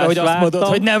reménykedve, hogy azt mondod,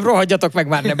 hogy nem, rohadjatok meg,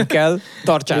 már nem kell,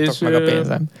 tartsátok meg a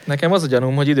pénzem. Nekem az a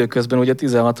gyanúm, hogy időközben ugye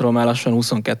 16-ról már lassan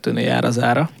 22-nél jár az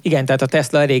ára. Igen, tehát a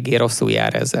Tesla eléggé rosszul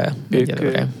jár ezzel.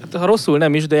 Hát, ha rosszul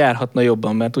nem is, de járhatna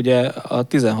jobban, mert ugye a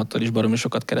 16-tal is baromi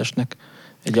sokat keresnek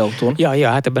egy autón. Ja,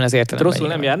 hát ebben az értelemben. Rosszul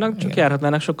nem járnak, csak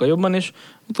járhatnának sokkal jobban, és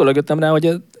utólag jöttem rá,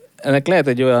 hogy ennek lehet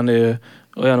egy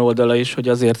olyan oldala is, hogy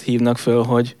azért hívnak föl,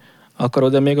 hogy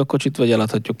akarod-e még a kocsit, vagy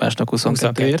eladhatjuk másnak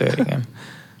 22-ért? Igen.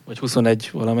 Vagy 21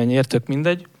 valamennyiért, tök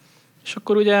mindegy. És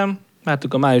akkor ugye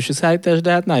vártuk a májusi szállítást,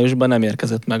 de hát májusban nem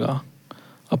érkezett meg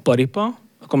a paripa,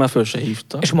 akkor már föl se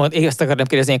hívta. És ezt akartam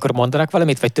kérdezni, akkor mondanak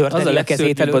valamit, vagy törteni a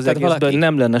kezét előtted valaki?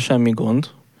 Nem lenne semmi gond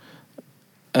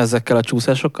ezekkel a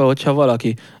csúszásokkal, hogyha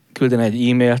valaki küldene egy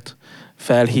e-mailt,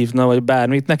 felhívna, vagy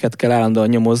bármit, neked kell állandóan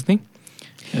nyomozni.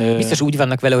 Biztos úgy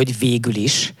vannak vele, hogy végül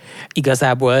is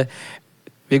igazából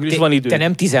van idő. Te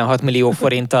nem 16 millió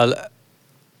forinttal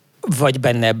vagy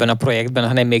benne ebben a projektben,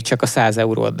 hanem még csak a 100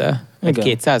 euróddal. Vagy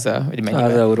 200-al? Vagy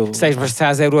 100 euró. Most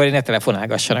 100 euróra ne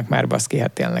telefonálgassanak már, baszki,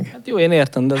 hát tényleg. Hát jó, én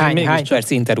értem, de hány perc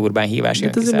interurbán hívás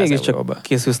jön ki 100 euróba? Mégiscsak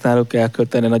készülsz náluk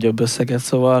elkölteni nagyobb összeget,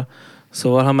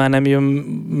 szóval ha már nem jön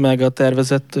meg a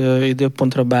tervezett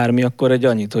időpontra bármi, akkor egy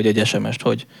annyit, hogy egy SMS-t,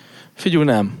 hogy figyelj,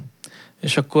 nem.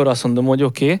 És akkor azt mondom, hogy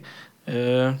oké.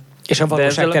 És a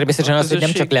valóság természetesen az, hogy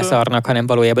nem csak leszarnak, hanem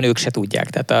valójában ők se tudják.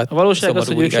 Tehát a valóság az,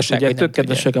 hogy ők se tudják, tök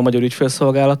kedvesek a magyar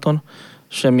ügyfélszolgálaton,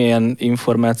 semmilyen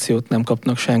információt nem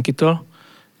kapnak senkitől,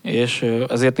 és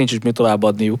azért nincs is mit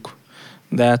továbbadniuk.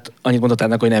 De hát annyit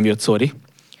mondhatnának, hogy nem jött, sorry.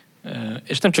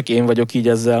 És nem csak én vagyok így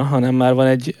ezzel, hanem már van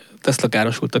egy Tesla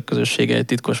károsultak közössége, egy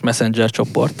titkos messenger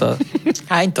csoport.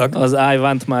 Hány tag? Az I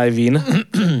want my win.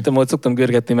 De majd szoktam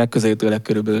görgetni, megközelítőleg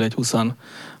körülbelül egy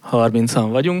 20-30-an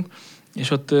vagyunk.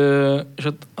 És ott,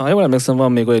 ha jól emlékszem,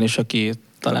 van még olyan is, aki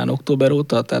talán október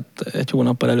óta, tehát egy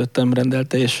hónappal előttem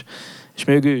rendelte, és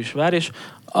még ő is vár, és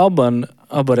abban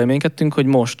reménykedtünk, hogy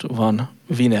most van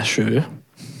vineső.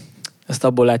 Ezt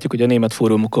abból látjuk, hogy a német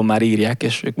fórumokon már írják,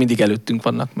 és ők mindig előttünk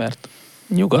vannak, mert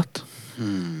nyugat.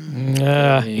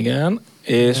 Igen.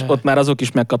 És ott már azok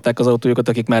is megkapták az autójukat,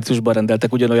 akik márciusban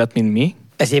rendeltek ugyanolyat, mint mi.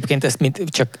 Ez egyébként ezt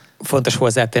csak fontos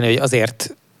hozzátenni, hogy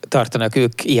azért tartanak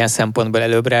ők ilyen szempontból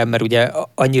előbbre, mert ugye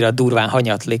annyira durván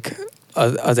hanyatlik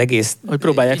az egész hogy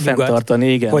próbálják nyugat,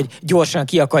 fenntartani, igen. Hogy gyorsan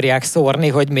ki akarják szórni,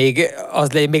 hogy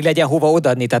még legyen hova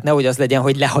odaadni, tehát nehogy az legyen,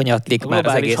 hogy lehanyatlik már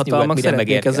az egész nyugat, mire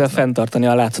megérkeznek. Ezzel fenntartani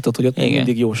a látszatot, hogy ott még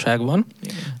mindig jóság van.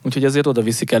 Igen. Úgyhogy ezért oda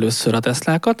viszik először a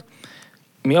Teslákat.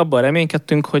 Mi abban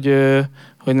reménykedtünk, hogy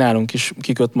hogy nálunk is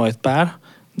kiköt majd pár,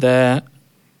 de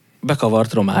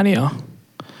bekavart Románia.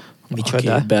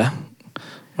 Micsoda? A képbe.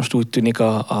 Most úgy tűnik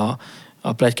a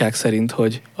pletykák szerint,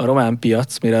 hogy a román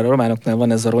piac, mire a románoknál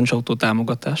van ez a roncsautó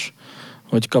támogatás,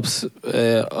 hogy kapsz,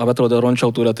 ha betolod a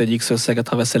roncsautórat egy X összeget,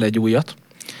 ha veszel egy újat,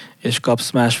 és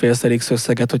kapsz másfélszer X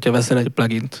összeget, hogyha veszel egy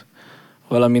plugint.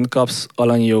 Valamint kapsz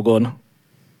alanyi jogon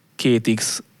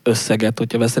 2X összeget,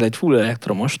 hogyha veszel egy full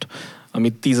elektromost,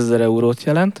 amit 10 000 eurót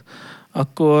jelent,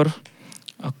 akkor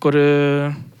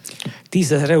 10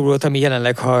 000 eurót, ami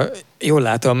jelenleg, ha jól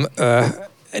látom,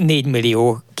 4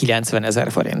 millió 90 000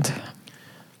 forint.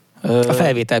 A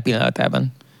felvétel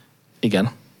pillanatában. Igen.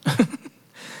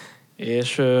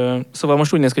 És szóval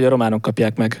most úgy néz ki, hogy a románok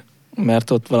kapják meg,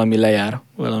 mert ott valami lejár,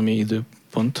 valami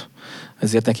időpont.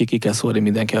 Ezért neki ki kell szórni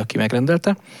mindenki, aki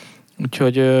megrendelte.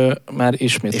 Úgyhogy már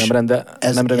ismét És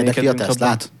nem érdekli a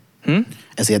Teslát?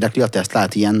 Ez érdekli a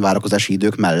Teslát ilyen várakozási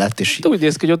idők mellett? És úgy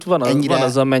néz ki, hogy ott van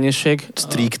az a mennyiség.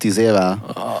 Strikt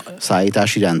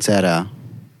szállítási rendszerrel?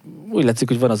 Úgy látszik,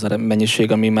 hogy van az a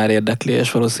mennyiség, ami már érdekli,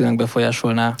 és valószínűleg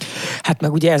befolyásolná. Hát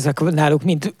meg ugye ezek náluk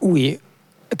mind új,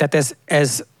 tehát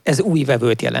ez új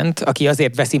vevőt jelent, aki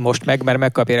azért veszi most meg, mert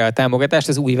megkapja rá a támogatást,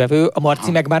 ez új vevő, a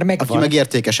Marci meg már megvan. Aki meg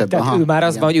értékesebb. Tehát ő már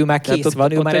az van, hogy ő már kész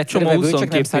van, ő már egyszerű vevő, csak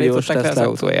nem szállították le az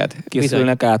autóját.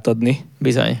 Készülnek átadni.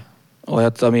 Bizony.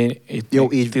 Olyat, ami itt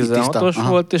jó, így 16-os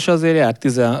volt, és azért jár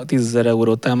 10 000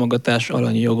 euró támogatás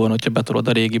alanyi jogon, hogyha betolod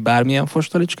a régi bármilyen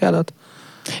fostalicskádat.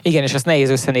 Igen, és azt nehéz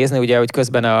összenézni, ugye, hogy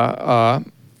közben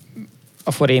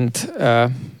a forint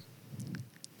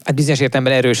hát bizonyos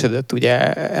értelemben erősödött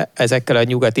ugye ezekkel a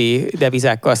nyugati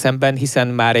devizákkal szemben, hiszen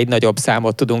már egy nagyobb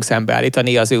számot tudunk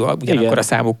szembeállítani az ő ugyanakkor a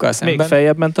számukkal szemben. Még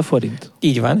feljebb ment a forint.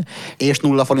 Így van. És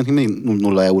 0 forint, mindig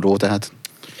 0 euró, tehát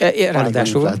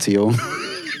ráadásul. infláció.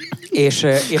 És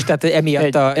tehát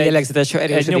emiatt a jellegzetes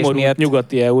erősödés miatt...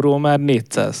 nyugati euró már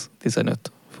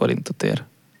 415 forintot ér.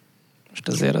 Most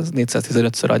azért az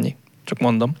 415-ször annyi. Csak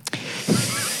mondom.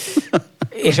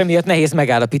 És emiatt nehéz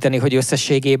megállapítani, hogy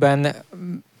összességében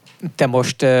te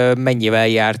most mennyivel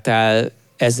jártál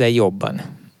ezzel jobban.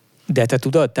 De te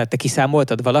tudod? Tehát te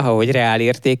kiszámoltad valaha, hogy reál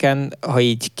értéken, ha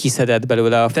így kiszeded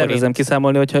belőle a forint... Tervezem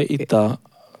kiszámolni, hogyha itt a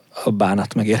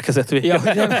bánat megérkezett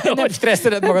végre. Ja, nem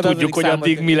stresszeled magad. Tudjuk, hogy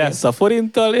addig mi lesz a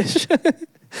forinttal, és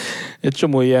egy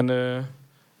csomó ilyen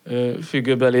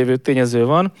függőben lévő tényező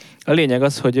van. A lényeg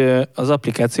az, hogy az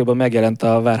applikációban megjelent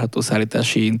a várható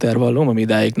szállítási intervallum, ami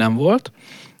idáig nem volt,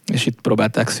 és itt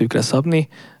próbálták szűkre szabni.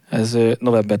 Ez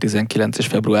november 19 és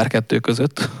február 2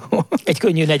 között. Egy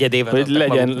könnyű negyedével. Hogy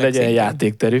legyen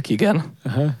játékterük, igen.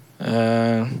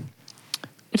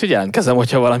 Úgyhogy jelentkezem,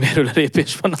 hogyha valami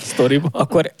erőlépés van a sztoriban.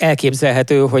 Akkor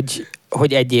elképzelhető,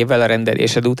 hogy egy évvel a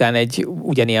rendelésed után egy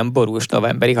ugyanilyen borús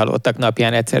novemberi halottak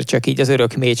napján egyszer csak így az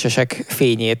örök mécsesek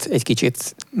fényét egy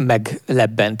kicsit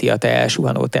meglebbenti a te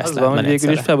elsuhanó Teslát. Az van, hogy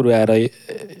végül is februárra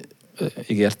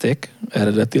ígérték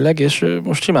eredetileg, és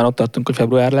most simán ott tartunk, hogy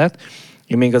február lehet.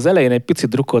 Én még az elején egy picit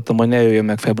drukkoltam, hogy ne jöjjön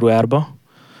meg februárba,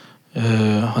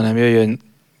 hanem jöjjön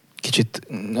kicsit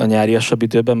a nyáriasabb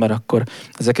időben, mert akkor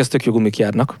ezek tök jó gumik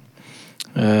járnak.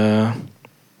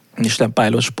 Isten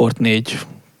Pilot Sport 4,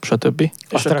 stb.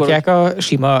 Azt rakják a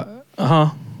sima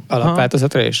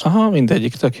alapváltozatra is? Aha,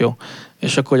 mindegyik, tök jó.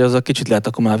 És akkor az a kicsit lehet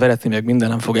akkor már veretni, meg minden,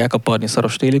 nem fogják aparni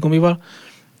szaros téli gumival.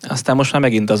 Aztán most már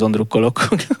megint azon drukkolok,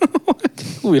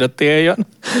 újra tél jön.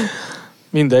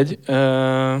 Mindegy.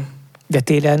 De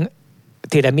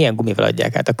télen milyen gumival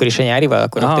adják át? Akkor is a nyárival?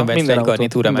 Akkor ott egy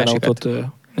garnitúra másikat?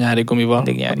 Nyári gumival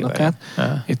adnak át.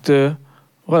 Itt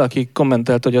valaki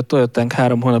kommentelt, hogy a Toyotánk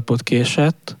 3 hónapot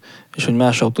késett, és hogy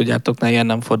más autógyártóknál ilyen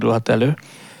nem fordulhat elő.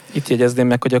 Itt jegyezném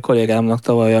meg, hogy a kollégámnak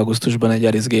tavaly augusztusban egy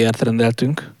Yaris GR-t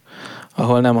rendeltünk,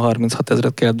 ahol nem 36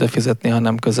 000 kellett befizetni,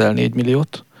 hanem közel 4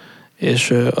 milliót,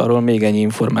 és arról még ennyi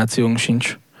információnk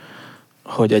sincs,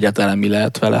 hogy egyáltalán mi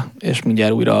lehet vele, és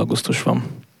mindjárt újra augusztus van.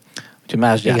 Úgyhogy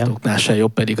más gyártóknál sem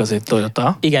jobb, pedig az egy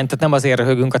Toyota. Igen, tehát nem azért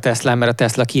röhögünk a Teslán, mert a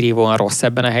Tesla kirívóan rossz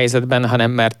ebben a helyzetben,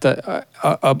 hanem mert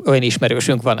olyan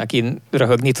ismerősünk van, akin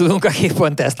röhögni tudunk, aki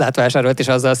pont Teslát vásárolt, és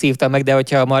azzal szívta meg, de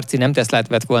hogyha a Marci nem Teslát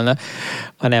vett volna,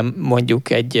 hanem mondjuk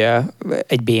egy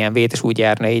BMW-t, és úgy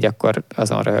járna így, akkor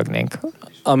azon röhögnénk.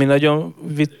 Ami nagyon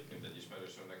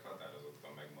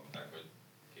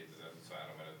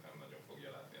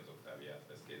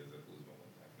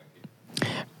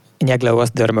Nyegleó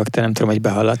azt dörmögte, nem tudom, hogy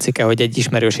behallatszik-e, hogy egy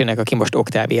ismerősének, aki most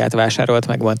Octaviát vásárolt,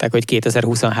 megmondták, hogy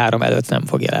 2023 előtt nem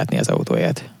fogja látni az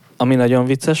autóját. Ami nagyon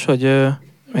vicces, hogy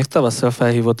még tavasszal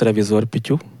felhívott revizor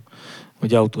Pityu,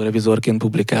 hogy autórevizorként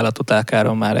publikál a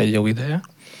Totálkáron már egy jó ideje.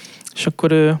 És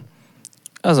akkor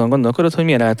azon gondolkodott, hogy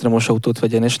milyen elektromos autót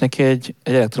vegyen, és neki egy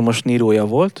elektromos Niroja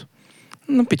volt.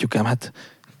 Na, Pityukám, hát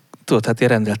tudod, hát én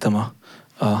rendeltem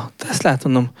a Teslát,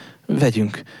 mondom,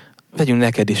 vegyünk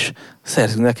neked is,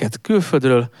 szerzünk neked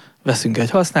külföldről, veszünk egy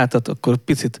használtat, akkor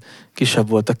picit kisebb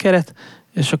volt a keret,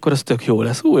 és akkor az tök jó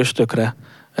lesz. És tökre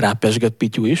rápesgett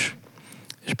Pityu is.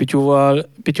 És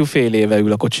Pityu fél éve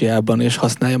ül a kocsijában, és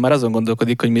használja, már azon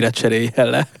gondolkodik, hogy mire cseréljen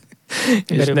le.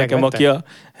 És nekem,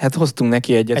 hát hoztunk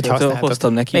neki egyet,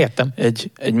 hoztam neki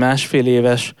egy másfél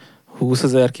éves, 20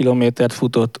 000 kilométert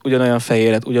futott, ugyanolyan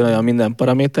fehéret, ugyanolyan minden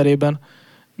paraméterében,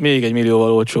 még 1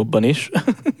 millióval olcsóbban is.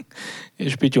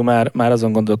 És Pityu már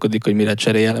azon gondolkodik, hogy mire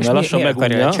cseréljen. Mert lassan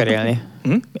akarja lecserélni?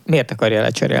 Miért akarja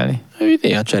lecserélni? Ő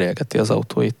néha cserélgeti az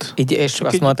autóit. Így, és csak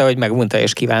azt mondta, hogy megunta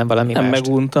és kíván valami nem mást. Nem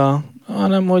megunta,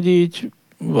 hanem hogy így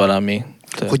valami.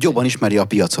 Hogy jobban ismeri a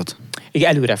piacot. Igen,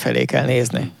 előrefelé kell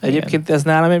nézni. Egyébként ez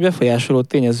nálam egy befolyásoló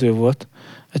tényező volt.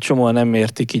 Egy csomóan nem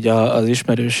értik így az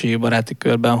ismerősi baráti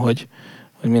körben, hogy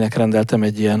minek rendeltem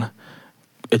egy ilyen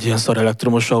szar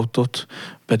elektromos autót,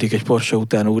 pedig egy Porsche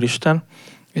után úristen.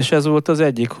 És ez volt az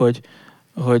egyik, hogy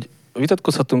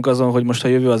vitatkozhatunk azon, hogy most a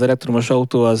jövő az elektromos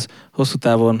autó, az hosszú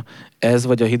távon ez,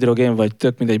 vagy a hidrogén, vagy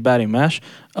tök mindegy bármi más,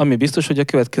 ami biztos, hogy a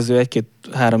következő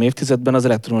 1-2-3 évtizedben az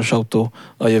elektromos autó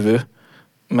a jövő,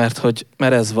 mert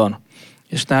ez van.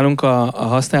 És nálunk a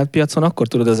használt piacon akkor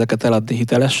tudod ezeket eladni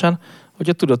hitelesen,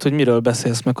 hogyha tudod, hogy miről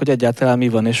beszélsz, meg hogy egyáltalán mi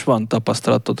van, és van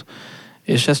tapasztalatod.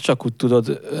 És ezt csak úgy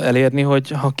tudod elérni, hogy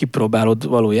ha kipróbálod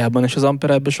valójában, és az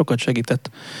Ampere ebben sokat segített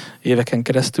éveken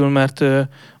keresztül, mert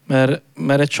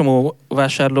egy csomó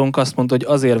vásárlónk azt mondta, hogy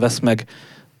azért vesz meg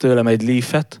tőlem egy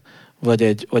Leafet,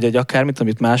 vagy egy akármit,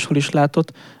 amit máshol is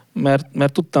látott,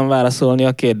 mert tudtam válaszolni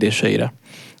a kérdéseire.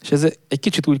 És ez egy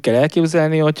kicsit úgy kell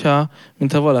elképzelni,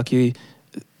 mintha valaki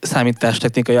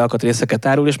számítástechnikai alkatrészeket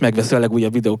árul, és megveszi a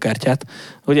legújabb videókártyát,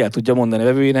 hogy el tudja mondani a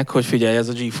vevőjének, hogy figyelj, ez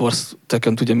a GeForce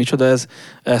tökön tudja micsoda,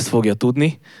 ezt fogja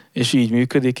tudni, és így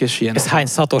működik, és ilyen. Ez hány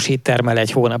szatosit termel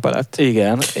egy hónap alatt?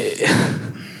 Igen.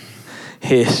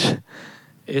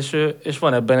 és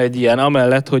van ebben egy ilyen,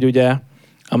 amellett, hogy ugye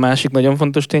a másik nagyon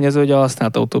fontos tényező, hogy a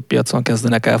használt autópiacon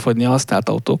kezdenek elfogyni a használt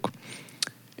autók.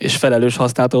 És felelős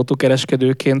használt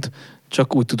autókereskedőként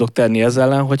csak úgy tudok tenni ezzel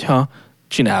ellen, hogyha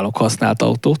csinálok használt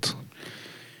autót.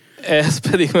 Ezt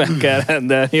pedig meg kell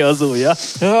rendelni az újja.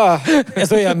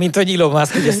 Ez olyan, mint hogy Elon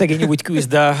Musk, hogy a szegény úgy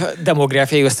küzd a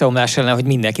demográfiai összeomlás ellen, hogy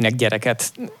mindenkinek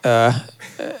gyereket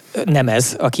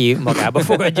nemez, aki magába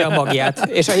fogadja a magját.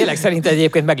 És a jelek szerint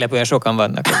egyébként meglepően sokan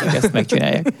vannak, akik ezt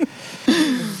megcsinálják.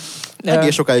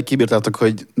 Egész sokáig kibírtatok,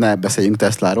 hogy ne beszéljünk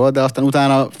Tesláról, de aztán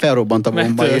utána felrobbant a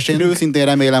bomba, és én őszintén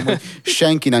remélem, hogy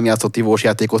senki nem játszott ivós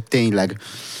játékot tényleg.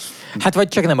 Hát vagy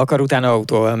csak nem akar utána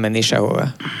autóval menni sehova.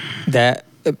 De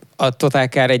a Total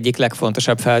Car egyik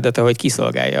legfontosabb feladata, hogy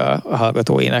kiszolgálja a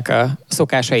hallgatóinak a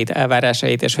szokásait,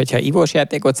 elvárásait, és hogyha ivós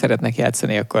játékot szeretnek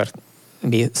játszani, akkor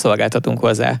mi szolgáltatunk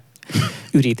hozzá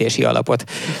ürítési alapot.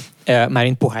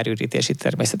 Mármint pohárürítési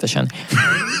természetesen.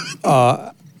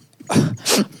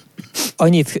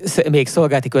 Annyit még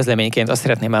szolgálati közleményként azt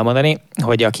szeretném elmondani,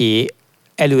 hogy aki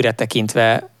előre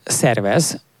tekintve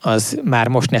szervez, az már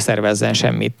most ne szervezzen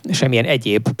semmilyen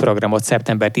egyéb programot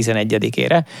szeptember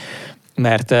 11-ére,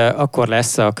 mert akkor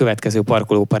lesz a következő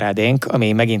parkolóparádénk,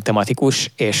 ami megint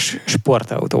tematikus, és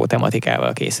sportautó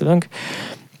tematikával készülünk,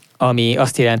 ami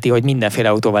azt jelenti, hogy mindenféle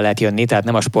autóval lehet jönni, tehát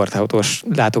nem a sportautós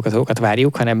látogatókat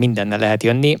várjuk, hanem mindennel lehet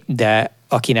jönni, de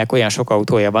akinek olyan sok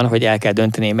autója van, hogy el kell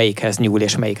dönteni, melyikhez nyúl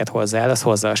és melyiket hozza el, az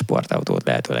hozza a sportautót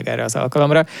lehetőleg erre az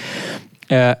alkalomra.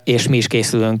 És mi is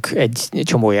készülünk egy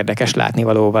csomó érdekes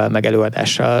látnivalóval, meg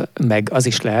előadással, meg az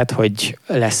is lehet, hogy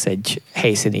lesz egy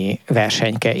helyszíni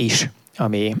versenyke is,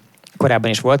 ami korábban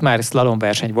is volt már, slalom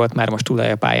verseny volt már, most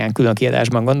túlajapályán külön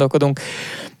kiadásban gondolkodunk,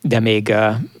 de még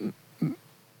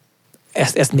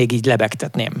ezt még így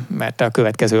lebegtetném, mert a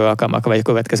következő alkalmak, vagy a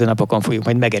következő napokon fogjuk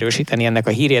majd megerősíteni ennek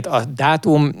a hírét. A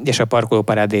dátum és a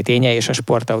parkolóparádé ténye és a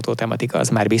sportautó tematika az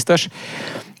már biztos,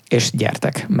 és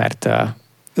gyertek, mert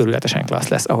őrületesen klassz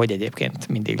lesz, ahogy egyébként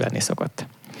mindig lenni szokott.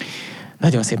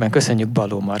 Nagyon szépen köszönjük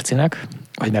Balló Marcinak,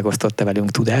 hogy megosztotta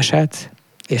velünk tudását,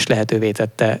 és lehetővé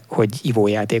tette, hogy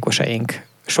ivójátékosaink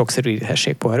sokszor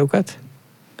ürithessék poharukat.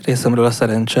 Részemről a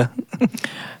szerencse.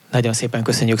 Nagyon szépen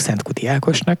köszönjük Szent Kuti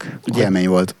Ákosnak. Élmény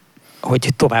volt. Hogy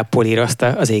tovább polírozta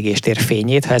az égéstér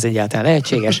fényét, ha ez egyáltalán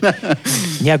lehetséges.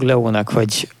 Nyegleónak,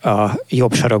 hogy a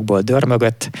jobb sarokból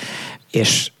dörmögött,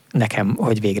 és nekem,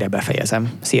 hogy végre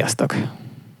befejezem. Sziasztok!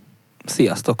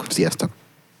 Sziasztok! Sziasztok!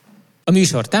 A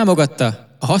műsor támogatta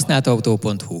a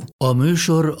használtautó.hu. A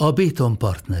műsor a Béton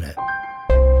partnere.